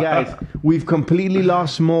 hey guys, we've completely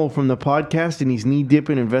lost Mo from the podcast, and he's knee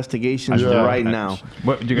dipping investigations right now.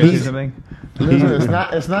 What? Did you guys say something? Listen, it's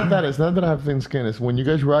not that I have thin skin. It's when you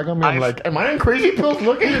guys rag on me, I'm like, am I on crazy pills?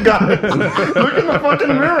 Look at you guys. Look in the fucking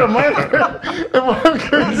mirror. Am I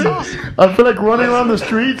crazy? I feel like running around the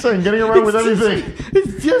streets and getting around with everything.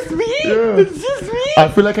 It's just me. Yeah. It's just me. I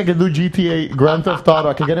feel like I can do GTA, Grand Theft Auto.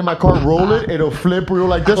 I can get in my car, roll it, it'll flip real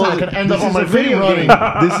like this, and I can end up on my video running.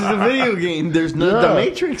 This is a video game. There's no the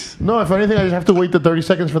Matrix. No, if anything, I just have to wait the 30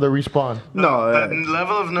 seconds for the respawn. No, the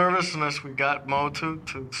level of nervousness we got Mo to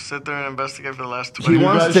sit there and investigate for the last 20 he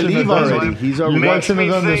minutes. wants to leave already. He's already. You guys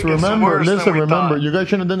shouldn't have done this. Remember, listen, you guys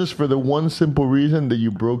shouldn't have done this for the one simple reason that you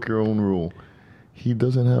broke your own rule. He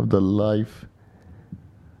doesn't have the life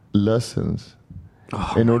lessons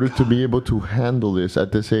in order to be able to handle this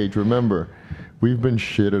at this age. Remember, we've been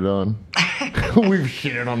shitted on. We've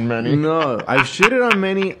shitted on many. No, I've shitted on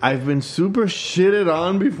many. I've been super shitted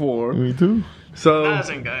on before. Me too. So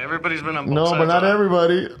everybody's been on both no, sides but not of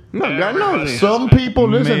everybody. No, God knows. Some people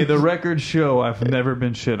listen. May the record show I've never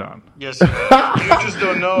been shit on. Yes, you just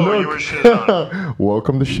don't know you were shitted on.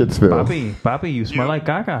 Welcome to Shitsville. Papi, you smell like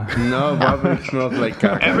caca. No, Papi smells like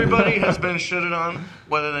caca. Everybody has been shitted on,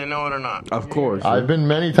 whether they know it or not. Of course. I've been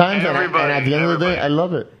many times, and at the end of the day, I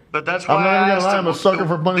love it. But that's why I'm not I even gonna asked lie, him, I'm a sucker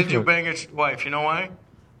for did punishment. you bang your wife? You know why?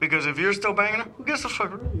 Because if you're still banging her, who gives a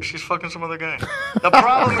fuck? She's fucking some other guy. The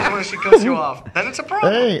problem is when she cuts you off. Then it's a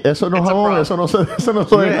problem. Hey, eso no jabón, eso no se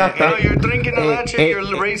Yeah, you're drinking a leche,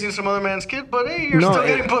 you're raising some other man's kid, but hey, you're still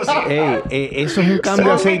getting pussy. Eso es un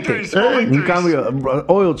cambio de aceite. Un cambio,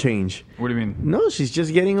 oil change. What do you mean? No, she's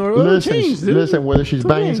just getting her oil changed. Listen, whether she's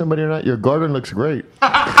banging somebody or not, your garden looks great.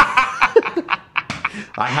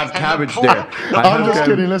 I have cabbage there. I'm just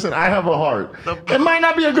kidding. Listen, I have a heart. It might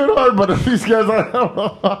not be a good heart, but at least, guys, I have a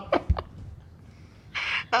heart.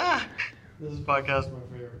 This podcast is my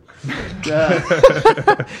favorite.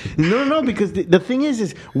 No, because the thing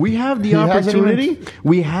is we have the opportunity.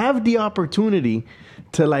 We have the opportunity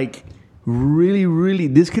to like really.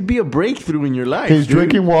 This could be a breakthrough in your life. He's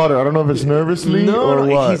drinking water. I don't know if it's nervously or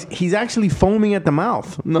what. He's actually foaming at the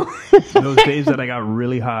mouth. No. Those days that I got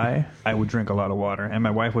really high, I would drink a lot of water, and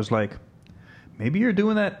my wife was like, "Maybe you're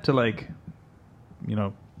doing that to like, you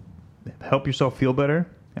know, help yourself feel better."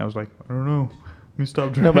 I was like, "I don't know. Let me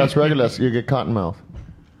stop drinking." No, but that's regular. You get cotton mouth.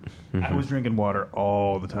 I was drinking water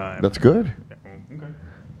all the time. That's good. Okay.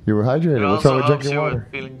 You were hydrated. What's wrong with drinking water?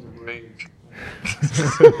 Feelings of rage.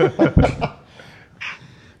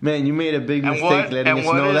 Man, you made a big mistake letting us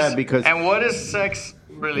know that because. And what is sex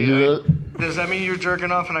really? Does that mean you're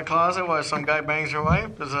jerking off in a closet while some guy bangs your wife?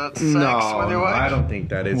 Is that sex with your wife? I don't think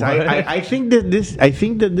that is. I think that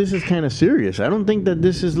this is kind of serious. I don't think that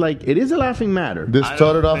this is like it is a laughing matter. This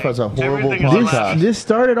started off as a horrible podcast. This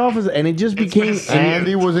started off as, and it just became.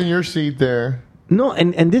 Andy was in your seat there. No,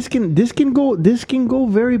 and this can go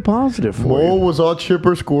very positive for Mo you. was all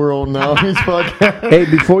chipper squirrel. Now he's fucking. Hey,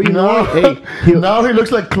 before you know it, hey, now he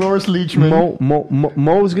looks like Cloris Leachman.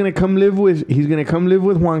 Mo's gonna come live with. He's gonna come live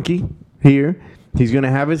with Wonky here. He's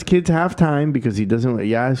gonna have his kids half time because he doesn't.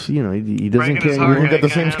 Yeah, you know, he doesn't care. We will get the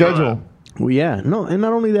same schedule. Well, yeah, no, and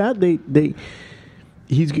not only that,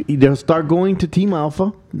 they'll start going to Team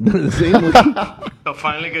Alpha. The same way. They'll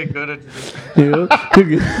finally get good at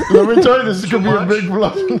Let me tell you, this is going to be a big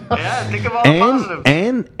plus. Yeah, think of all the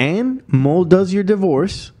positives. And Mo does your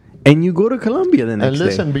divorce, and you go to Colombia the next day.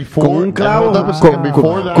 And listen, before con un clavo,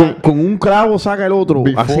 con un clavo saca el otro.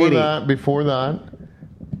 Before that.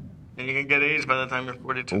 And you can get AIDS by the time you're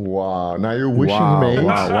 42. Wow, now you're wishing him AIDS?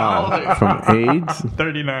 Wow. From AIDS?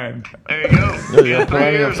 39. There you go. You have 3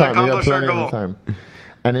 years to accomplish our goal.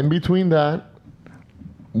 And in between that,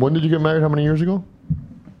 when did you get married? How many years ago?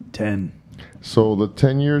 10. So the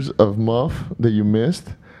 10 years of Muff that you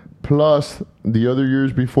missed, plus the other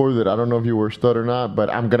years before that, I don't know if you were stud or not,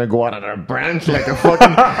 but I'm going to go out on a branch like a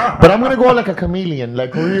fucking... but I'm going to go out like a chameleon,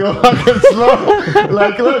 like real fucking slow.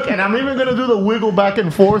 Like, look, and I'm even going to do the wiggle back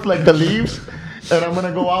and forth like the leaves. And I'm going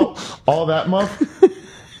to go out, all that Muff.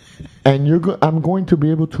 And I'm going to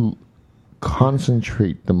be able to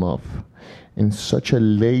concentrate the Muff in such a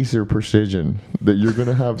laser precision that you're going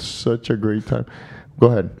to have such a great time. Go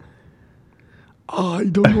ahead. I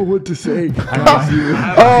don't know what to say.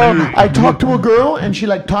 I talked to a girl and she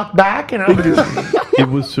like talked back and I was It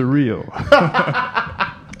was surreal.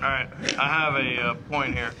 All right, I have a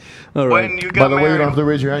point here. All right. When you By got the way, you married, don't have to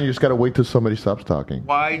raise your hand. You just gotta wait till somebody stops talking.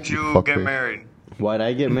 why'd you Fuck get face. married? Why'd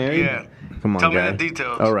I get married? Yeah. Come on, Tell guy. me the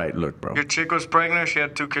details. All right, look, bro. Your chick was pregnant. She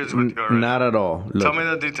had 2 kids with you already. Not at all. Look, Tell me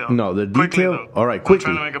the detail. No, the Quickly, detail. though. All right, I'm quickly.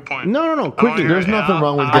 trying to make a point. No, I wanna quickly. hear There's it. nothing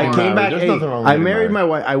wrong with I getting came married. back. There's Hey, nothing wrong with I getting married married.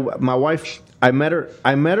 my wife. My wife. I met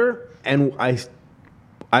her, and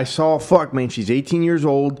I saw. Fuck, man. She's 18 years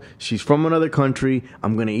old. She's from another country.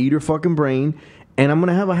 I'm gonna eat her fucking brain, and I'm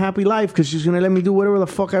gonna have a happy life because she's gonna let me do whatever the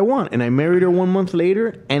fuck I want. And I married her 1 month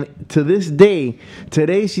later, and to this day,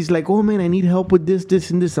 today she's like, "Oh man, I need help with this,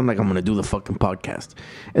 and this." I'm like, "I'm gonna do the fucking podcast,"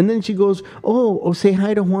 and then she goes, "Oh, say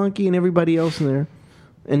hi to Juanqui and everybody else in there,"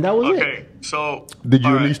 and that was it. Okay, so Did you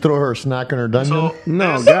all at right. least throw her a snack in her dungeon? So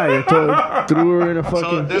No, this, guy, I threw her in a so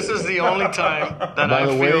fucking. this is the only time that By I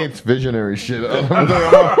the feel. way, it's visionary shit.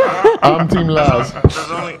 I'm Team Laz.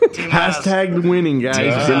 There's only Team Laz. Hashtag winning, guys.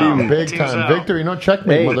 Teams Believe out. me. Big Teams time. out. Victory, no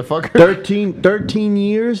checkmate, Hey, motherfucker. 13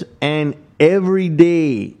 years, and every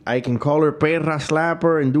day I can call her perra, slap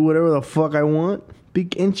her, and do whatever the fuck I want.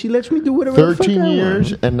 And she lets me do whatever the fuck 13 I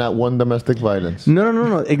years want. and not one domestic violence. No.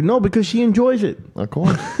 No, because she enjoys it. Of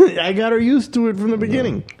course. I got her used to it from the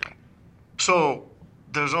beginning. So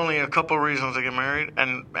there's only a couple reasons to get married,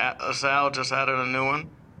 and Sal just added a new one.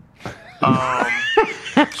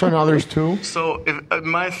 So now there's 2. So if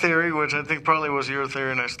my theory, which I think probably was your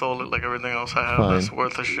theory, and I stole it like everything else I have Fine. that's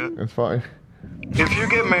worth a shit. It's fine. If you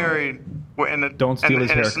get married, and Don't steal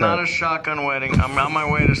his and it's haircut. not a shotgun wedding, I'm on my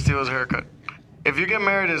way to steal his haircut. If you get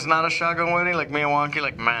married, it's not a shotgun wedding, like me and Wonky,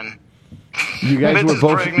 like man. You guys Bitch were is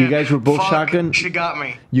both. pregnant. You guys were both Fuck, shotgun. She got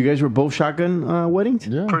me, You guys were both shotgun weddings.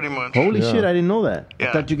 Yeah. pretty much. Holy Yeah. shit! I didn't know that. Yeah.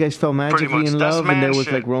 I thought you guys fell Pretty magically much. in That's love, man and there was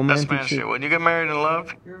shit. like romantic That's man shit. shit. When you get married in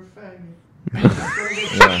love,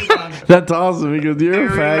 That's awesome because you're a Theory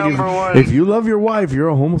fag. number one. If you love your wife, you're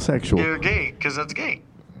a homosexual. you're gay, because that's gay.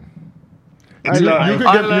 You, It's you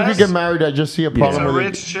not- could get married. I just see a It's problem a with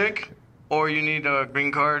rich chick, or you need a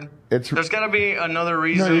green card. It's- There's got to be another it.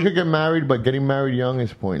 reason. No, you could get married, but getting married young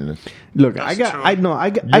is pointless. Look, That's I got true.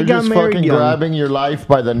 You're got just married fucking young. grabbing your life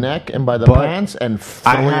by the neck and by the But pants and I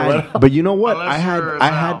throwing it had, right up. but you know what? Unless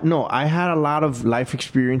you're I had a lot of life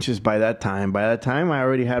experiences by that time. By that time, I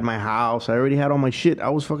already had my house. I already had all my shit. I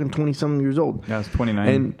was fucking 20-something years old. Yeah, it's 29,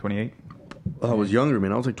 And- 28. I was younger,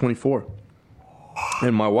 man. I was like 24.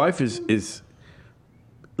 And my wife is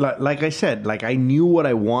like I said, like I knew what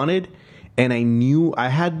I wanted, and I knew I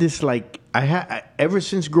had this ever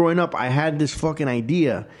since growing up, I had this fucking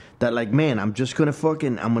idea that like, man, I'm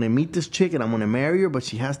gonna meet this chick and I'm gonna marry her, but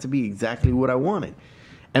she has to be exactly what I wanted.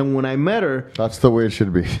 And when I met her, That's the way it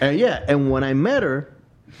should be. and when I met her,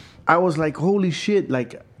 I was like, holy shit,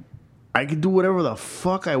 like I could do whatever the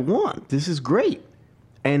fuck I want. This is great.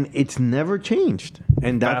 And it's never changed.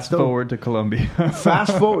 And that's Fast forward to Colombia.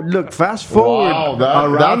 Fast forward. Look, fast forward Wow,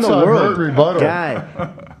 around that's the a world. hurt rebuttal.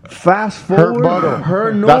 Guy, fast forward rebuttal.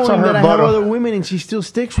 her That's a knowing that I have rebuttal. other women and she still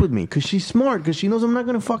sticks with me because she's smart, because she knows I'm not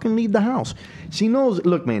going to fucking leave the house. She knows,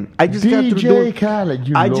 look, man, I just got through DJ doing, Khaled,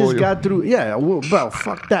 you I loyal. just got through, yeah, well, bro,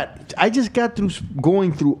 fuck that. I just got through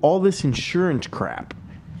going through all this insurance crap.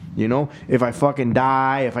 You know, if I fucking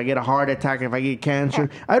die, if I get a heart attack, if I get cancer,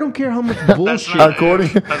 I don't care how much bullshit. not- According,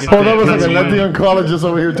 That's hold on a not- second. Let the oncologist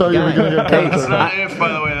over here tell you we're gonna get Hey, That's cancer. not if,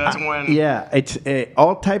 by the way. That's when. Yeah, it's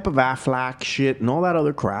all type of Aflac shit and all that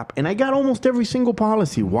other crap. And I got almost every single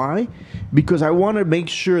policy. Why? Because I want to make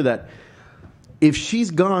sure that if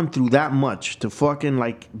she's gone through that much to fucking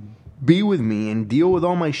like be with me and deal with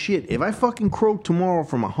all my shit, if I fucking croak tomorrow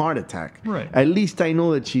from a heart attack, Right. at least I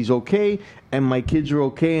know that she's okay and my kids are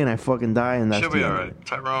okay and I fucking die and that's She'll the be end all of right. it.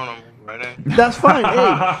 Tyrone, I'm right in. That's fine.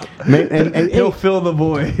 Hey, man, and He'll hey, fill the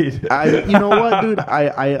void. you know what, dude?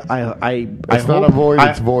 I It's not hope- a void, I-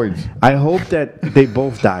 it's voids. I hope that they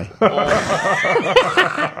both die.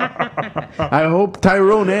 I hope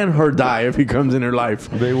Tyrone and her die if he comes in her life.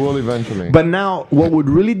 They will eventually. But now, what would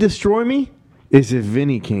really destroy me is if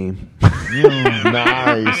Vinny came.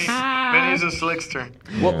 Nice. Vinny's a slickster.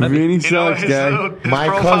 Vinny sucks, his guy. My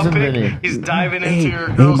profile cousin pic, Vinny. He's diving into your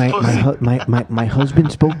girl's pussy. my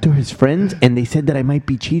husband spoke to his friends and they said that I might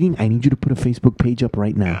be cheating. I need you to put a Facebook page up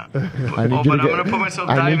right now. I need Oh, you but to I'm get. gonna put myself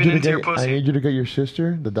I need diving you to into your get. pussy. I need you to get your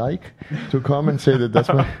sister, the dyke, to come and say that that's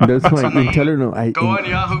my. That's why and tell her no. Go on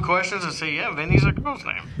Yahoo Questions and say, yeah, Vinny's a girl's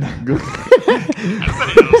name.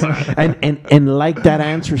 Everybody knows that. and like that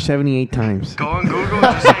answer 78 times. Go on Google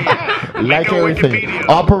and just say, yeah. Like Make a everything. Wikipedia.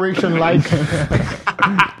 Operation Like.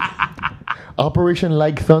 Operation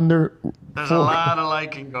Like Thunder There's a lot of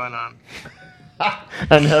liking going on.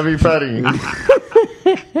 and heavy petting.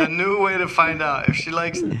 the new way to find out if she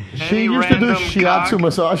likes any She used to do random shiatsu cock,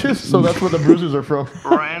 massages, so that's where the bruises are from.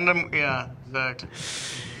 random, yeah, exactly.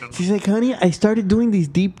 She's like, honey, I started doing these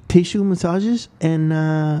deep tissue massages, and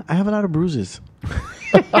I have a lot of bruises.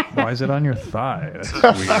 Why is it on your thigh? That's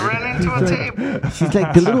I weird. ran into a tape. She's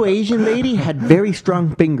like, the little Asian lady had very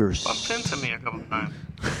strong fingers. Bumped into me a couple times.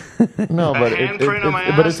 No, but A handprint on my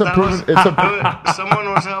ass. but it's a that proven. was- It's a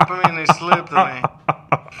someone was helping me and they slipped on me.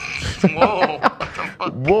 Whoa. What the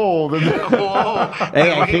fuck? whoa. Whoa.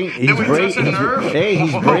 Hey, I think he's breaking. Hey,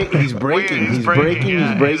 he's breaking. He's breaking. He's breaking. Yeah,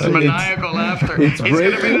 He's breaking. It's maniacal laughter. He's gonna be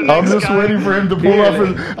breaking. the I'm next just guy. waiting for him to pull off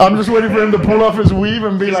his. I'm just waiting for him to pull off his weave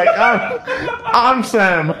and be like, I'm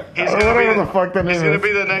Sam. He's Or gonna whatever be the fuck that He's name gonna is.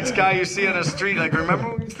 be the next guy you see on the street. Like, remember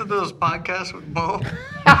when we used to do those podcasts with Mo?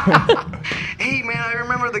 Hey man, I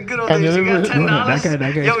remember the good old And days. You got then- $10. That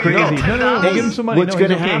guy's Yo, you crazy. got No, no, $10. give him some money. What's No,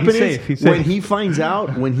 gonna he's okay. happen He's is safe. He's when safe. he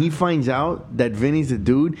finds out that Vinny's a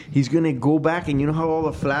dude, he's gonna go back and you know how all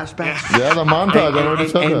the flashbacks. Yeah, the montage. I already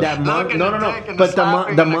said And that. that Look in no, the no, dick no. and But the the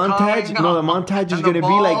stopping the and the montage, calling. no, the montage is And the gonna be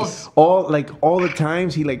balls. all the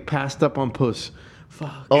times he like passed up on puss.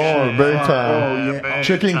 Fuck. Oh, very time. Oh yeah. Big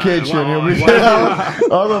Chicken time. kitchen. Wow. You'll be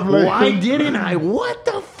all the places. Why didn't I? What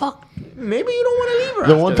the fuck? Maybe you don't want to leave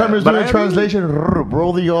her. The one after time I was that. doing a But translation,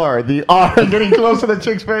 roll the R. The R, getting close to the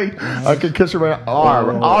chick's face. I could kiss her by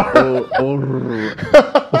R. R.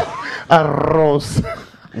 Arroz.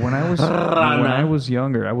 When I was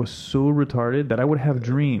younger, I was so retarded that I would have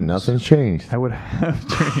dreams. Nothing's changed. I would have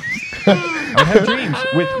dreams. I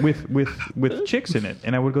would have dreams with chicks in it,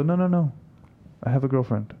 and I would go, no, I have a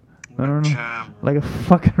girlfriend. No, like a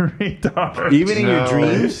fucking retard. Even in your No.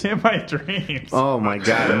 dreams. In my dreams. Oh my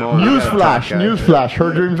god! Mo, Newsflash.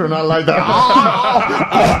 Her dreams are not like that.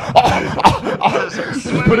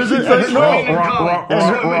 But is it? Backstroke.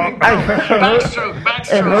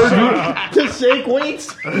 to shake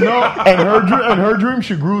weights. No, and her dream,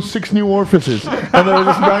 she grew 6 new orifices, and they were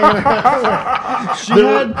just banging. She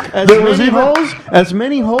There had there was even as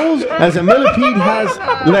many holes as a millipede has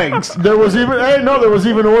legs. there was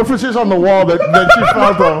even orifices on the wall that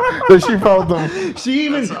she felt them. She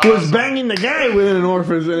even was banging the guy with an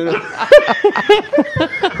orifice in it.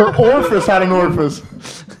 Her orifice had an orifice.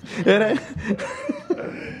 And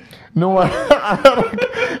No, I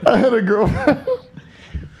had a girlfriend.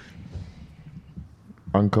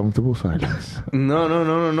 Uncomfortable silence.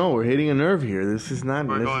 No. We're hitting a nerve here. This is not.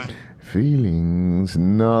 We're this going. is- Feelings,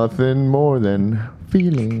 nothing more than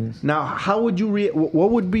feelings. Now, how would you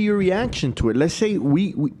what would be your reaction to it? Let's say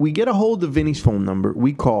we get a hold of Vinny's phone number.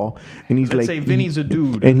 We call, and he's Let's like, say Vinny's a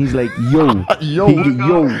dude. and he's like, yo, Yo. He- Look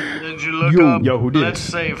yo, up. Did you look yo, up? yo, who did? Let's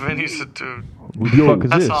say Vinny's a dude. Who the fuck is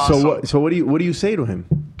That's this? awesome. So what do you say to him?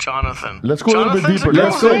 Jonathan. Let's go a little bit Jonathan's deeper.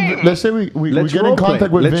 good Let's name. say we Let's get in role play.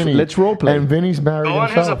 contact with Let's- Vinny. let's role play. And Vinny's married Go on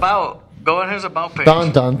his himself. about page.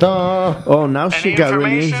 Dun dun dun. Oh, now Any shit got really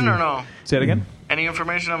information easy. or no? Say it again. Any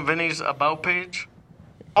information on Vinny's about page?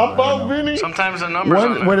 About Vinny. Sometimes the numbers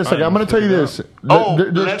on there. Wait a second. I'm going to tell you this. Oh,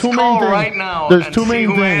 There's let's two main call things. right now There's and two see main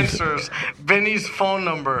who things. answers Vinny's phone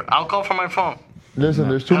number. I'll call from my phone. Listen,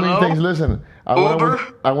 there's two main Hello? things. Listen, I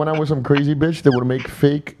went out with some crazy bitch that would make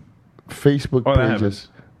fake Facebook Oh, that pages.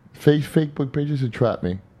 Fake Facebook pages to trap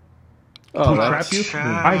me. Oh, Trap you?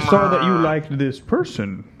 I saw that you liked this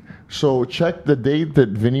person. So check the date that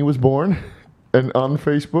Vinny was born, and on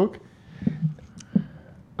Facebook.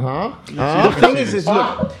 Huh? The thing is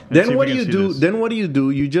look. Let's see Then if what we do can you see do? this. Then what do you do?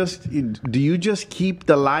 You just keep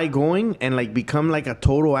the lie going and like become like a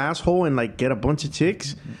total asshole and like get a bunch of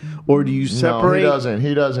chicks, or do you No, separate?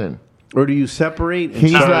 he doesn't. Or do you separate? And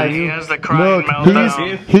He's start like, He has the crying look,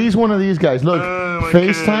 meltdown. he's one of these guys. Look, my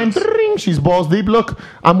FaceTime, kids. ring, she's balls deep. Look,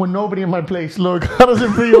 I'm with nobody in my place. Look, how does it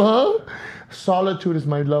feel, huh? Solitude is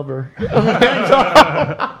my lover.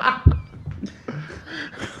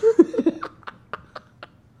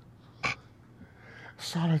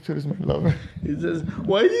 Solitude is my lover. He says,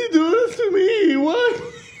 "Why do you do this to me? What?"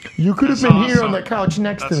 You could have That's been here awesome. on the couch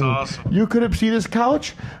next That's to me. awesome. You could have seen this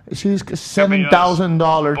couch. She's $7,000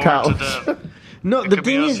 Bored to couch. death. No, It the could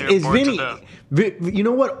be thing us is, here, is bored to Vinny. death. You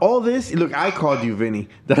know what? All this. Look, I called you Vinny.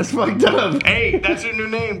 That's fucked up. Hey, that's your new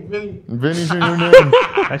name, Vinny. Vinny's your new name.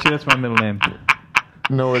 Actually, that's my middle name.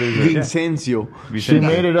 No, it isn't. Vincencio. She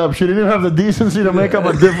made it up. She didn't even have the decency to make up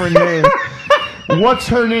a different name. What's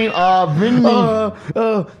her name? Vinny.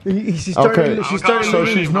 She started. Okay. She started. So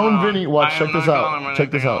Vinny she's known from, Vinny. Watch, I check am this not calling out. him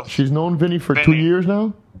Check this anything out. else. She's known Vinny for 2 Vinny. years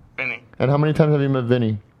now. Vinny. And how many times have you met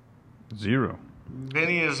Vinny? 0.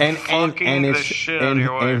 Vinny is and fucking the it's shit out of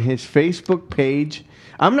your and wife. his Facebook page.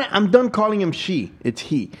 I'm done calling him she. It's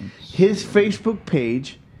he. His Facebook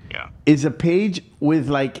page Yeah. is a page with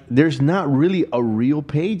like, there's not really a real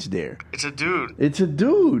page there. It's a dude. It's a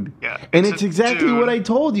dude. Yeah. And it's exactly dude. what I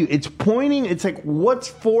told you. It's pointing. It's like, what's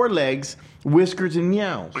 4 legs, whiskers, and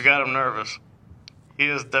meows? We got him nervous. He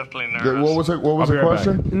is definitely nervous. Yeah, what was it? What was I'll the be right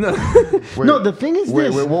question? No, Wait, no. The thing is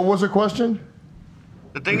this. Wait, what was the question?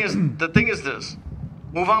 The thing is this.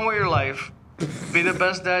 Move on with your life. Be the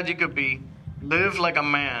best dad you could be. Live like a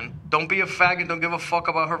man. Don't be a faggot. Don't give a fuck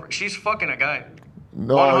about her. She's fucking a guy.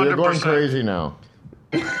 No, you're going 100%. crazy now.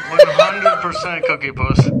 100% Cookie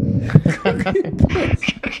Puss.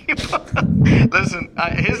 Cookie Puss. Listen,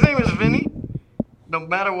 his name is Vinny. No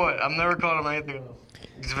matter what, I'm never calling him anything else.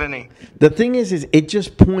 He's Vinny. The thing is it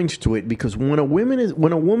just points to it because when a woman This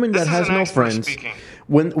that has is an no expert friends, speaking.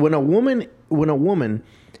 when a woman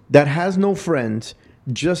that has no friends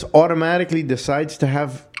just automatically decides to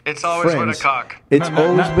have It's always friends, been a cock. It's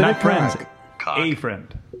always been a friend. cock. Cock. A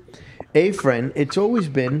friend. A friend. It's always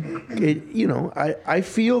been. I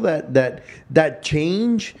feel that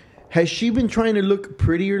change. Has she been trying to look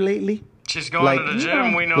prettier lately? She's going to the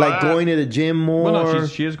gym. We know like that. going to the gym more. Well, no,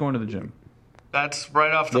 she is going to the gym. That's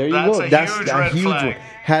right off the. There you That's go. a That's huge a red huge flag. one.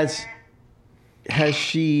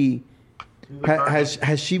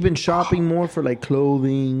 Has she been shopping more for like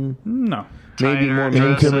clothing? No. Maybe Tighter more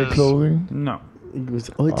dresses. Intimate clothing? No. it's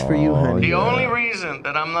for you, honey. The only reason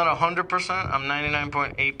that I'm not 100%, I'm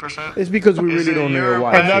 99.8%. It's because we is really that don't know you're your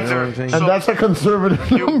wife. You better. know what I'm saying? And that's a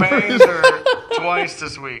conservative You number. banged her twice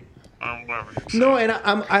this week. Or whatever. No, and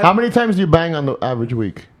How many times do you bang on the average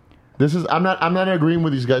week? I'm not agreeing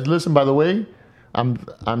with these guys. Listen, by the way, I'm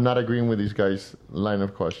not agreeing with these guys' line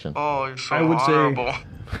of question. Oh, you're so I would say- honorable.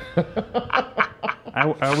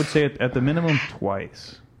 I would say at the minimum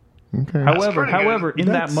twice. Okay. However, pretty good.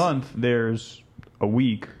 in that month, there's a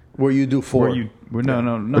week where you do 4.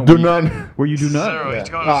 no. Do none. Where you do none. Zero. He's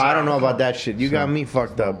going Oh, to I don't zero. know about that shit. You got me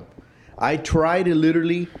fucked up. I try to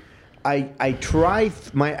literally, I try.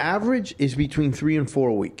 My average is between 3 and 4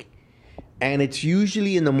 a week, and it's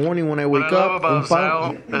usually in the morning when I What wake I love up. about and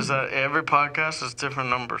find- Zal is that every podcast is different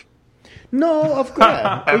numbers. No, of course,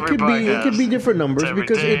 it Every could be podcast. different numbers It's every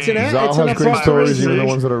because it's an day. Zal it's an has great stories, even the approximation.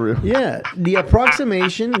 ones that are real. Yeah, the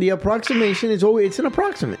approximation is always it's an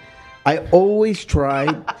approximate. I always try.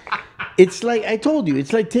 It's like I told you.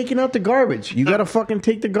 It's like taking out the garbage. You gotta fucking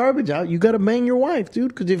take the garbage out. You gotta bang your wife, dude.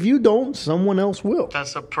 Because if you don't, someone else will.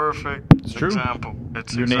 That's a perfect true. example.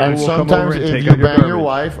 It's Your exactly. And We'll come over sometimes and if take you out your bang your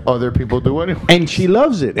garbage. wife, other people do anyway. And she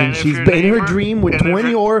loves it. And And if she's your been in her neighbor- dream with and if 20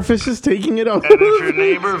 your- orifices taking it out. And if your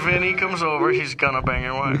neighbor Vinny comes over, he's gonna bang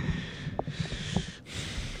your wife.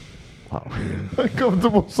 Wow.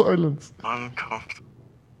 Uncomfortable silence. Uncomfortable.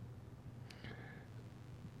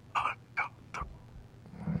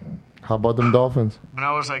 How about them Dolphins? When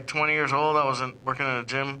I was like 20 years old, I was working in a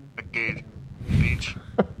gym at Gage Beach,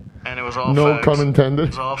 and it was all No facts. pun It intended.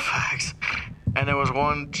 was all facts. And there was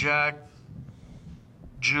one Jack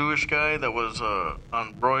Jewish guy that was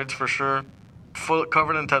on roids for sure, full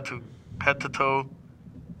covered in tattoo, head to toe,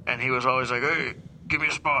 and he was always like, "Hey, give me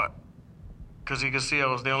a spot," because he could see I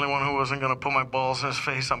was the only one who wasn't gonna put my balls in his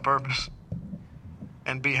face on purpose,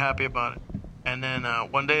 and be happy about it. And then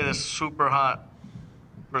one day, this super hot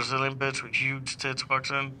Brazilian bitch with huge tits walks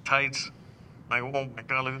in, tights. Like, oh my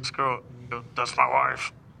god, look at this girl. He goes, "That's my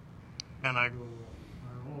wife." And I go,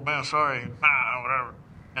 "Oh man, sorry." Nah, whatever.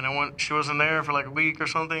 And then when she wasn't there for like a week or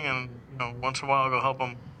something, and once in a while I go help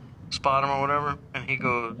him spot him or whatever. And he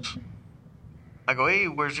goes, I go, "Hey,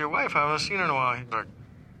 where's your wife? I haven't seen her in a while." He's like,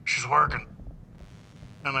 "She's working."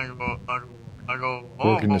 And I go, "Oh,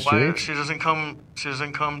 Working the but why streets? she doesn't come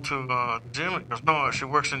to the gym?" He goes, "No, she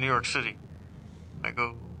works in New York City." I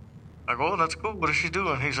go, "Oh, that's cool. What does she do?"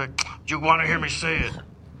 And he's like, "You want to hear me say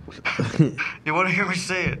it? You want to hear me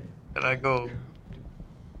say it?" And I go,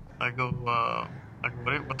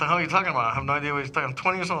 what the hell are you talking about? I have no idea what he's talking about. I'm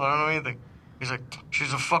 20 years old. I don't know anything. He's like,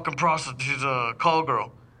 "She's a fucking prostitute. She's a call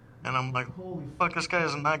girl." And I'm like, holy fuck, this guy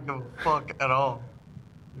does not give a fuck at all.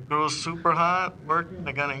 The girl's super hot, working,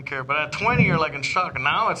 like I didn't care. But at 20, you're like in shock. And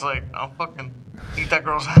now it's like, I'll fucking eat that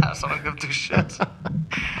girl's ass. I don't give two shits.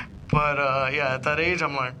 But yeah, at that age,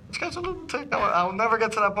 I'm like, this guy's a little tick. I'll never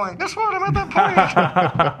get to that point. Guess what? I'm at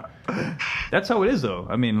that point. That's how it is, though.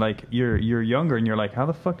 I mean, like you're younger, and you're like, how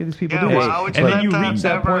the fuck do these people Yeah, do well, this? how would And you then let you that reach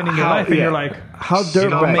that ever point in your happen? life, and Yeah. you're like, How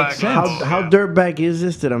don't dirtbag? make sense. How Yeah. dirtbag is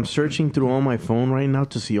this that I'm searching through on my phone right now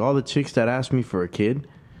to see all the chicks that asked me for a kid?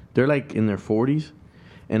 They're like in their 40s,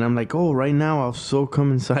 and I'm like, oh, right now I'll so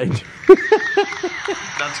come inside.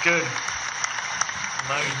 That's good.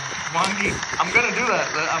 Like, monkey. I'm gonna do that.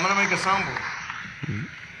 I'm gonna make a soundboard.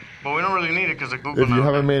 But we don't really need it because of Google If you now.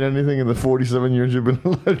 haven't made anything in the 47 years you've been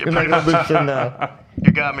alive, you're not gonna do shit now.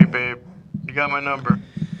 You got me, babe. You got my number.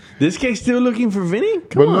 This guy's still looking for Vinny?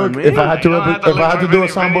 Come But on, look, man. if I had to, You don't have if I had to look do a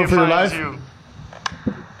for Vinny. soundboard for your Vinny life, finds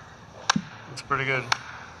you. It's pretty good.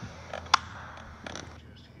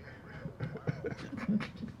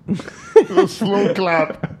 a slow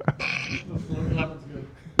clap.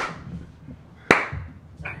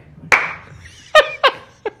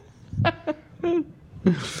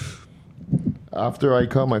 After I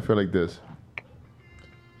come, I feel like this.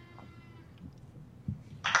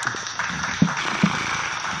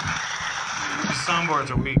 The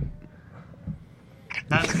soundboards are weak.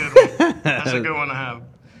 That's a good one. That's a good one to have.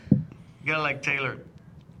 You gotta like tailor it.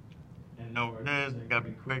 And know where it is. You gotta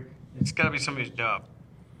be quick. It's gotta be somebody's job.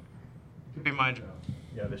 It could be my job.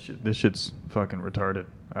 Yeah, this shit's fucking retarded.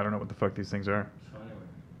 I don't know what the fuck these things are.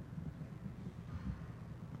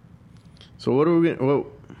 So what are we gonna?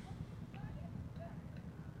 Whoa.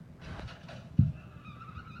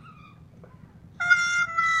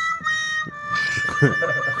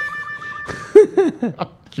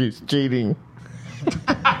 She's cheating.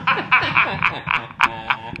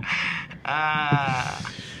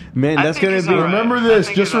 Man, I that's think gonna he's be. all right. Remember I this.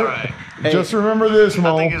 think Just, he's all right. just remember this, I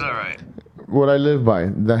Mo. think he's alright. What I live by: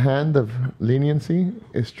 the hand of leniency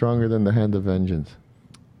is stronger than the hand of vengeance.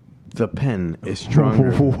 The pen is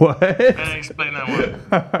stronger. What? Better explain that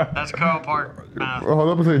one. That's Carl Park math. Hold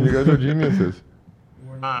up a second, you guys are geniuses.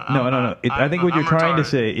 We're not. No, I'm no, not. no. I think what you're I'm trying to retarded.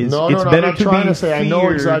 say is No, it's I'm better not to trying be to say. I know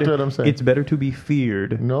feared- exactly what I'm saying. It's better to be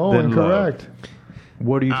feared No, than incorrect. loved.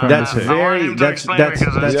 What are you trying That's to say? I want very. him to That's explain that's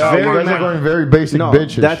because that's that's Yeah, you very. guys are going very basic No,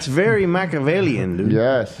 bitches. that's very Machiavellian, dude.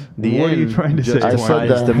 Yes. The What are you end trying to say? I justifies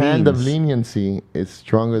said the hand of means. leniency is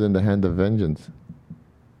stronger than the hand of vengeance.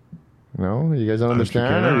 No, you guys don't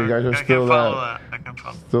understand, or you guys are I still can follow that. I can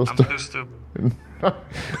follow. still I'm stu- too stupid.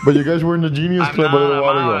 But you guys were in the Genius I'm Club not. a little I'm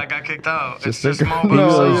while out. ago. I got kicked out. It's Just just think- mobile. No,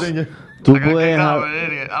 you So didn't get- Tu I got puedes kicked out. have- I'm an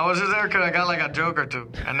idiot. I was just there because I got like a joke or two,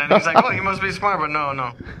 and then he's like, "Oh, you must be smart," but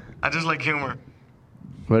no. I just like humor.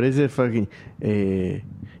 What is it? Fucking.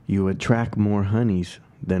 You attract more honeys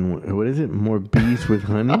than what is it? More bees with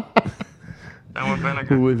honey. And with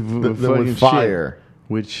vinegar. with Then fucking with fire. Shit.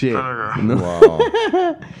 With shit. Vinegar. No.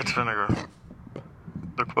 Wow. It's vinegar.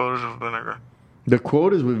 The quotas of vinegar. The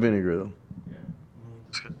quote is with vinegar though.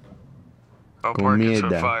 It's good. I'll park it to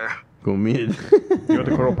Comida. fire. Comida. You went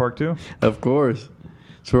to Coral Park too? Of course.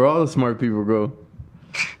 It's where all the smart people go.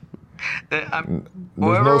 There's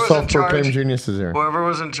Whoever no was in self-proclaimed charge, geniuses here. whoever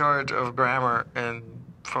was in charge of grammar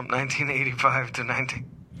from 1985 to 19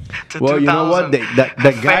 to Well, you know what? 2000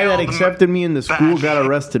 The guy that failed accepted me in the school got badly.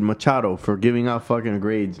 arrested, Machado, for giving out fucking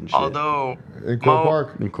grades and shit. Although In Coral Mo-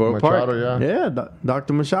 Park. in Coral Machado, Park. yeah.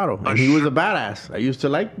 Dr. Machado. And he was a badass. I used to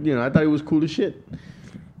like, I thought he was cool as shit.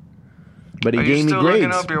 But he Are you gave me still looking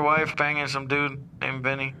grades. up your wife banging some dude named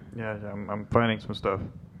Vinny? Yeah, I'm finding some stuff.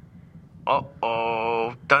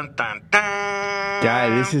 Uh-oh. Dun, dun, dun. Guy,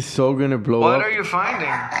 this is so gonna blow What up. are you finding?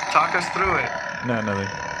 Talk us through it. No, nothing.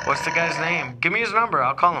 What's the guy's name? Give me his number.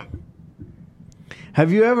 I'll call him.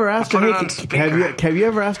 Have you ever asked her, Put it hey, on speaker. have you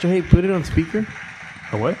ever asked her, hey, put it on speaker?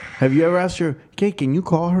 A what? Have you ever asked her, okay, can you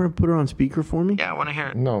call her and put her on speaker for me? Yeah, I want to hear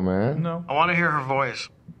it. No, man. No. I want to hear her voice.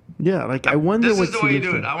 Yeah, like I wonder This what is the she way you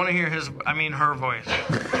looks do it. like. I want to hear her voice.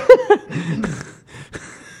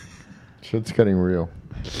 Shit's getting real.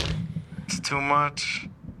 It's too much.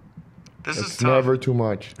 This is It's tough. never too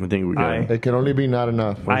much. I think we got it. It can only be not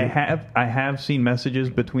enough. I have seen messages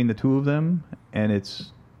between the two of them, and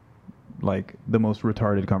it's like the most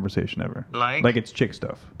retarded conversation ever. Like? it's chick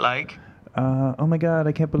stuff. Like, Oh my god,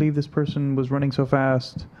 I can't believe this person was running so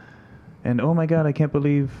fast. And oh my god, I can't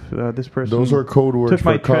believe this person. Those are code words took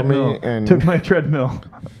my for coming treadmill. and Took my treadmill.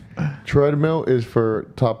 treadmill is for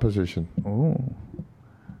top position. Oh.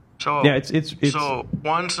 so Yeah, it's so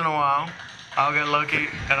once in a while, I'll get lucky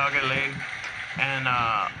and I'll get laid, and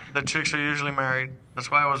the chicks are usually married.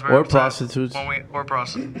 That's why I was very Or upset prostitutes. or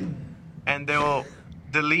prostitutes, and they'll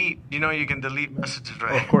delete. You can delete messages,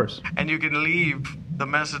 right? Of course. And you can leave the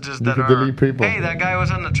messages that can are. delete people. Hey, that guy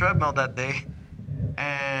was on the treadmill that day.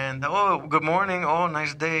 And oh, good morning. Oh,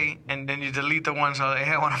 nice day. And then you delete the ones that,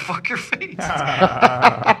 hey, I want to fuck your face.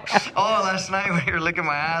 Oh, last night when you were licking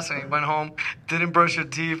my ass and you went home, didn't brush your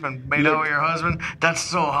teeth and made out with your husband. That's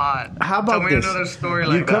so hot. How about Tell me this? another story You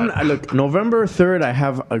like come that. look. November 3rd, I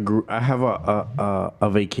have a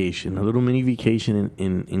vacation, a little mini vacation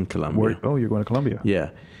in Colombia. Oh, you're going to Colombia.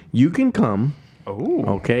 Yeah, you can come Oh,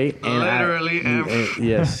 Okay, and Literally,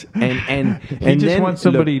 yes, and he just then, wants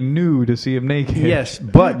somebody new to see him naked. Yes,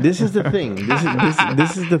 but this is the thing. This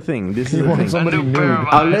is the thing. This is the thing. somebody A new new. pair of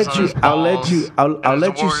I'll eyes let on you. his I'll let balls you. I'll and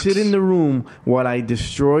let his you sit warts. in the room while I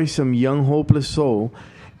destroy some young hopeless soul,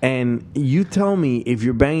 and you tell me if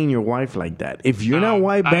you're banging your wife like that. If you're No, not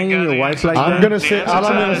white I banging got your the wife answer. like I'm that, gonna The say, answer all to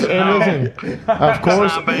I'm that gonna is say, no. listen. Of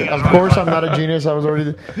course, not banging his of course, wife. I'm not a genius. I was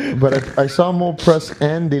already, but I saw Mo press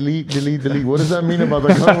and delete. What does that mean about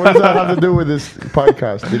the? What does that have to do with this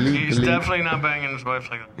podcast? He's definitely not banging his wife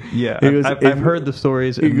like that. Yeah, He goes, I've heard the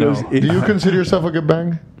stories. he And goes, no. it- Do you consider yourself a good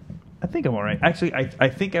bang? I think I'm all right. Actually, I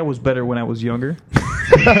think I was better when I was younger.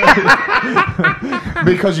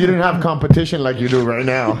 Because you didn't have competition like you do right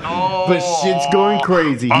now. Oh, but shit's going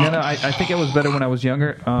crazy. No, I think I was better when I was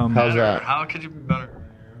younger. How's better. that? How could you be better?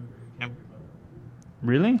 Yep.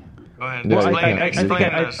 Really? Go ahead. Yeah, Well, explain I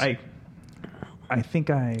explain this. think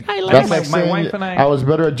I. That's my like saying wife and I was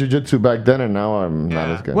better at jiu-jitsu back then, and now I'm not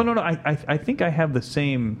Yeah. as good. Well, no. I think I have the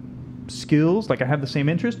same skills. Like I have the same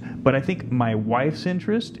interest, but I think my wife's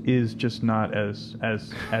interest is just not as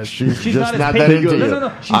She's just not as not that patient. into you.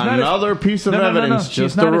 No. She's not as- Another piece of no, evidence. She's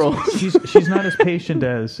Just not a roll. she's not as patient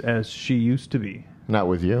as she used to be. Not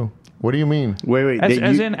with you. What do you mean? Wait.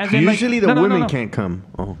 As in, like- usually the no, women no. can't come.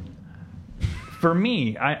 Oh, For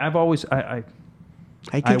me, I've always I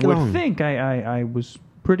take it would on. think I was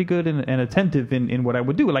pretty good and attentive in what I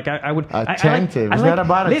would do. Like I would Attentive. It's not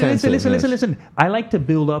about attentiveness. Listen. I like to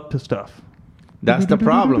build up to stuff. That's the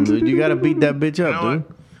problem, dude. You gotta beat that bitch up, You know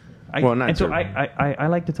dude. I, Well, not and so true. I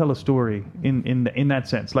like to tell a story in that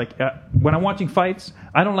sense. Like when I'm watching fights,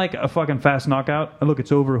 I don't like a fucking fast knockout. Look,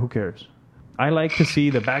 it's over. Who cares? I like to see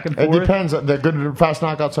the back and It forth. depends. The good fast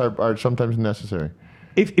knockouts are sometimes necessary.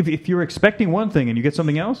 If you're expecting one thing and you get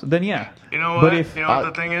something else, then yeah. You know what? But if you know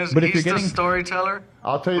what the thing is? but if He's you're the getting storyteller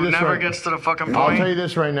I'll tell you who this never right. gets to the fucking I'll point. tell you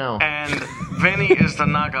this right now. And Vinny is the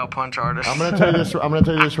knockout punch artist. I'm gonna tell you this. I'm gonna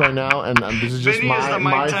tell you this right now, and this is just Vinny is my the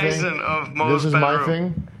Mike my Tyson thing. of most This is my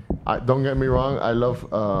bedroom. thing. Don't get me wrong. I love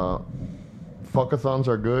fuckathons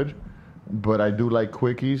are good, but I do like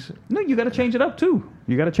quickies, no, you got to change it up too.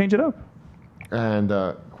 You got to change it up. and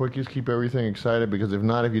quickies keep everything excited. Because if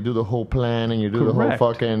not, if you do the whole plan and you do Correct.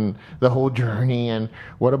 the whole journey, and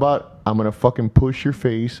what about I'm gonna fucking push your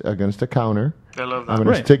face against the counter. They love I'm that.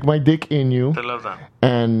 gonna Right. stick my dick in you, They love that.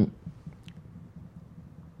 and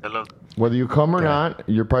They love that. whether you come or not,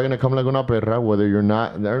 you're probably gonna come like una perra. Whether you're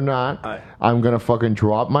not or not, I'm gonna fucking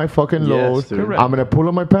drop my fucking load. dude. Correct. I'm gonna pull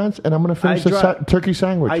up my pants and I'm gonna finish I the drop- turkey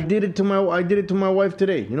sandwich. I did it to my wife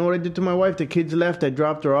today. You know what I did to my wife? The kids left. I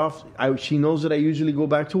dropped her off. She knows that I usually go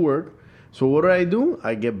back to work. So what do?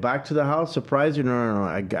 I get back to the house, surprise her.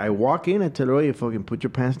 No. I walk in. I tell her, "Oh, you fucking put your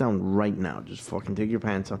pants down right now. Just fucking take your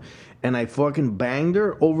pants off." And I fucking banged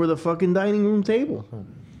her over the fucking dining room table.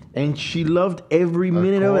 And she loved every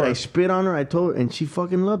minute of it. I course. spit on her. I told her, and she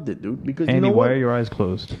fucking loved it, dude. Because Andy, you know why what? are your eyes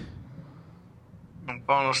closed? I'm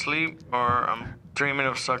falling asleep or I'm dreaming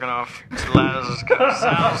of sucking off Sal's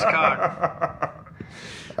cock.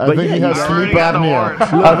 I But think yeah, he you has already sleep got the apnea. words.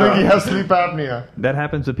 I think he has sleep apnea. That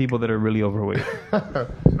happens to people that are really overweight.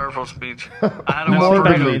 Careful speech. I had a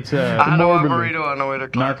Morbidly. It's I had a Morbidly. burrito on the way to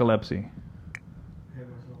class. narcolepsy.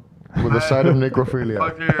 With a side of necrophilia.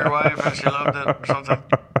 Fuck your wife and she loved it or something.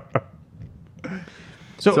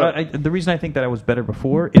 So, So- the reason I think that I was better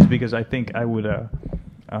before is because I think I would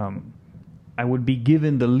be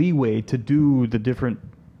given the leeway to do the different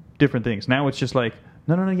things. Now it's just like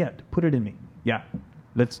no, yeah, put it in me. Yeah,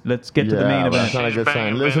 let's get to the main but that's event. not a good She's sign.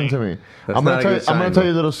 banging Listen Benny. to me. That's I'm not gonna a tell you. good I'm gonna sign, tell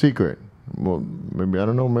you a little secret. Well, maybe I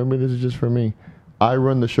don't know. Maybe this is just for me. I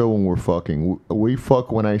run the show when we're fucking. We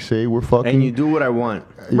fuck when I say we're fucking. And you do what I want.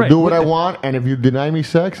 You Right. do what I want, and if you deny me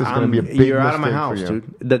sex, it's going to be a big You're out of my mistake house, for you.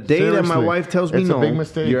 dude. The day that my Seriously. wife tells me It's no, a big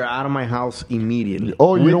mistake. you're out of my house immediately.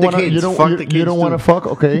 Oh, you With don't the want to? kids. You don't? Fuck you, the you kids don't too. want to fuck?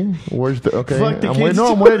 Okay, where's the? Okay, Fuck the I'm kids waiting.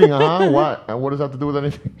 No, I'm too. waiting. What? And what does that have to do with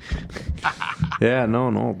anything? Yeah,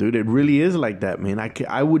 no, dude. It really is like that, man.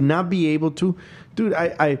 I would not be able to, dude.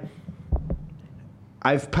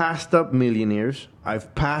 I've passed up millionaires.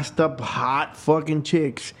 I've passed up hot fucking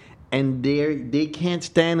chicks, and they can't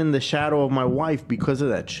stand in the shadow of my wife because of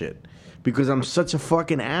that shit. Because I'm such a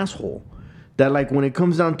fucking asshole that, like, when it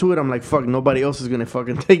comes down to it, I'm like, fuck, nobody else is gonna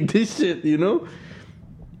fucking take this shit, you know?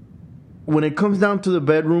 When it comes down to the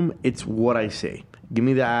bedroom, it's what I say. Give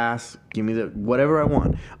me the ass. Give me the whatever I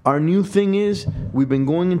want. Our new thing is we've been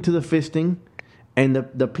going into the fisting and the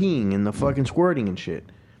peeing and the fucking squirting and shit.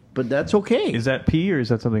 But that's okay. Is that pee or is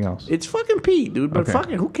that something else? It's fucking pee, dude. But Okay. fuck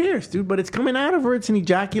it, who cares, dude? But it's coming out of her. It's an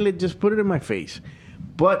ejaculate. Just put it in my face.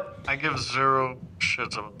 But I give zero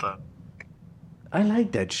shits about that. I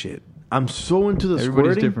like that shit. I'm so into the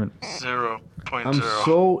Everybody's squirting. different. 0.0. I'm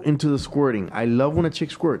so into the squirting. I love when a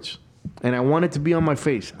chick squirts. And I want it to be on my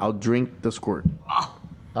face. I'll drink the squirt.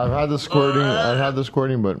 I've had the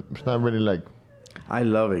squirting, but it's not really like. I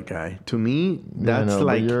love it, guy. To me, that's but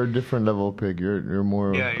like. you're a different level of pig. You're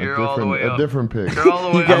more. Yeah, you're a all the way different, up. a different pig. You're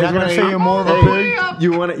all the way You guys up. I'm not gonna say you're more of a pig.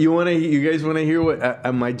 You guys want to hear what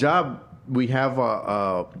at my job we have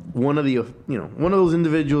one of those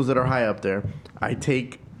individuals that are high up there. I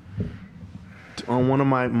take on one of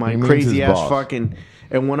my crazy ass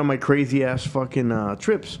fucking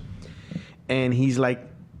trips, and he's like,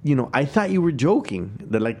 I thought you were joking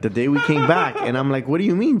the day we came back, and I'm like, what do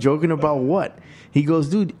you mean joking about what? He goes,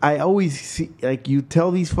 dude, I always see you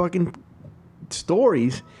tell these fucking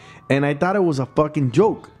stories, and I thought it was a fucking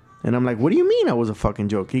joke. And I'm like, what do you mean I was a fucking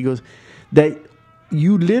joke? He goes, that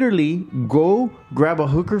you literally go grab a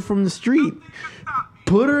hooker from the street,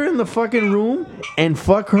 put her in the fucking room, and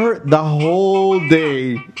fuck her the whole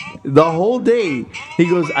day. The whole day. He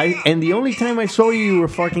goes, and the only time I saw you were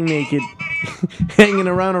fucking naked, hanging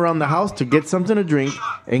around the house to get something to drink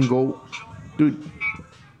and go. Dude,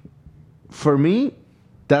 for me,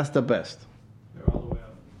 that's the best.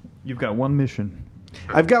 You've got one mission.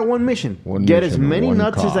 I've got one mission. Get as many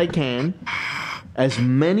nuts as I can. As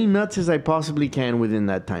many nuts as I possibly can within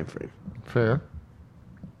that time frame. Fair.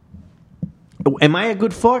 Am I a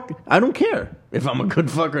good fuck? I don't care if I'm a good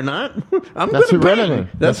fuck or not. That's irrelevant.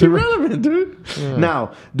 That's irrelevant, dude. Yeah.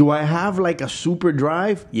 Now, do I have like a super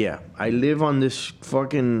drive? Yeah. I live on this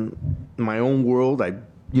fucking my own world.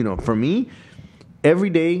 For me, every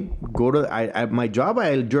day go to my job.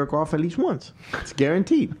 I jerk off at least once. It's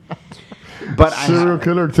guaranteed. But serial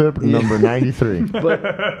killer tip number 93. But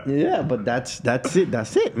that's it.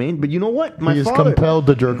 That's it, man. But you know what? He is compelled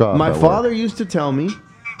to jerk off. My father used to tell me.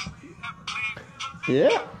 Yeah.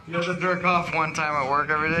 You have to jerk off one time at work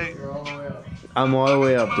every day? You're all the way up. I'm all the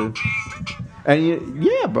way up, dude.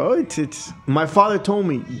 And bro, it's my father told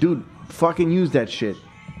me, dude, fucking use that shit.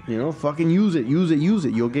 Fucking use it.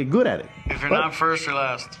 You'll get good at it. If you're not first, you're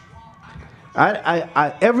last.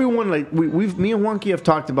 Everyone, like me and Wonky have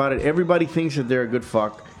talked about it. Everybody thinks that they're a good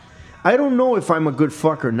fuck. I don't know if I'm a good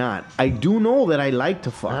fuck or not. I do know that I like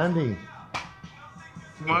to fuck. Andy.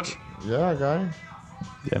 Much? Yeah, guy.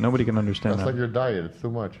 Yeah, nobody can understand That's that. like your diet. It's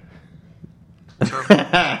too much.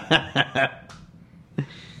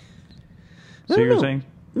 So you're saying?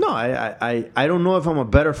 No, I don't know if I'm a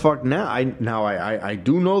better fuck now. I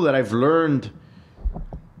do know that I've learned,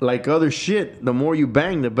 like other shit, the more you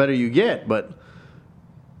bang, the better you get. But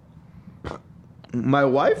my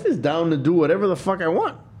wife is down to do whatever the fuck I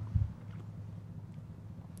want.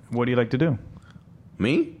 What do you like to do?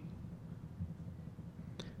 Me?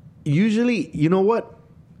 Usually, you know what?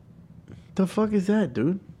 The fuck is that,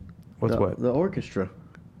 dude? What? The orchestra.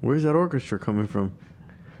 Where's that orchestra coming from?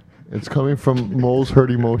 It's coming from Mole's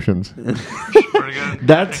Hurt Emotions. Pretty good.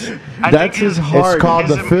 That's his heart. It's called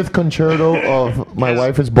the fifth concerto of My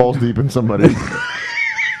Wife is Balls Deep in Somebody.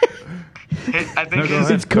 I think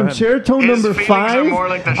it's concerto number 5.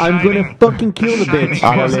 Like I'm gonna fucking kill the bitch.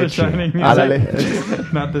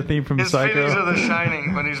 Not the theme from his Psycho. feelings are The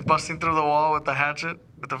Shining when he's busting through the wall with the hatchet,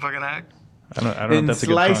 with the fucking axe. I don't know And if that's a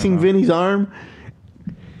good slicing song, Vinny's arm.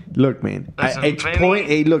 Look, man.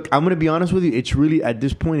 Look, I'm gonna be honest with you. It's really at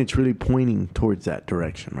this point, it's really pointing towards that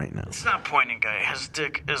direction right now. It's not pointing, guy. His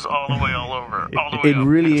dick is all the way all over. All the way It up.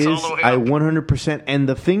 really It's is. all the way I up. 100%. And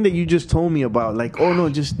the thing that you just told me about, like, oh no,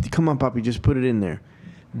 just come on, Poppy, just put it in there.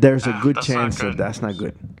 There's a good that's not chance good. that that's not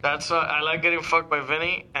good. That's I like getting fucked by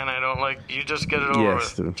Vinny, and I don't like you. Just get it over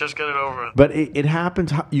Yes, with. dude. Just get it over with. But it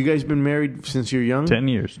happens. You guys been married since you're young? 10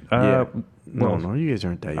 years. Yeah. Well, No, you guys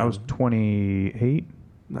aren't that young. I was 28.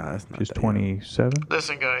 Nah, that's not She's that young. 27.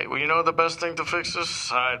 Listen, guy. Well, you know the best thing to fix this?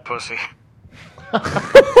 Side pussy.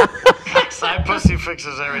 Side pussy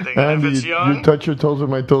fixes everything. And Andy, if it's young, you touch your toes with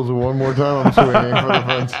my toes one more time, I'm swinging for the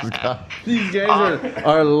fences. God. These guys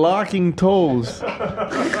are locking toes.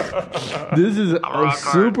 This is rock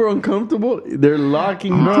super uncomfortable. They're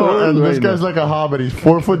locking No, toes. and this right guy's now. like a hobbit. He's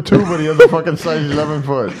 4'2", but he has a fucking size 11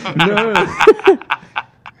 foot. No.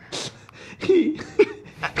 he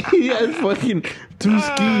has fucking 2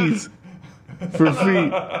 skis for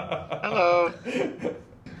feet. hello.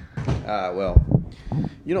 Well,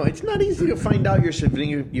 it's not easy to find out your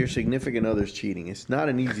significant other's cheating. It's not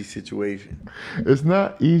an easy situation. It's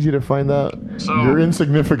not easy to find out So- you're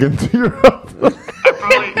insignificant to your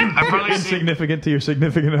I probably see. Insignificant to your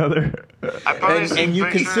significant other. I probably see And you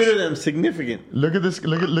pictures. consider them significant. Look at this.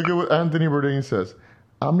 Look at what Anthony Bourdain says.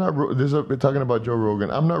 I'm not. We're talking about Joe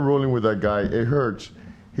Rogan. I'm not rolling with that guy. It hurts.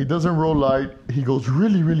 He doesn't roll light. He goes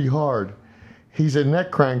really, really hard. He's a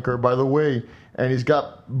neck cranker, by the way, and he's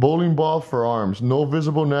got bowling ball for arms, no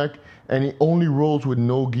visible neck, and he only rolls with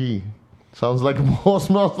no gi. Smells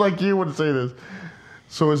like you would say this.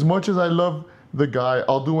 So as much as I love the guy,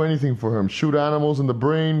 I'll do anything for him. Shoot animals in the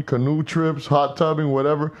brain, canoe trips, hot tubbing,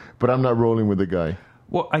 whatever, but I'm not rolling with the guy.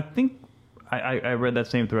 Well, I think I read that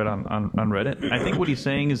same thread on Reddit. I think what he's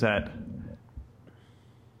saying is that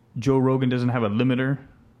Joe Rogan doesn't have a limiter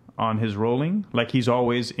on his rolling. Like, he's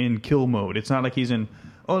always in kill mode. It's not like he's in,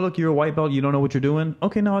 oh, look, you're a white belt, you don't know what you're doing.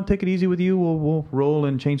 Okay, no, I'll take it easy with you. We'll roll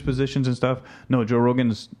and change positions and stuff. No, Joe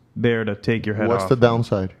Rogan's there to take your head off. What's the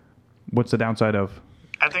downside? What's the downside of?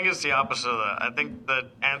 I think it's the opposite of that. I think that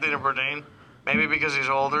Anthony Bourdain, maybe because he's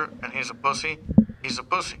older and he's a pussy, he's a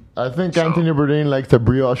pussy. I think Anthony Bourdain likes to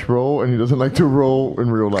brioche roll, and he doesn't like to roll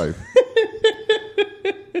in real life.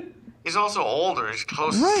 He's also older. He's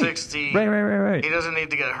close to 60. Right. He doesn't need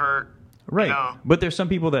to get hurt. Right. You know? But there's some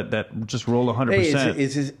people that just roll 100%. Hey,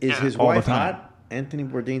 is his all the wife time. hot? Anthony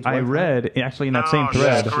Bourdain's wife I read, actually, in that same she's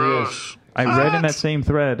thread. gross. I read in that same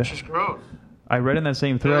thread. She's gross. I read in that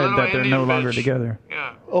same thread that they're no longer together.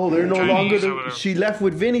 Yeah. Oh, they're no Chinese or longer. whatever. She left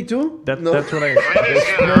with Vinny too. That's what Vinny's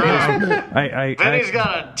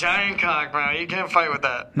got a giant cock, man. You can't fight with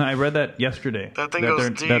that. No, I read that yesterday. That thing goes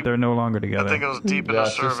deep. That they're no longer together. That thing goes deep in Yeah, the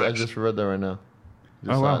I cervix. just read that right now.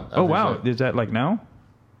 Oh wow! Oh wow! Is that like now?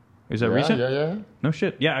 Is that recent? Yeah. No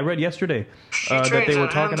shit. Yeah, I read yesterday She that trains they were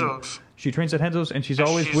at talking. Henzo's. She trains at Henzo's, and she's And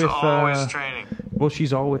always she's with. always training. Well,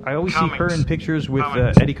 she's always. I always see her Cummings. in pictures with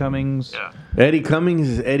Cummings. Eddie Cummings. Yeah, Eddie Cummings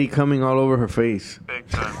is Eddie Cumming all over her face. big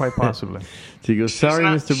time. Quite possibly. She goes, "Sorry,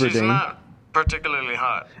 Mr. She's Bourdain," not particularly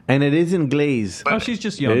hot. and it isn't glaze. Oh, she's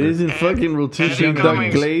just younger. It isn't fucking rotisserie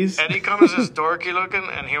duck glaze. Eddie Cummings is dorky looking,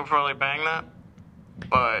 and he'll probably bang that.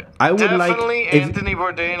 But I would like- definitely if- Anthony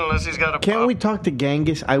Bourdain, unless he's got a. Can't pop. we talk to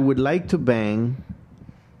Genghis? I would like to bang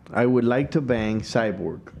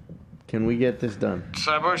Cyborg. Can we get this done?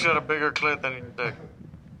 Cyborg's got a bigger clit than your dick.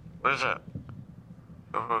 What is that?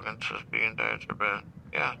 Joe Rogan says vegan diets are bad.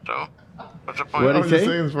 Yeah, so what's the point? What I'm did he just say?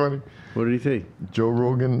 saying it's funny. What did he say? Joe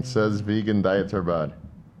Rogan says vegan diets are bad.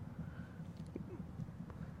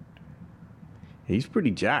 He's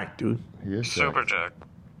pretty jacked, dude. He is Super Jack.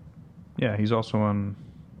 Yeah, he's also on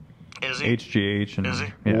Is he? HGH and. Is he?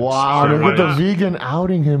 Yeah. Wow, Sure, look why at the not? vegan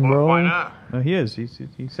outing him, bro. Why not? No, he is. He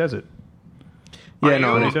says it. Yeah, Are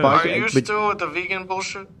no, you, his does. are podcast. you but still with the vegan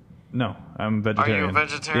bullshit? No, I'm Are vegetarian. you a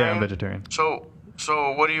vegetarian? Yeah, I'm vegetarian. So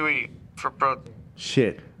what do you eat for protein?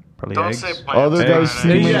 shit. Probably Don't eggs. say plants. Other guys Right?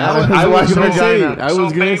 seeming Yeah, out his I was wife's gonna say, vagina. I was So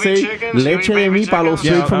gonna baby say, chickens? leche You eat de baby mi palo chickens?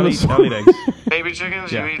 straight Yeah, from I'll the eat source. eggs. Baby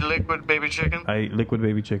chickens? Yeah. You eat liquid baby chicken? I eat liquid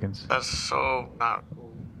baby chickens. That's so not.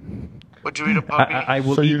 Would you eat a puppy? I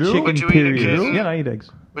will So you eat do? chicken, Would you eat a period. kitten? Yeah, I eat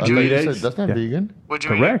eggs. Would I you thought eat you eggs? said that's not Yeah. vegan. Would you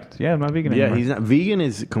Correct. Yeah, I'm not vegan Yeah, anymore. he's not vegan.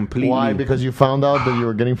 Is completely Why? Because you found out that you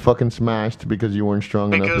were getting fucking smashed because you weren't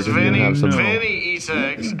strong enough Because because you didn't have some. Vinny eats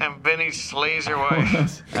eggs and Vinny slays your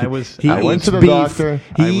wife. I was. he I went eats to the beef. doctor.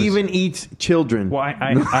 He I was- even eats children. Well,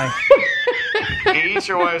 He eats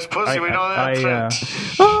your wife's pussy. We know that.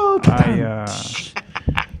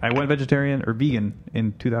 I went vegetarian or vegan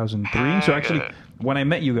in 2003. So actually, when I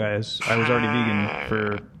met you guys, I was already vegan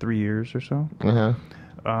for 3 years or so. Uh-huh.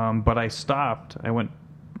 But I stopped.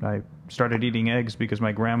 I started eating eggs because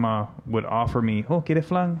my grandma would offer me, oh, ¿quieres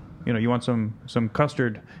flan? You know, you want some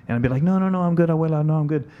custard? And I'd be like, no, I'm good, abuela, no, I'm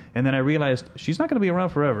good. And then I realized she's not going to be around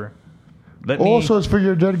forever. Also, it's for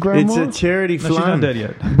your dead grandma. It's a charity No, she's not flan. dead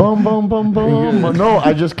yet. Boom, boom, boom, boom. No,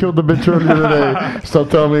 I just killed the bitch earlier today. So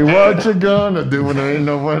tell me what you gonna do when there ain't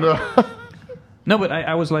no window. No, but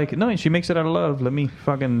I was like, no, she makes it out of love. Let me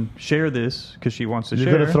fucking share this because she wants to You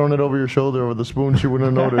share. could have thrown it over your shoulder with a spoon. She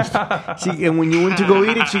wouldn't have noticed. And when you went to go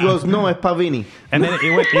eat it, she goes, "No, es pa' Vinny." And then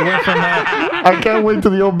it went from that. I can't wait till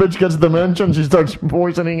the old bitch gets dementia and she starts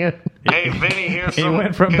poisoning it. Hey, Vinny, here's It some.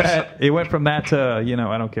 went from here's that. It went from that to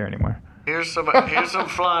I don't care anymore. Here's some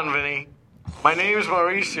flan, Vinny. My name's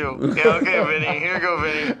Mauricio. Yeah, okay, Vinny. Here you go,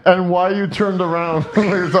 Vinny. And why you turned around when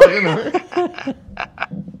you were talking to me?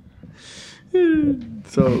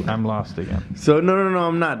 So I'm lost again. no,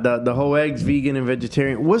 I'm not. The whole eggs, vegan and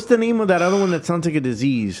vegetarian. What's the name of that other one that sounds like a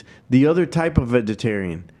disease? The other type of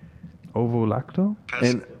vegetarian. Ovo-lacto?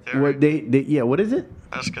 And what what is it?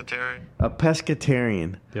 Pescatarian. A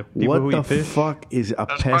pescatarian. Yep. People What who the eat fish. fuck is a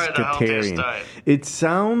That's probably the healthiest pescatarian? diet. It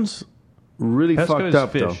sounds really Pesca fucked is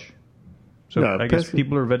up fish. though. So No, I guess pesca-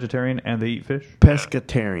 people are vegetarian and they eat fish.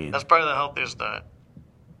 Pescatarian. That's probably the healthiest diet.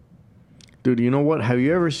 Dude, you know what? Have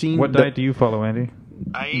you ever seen What diet do you follow, Andy?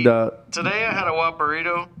 I eat. the Today I had a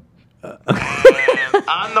Whopperito. And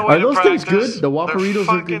on the way Are to those things practice, good? The Whopperitos they're are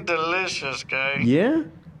fucking good? delicious, guy. Yeah?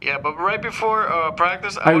 Yeah, but right before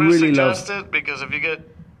practice, I would have suggested, because if you get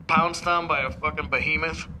pounced on by a fucking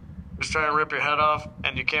behemoth who's trying to rip your head off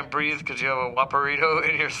and you can't breathe because you have a Whopperito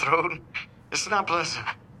in your throat, it's not pleasant.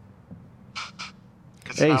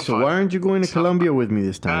 Hey, so why aren't you going to Colombia with me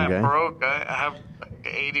this time, guy? I'm broke. I have like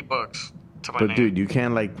 $80 to my name. But dude, you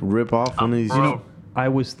can't like rip off one of these. You know, I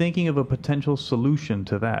was thinking of a potential solution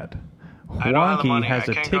to that. Juanqui has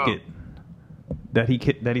a ticket that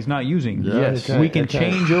he's not using. Yes, we can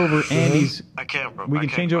change over Andy's. I can't, bro. We can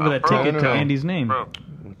change over that ticket to Andy's name. Bro.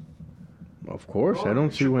 Of course, I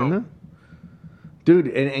don't see why not. Dude,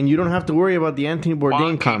 and you don't have to worry about the Anthony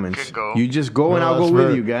Bourdain comments. You just go and I'll go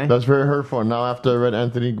with you, guy. That's very hurtful. Now, after I read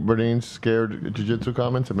Anthony Bourdain's scared jiu-jitsu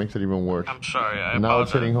comments, it makes it even worse. I'm sorry. Now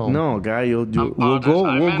it's hitting home. No, guy, we'll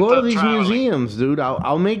go to these museums, dude.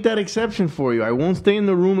 I'll make that exception for you. I won't stay in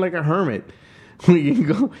the room like a hermit. We can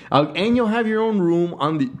go, and you'll have your own room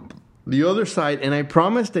on the other side. And I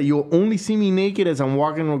promise that you'll only see me naked as I'm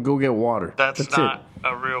walking to go get water. That's not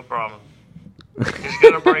a real problem. He's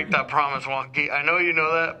going to break that promise, Wonky. I know you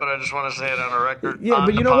know that, but I just want to say it on a record. Yeah,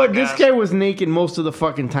 but you know what? This guy was naked most of the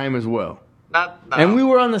fucking time as well. And we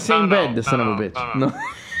were on the same bed, the son of a bitch. No.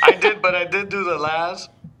 I did do the last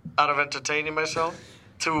out of entertaining myself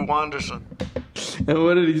to Wanderson. And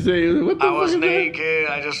what did he say? What the I was naked.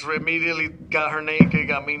 I just immediately got her naked.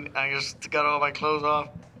 I just got all my clothes off.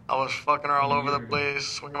 I was fucking her all over the place,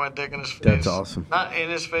 swinging my dick in his face. That's awesome. Not in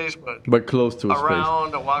his face, but close to his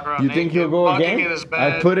around, face. Walk around. You think he'll go again? In his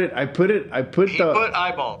bed. He put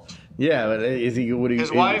eyeballs. Yeah, but is he?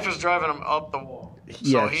 His wife is driving him up the wall,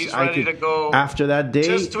 so he's ready to go after that day,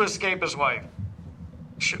 just to escape his wife.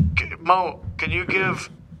 Mo, can you give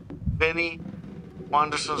Benny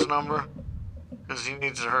Wanderson's number? Because he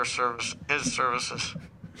needs his services.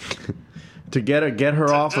 To get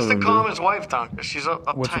her off of him. Just to calm his wife down, because she's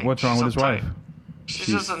uptight. What's wrong with his wife? She's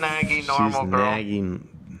just a naggy, normal girl. She's nagging,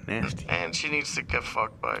 nasty. And she needs to get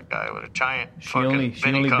fucked by a guy with a giant She only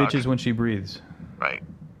bitches when she breathes. Right.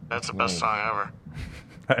 That's the best song ever.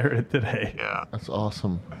 I heard it today. Yeah. That's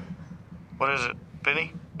awesome. What is it?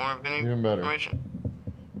 Benny? More Benny Even better. information?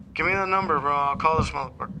 Give me the number, bro. I'll call this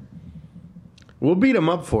motherfucker. We'll beat him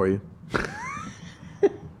up for you.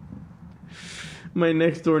 My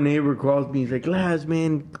next door neighbor calls me. He's like, Laz,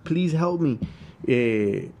 man, please help me.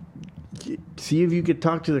 See if you could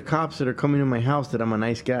talk to the cops that are coming to my house that I'm a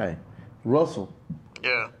nice guy. Russell.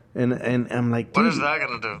 Yeah. And I'm like, dude, what is that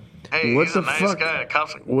going to do? Hey, what he's the a nice fuck? guy.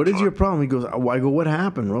 Cops what is your problem? He goes, I go, what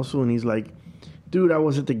happened, Russell? And he's like, dude, I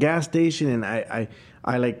was at the gas station and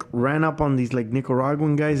I like ran up on these like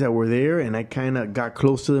Nicaraguan guys that were there, and I kind of got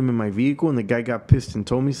close to them in my vehicle, and the guy got pissed and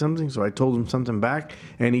told me something, so I told him something back,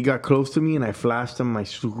 and he got close to me, and I flashed him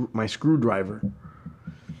my screwdriver.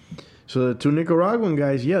 So the two Nicaraguan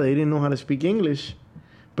guys, they didn't know how to speak English,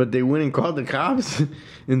 but they went and called the cops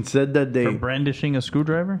and said that they... For brandishing a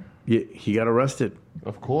screwdriver? Yeah, he got arrested.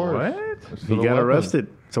 Of course. What? He got arrested.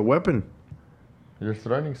 It's a weapon. You're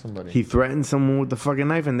threatening somebody. He threatened someone with the fucking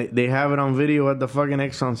knife, and they have it on video at the fucking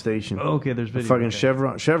Exxon station. Oh, okay, there's video. The fucking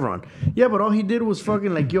Chevron. Yeah, but all he did was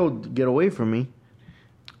fucking like, yo, get away from me.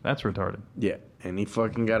 That's retarded. Yeah, and he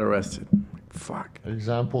fucking got arrested. Fuck.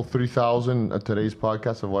 Example 3,000 at today's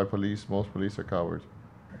podcast of why most police are cowards.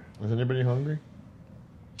 Is anybody hungry?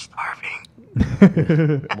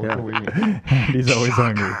 Starving. What can we eat? He's always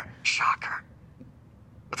hungry. Shocker.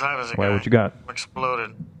 What time is it? Why? Guy? What you got?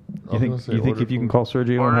 Exploded. You think if you can call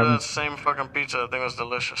Sergio and Order have him... that same fucking pizza. I think it was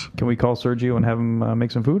delicious. Can we call Sergio and have him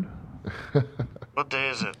make some food? What day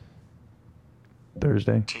is it?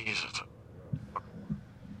 Thursday. Jesus.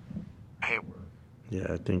 Hey.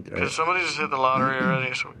 Yeah, I think... Could somebody just hit the lottery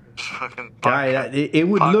already? So we can just fucking... Guy, it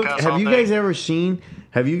would look... Have you guys ever seen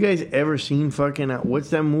fucking...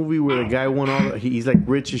 what's that movie where the guy won all... He's like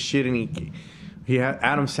rich as shit, and he had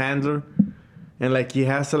Adam Sandler... And, like, he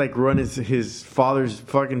has to, like, run his father's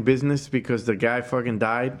fucking business because the guy fucking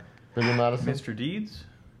died. Billy Madison? Mr. Deeds?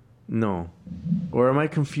 No. Or am I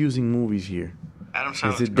confusing movies here? Adam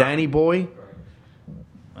Sandler. Is it Danny Boy?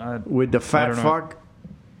 With the fat fuck?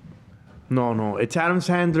 No. It's Adam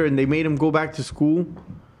Sandler, and they made him go back to school.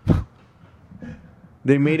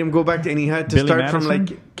 They made him go back to... And he had to Billy start Madison? from,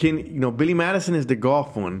 like... Billy Madison is the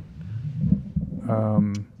golf one.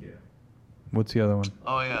 What's the other one?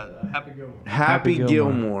 Oh, yeah. Happy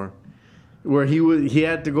Gilmore. Where he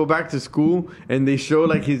had to go back to school, and they show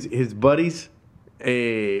like his buddies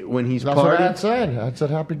when he's That's partying. what I said. I said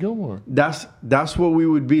Happy Gilmore. That's what we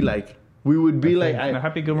would be like. We would be like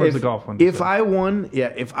Happy Gilmore is the golf one. If I won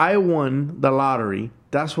the lottery,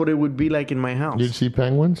 that's what it would be like in my house. You'd see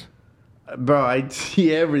penguins? Bro, I'd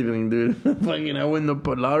see everything, dude. Fucking, I win the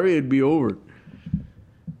lottery, it'd be over.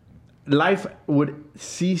 life would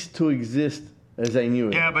cease to exist as I knew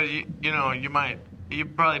it. Yeah, but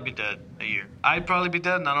you'd probably be dead a year. I'd probably be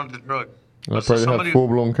dead and I don't do drugs. I probably have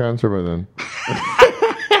full-blown cancer by then.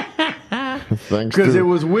 Because it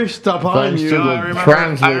was wished upon thanks you. to the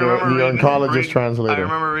translator, the oncologist translator. I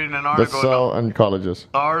remember reading an article. The cell oncologist.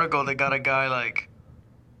 The article, they got a guy like,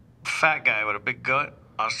 fat guy with a big gut,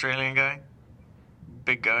 Australian guy,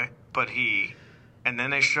 big guy, but and then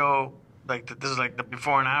they show, like, this is like the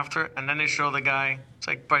before and after, and then they show the guy, it's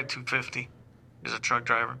like probably 250, he's a truck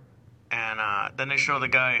driver, and then they show the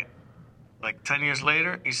guy, like 10 years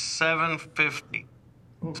later, he's 750.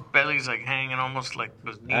 His belly's like hanging almost like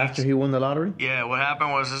his knees. After he won the lottery? Yeah, what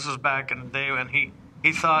happened was this was back in the day when he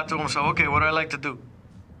thought to himself, okay, what do I like to do?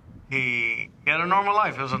 He had a normal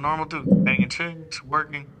life. He was a normal dude, banging chicks,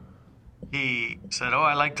 working. He said, oh,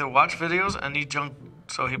 I like to watch videos and eat junk food.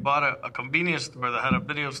 So he bought a convenience store that had a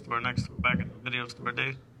video store next to it back in the video store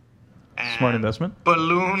days. And smart investment.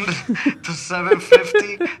 Ballooned to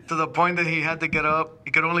 750 to the point that he had to get up.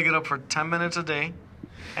 He could only get up for 10 minutes a day.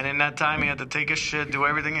 And in that time, he had to take his shit, do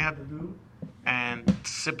everything he had to do, and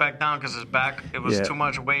sit back down because his back, it was too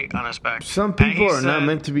much weight on his back. Some people are not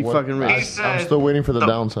meant to be fucking rich. I'm still waiting for the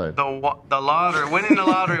downside. The lottery, winning the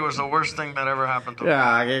lottery was the worst thing that ever happened to him.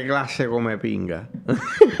 Yeah, que clase come pinga.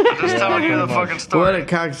 I'm just telling you the fucking story. What a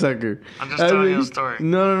cocksucker. I'm just telling you the story.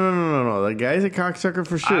 No. The guy's a cocksucker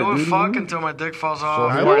for sure. I would fuck until my dick falls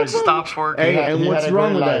off or it stops working. Hey, and what's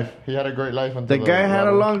wrong with that? He had a great life until the guy had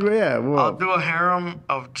a long, I'll do a harem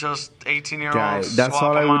of just 18-year-olds. Guys, that's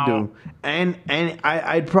all I would do. And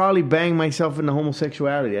I'd probably bang myself into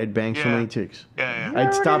homosexuality. I'd bang so many chicks. Yeah.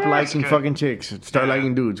 I'd stop liking fucking chicks. Start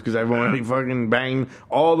liking dudes because I've already fucking banged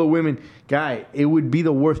all the women. Guy, it would be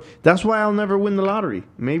the worst. That's why I'll never win the lottery.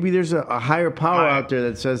 Maybe there's a higher power out there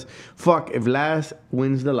that says, fuck, if Laz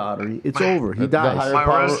wins the lottery, it's over. He dies.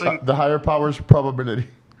 The higher power's probability.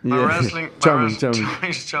 My wrestling coach told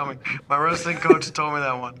me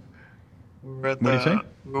that one. We were at what did he say?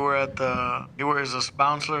 We were at the. He was a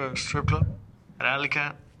bouncer at a strip club at Alley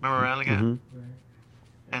Cat. Remember Alley Cat? Mm-hmm.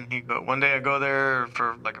 And one day I go there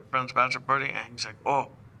for like a friend's bachelor party, and he's like, "Oh,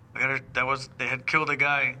 they had killed a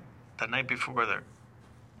guy the night before there.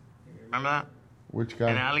 Remember that? Which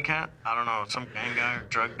guy? In Alley Cat? I don't know, some gang guy or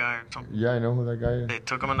drug guy or something. Yeah, I know who that guy is. They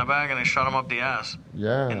took him in the back and they shot him up the ass.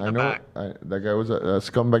 Yeah, I know. That guy was a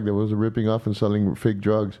scumbag that was ripping off and selling fake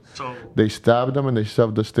drugs. So they stabbed him and they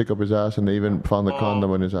shoved the stick up his ass and they even found the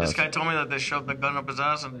condom in his ass. This guy told me that they shoved the gun up his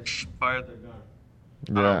ass and they fired the gun.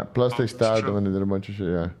 Yeah, plus they stabbed him and they did a bunch of shit,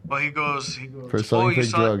 yeah. Well, he goes, for selling fake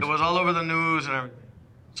drugs. It was all over the news and everything.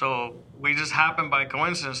 So we just happened by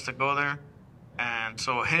coincidence to go there. And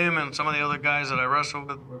so him and some of the other guys that I wrestled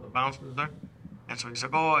with were the bouncers there. And so he's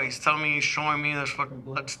like, oh, he's telling me, he's showing me there's fucking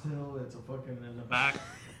blood still. It's a fucking in the back.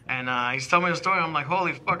 And he's telling me the story. I'm like,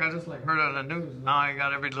 holy fuck, I just like heard it on the news. Now I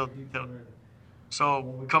got every little detail there. So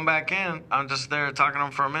when we come back in, I'm just there talking to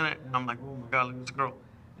him for a minute. And I'm like, oh my God, look at this girl.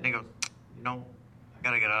 And he goes, I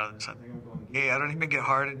gotta get out of this. I think I'm going gay. I don't even get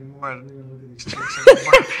hard anymore. I don't even look at these chicks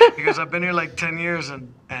anymore. Because I've been here like 10 years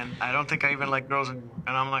and I don't think I even like girls anymore.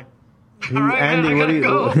 And I'm like, all right, Andy, man,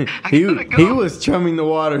 he was chumming the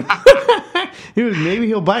water. Maybe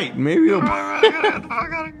he'll bite. Maybe he'll bite. I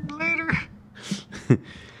gotta go later.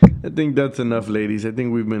 I think that's enough, ladies. I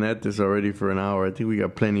think we've been at this already for an hour. I think we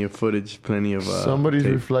got plenty of footage, plenty of... Somebody's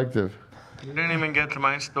tape. Reflective. We didn't even get to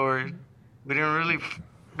my story. We didn't really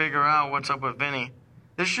figure out what's up with Vinny.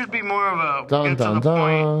 This should be more of a get to the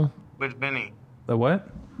point with Vinny. The what?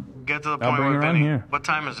 Get to the point with Vinny. Here. What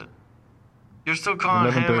time is it? You're still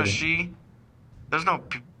calling him a she? There's no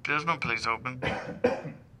place open.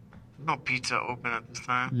 There's no pizza open at this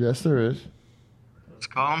time. Yes, there is. Let's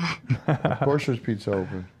call him. Of course there's pizza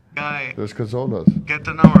open. Guy. There's Cazola's. Get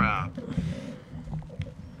the number out.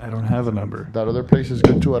 I don't have a number. That other place is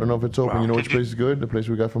good too. I don't know if it's open. Wow. You know which place is good? The place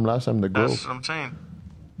we got from last time, the Grove. That's what I'm saying.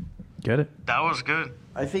 Get it? That was good.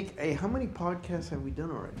 I think, hey, how many podcasts have we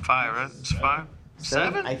done already? 5, right? It's 5?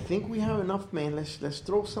 7? I think we have enough, man. Let's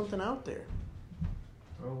throw something out there.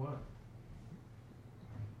 Or what?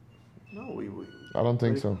 No, we I don't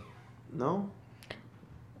think so. No?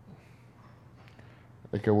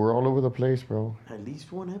 Like, we're all over the place, bro. At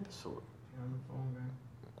least one episode.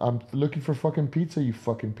 I'm looking for fucking pizza, you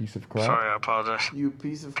fucking piece of crap. Sorry, I apologize. You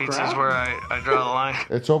piece of Pizza's crap? Pizza's where I draw the line.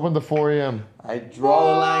 It's open to 4 a.m. I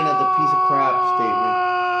draw the line at the piece of crap statement.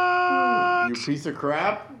 You piece of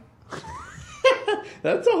crap?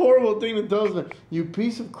 That's a horrible thing to tell us. You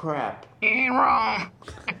piece of crap. You ain't wrong.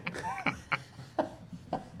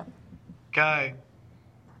 Guy.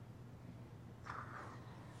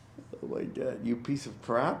 Oh my God, you piece of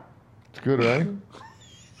crap? It's good, right?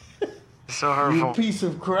 So You hurtful. piece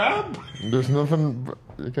of crap. There's nothing.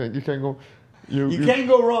 You can't go. You can't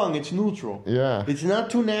go wrong. It's neutral. Yeah. It's not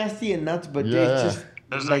too nasty and nuts, but Yeah. it's just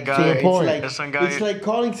There's like a guy. it's point. like There's some guy- it's like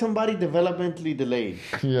calling somebody developmentally delayed.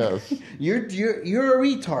 Yes. You're a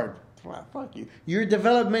retard. Well, fuck you. You're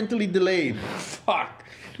developmentally delayed. Fuck.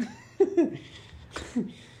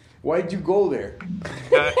 Why'd you go there?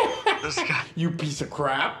 This guy. You piece of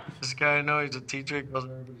crap. This guy I know. He's a teacher. He calls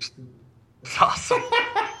everybody stupid. It's awesome.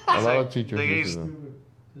 A lot of teachers Like, do he's that.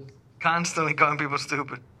 constantly calling people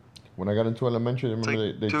stupid. When I got into elementary, I remember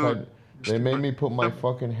like, they dude, made me put my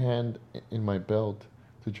fucking hand in my belt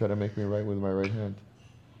to try to make me write with my right hand.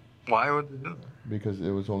 Why would they do that? Because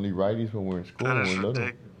it was only righties when we were in school. That When is we were little.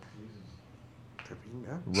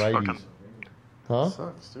 ridiculous. Righties. Fucking- Huh?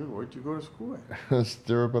 Sucks, dude. Where'd you go to school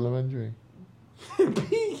Stirrup Elementary.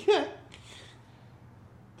 at?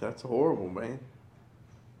 That's horrible, man.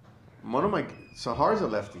 One of my Sahar's a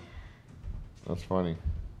lefty. That's funny.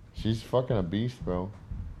 She's fucking a beast, bro.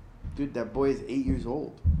 Dude, that boy is 8 years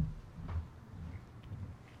old.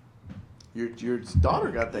 Your daughter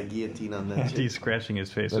got that guillotine on that He's chick. scratching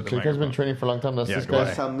his face That with the chick has been microphone. training for a long time. That's Yeah, this go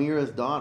guy's ahead. Samira's daughter.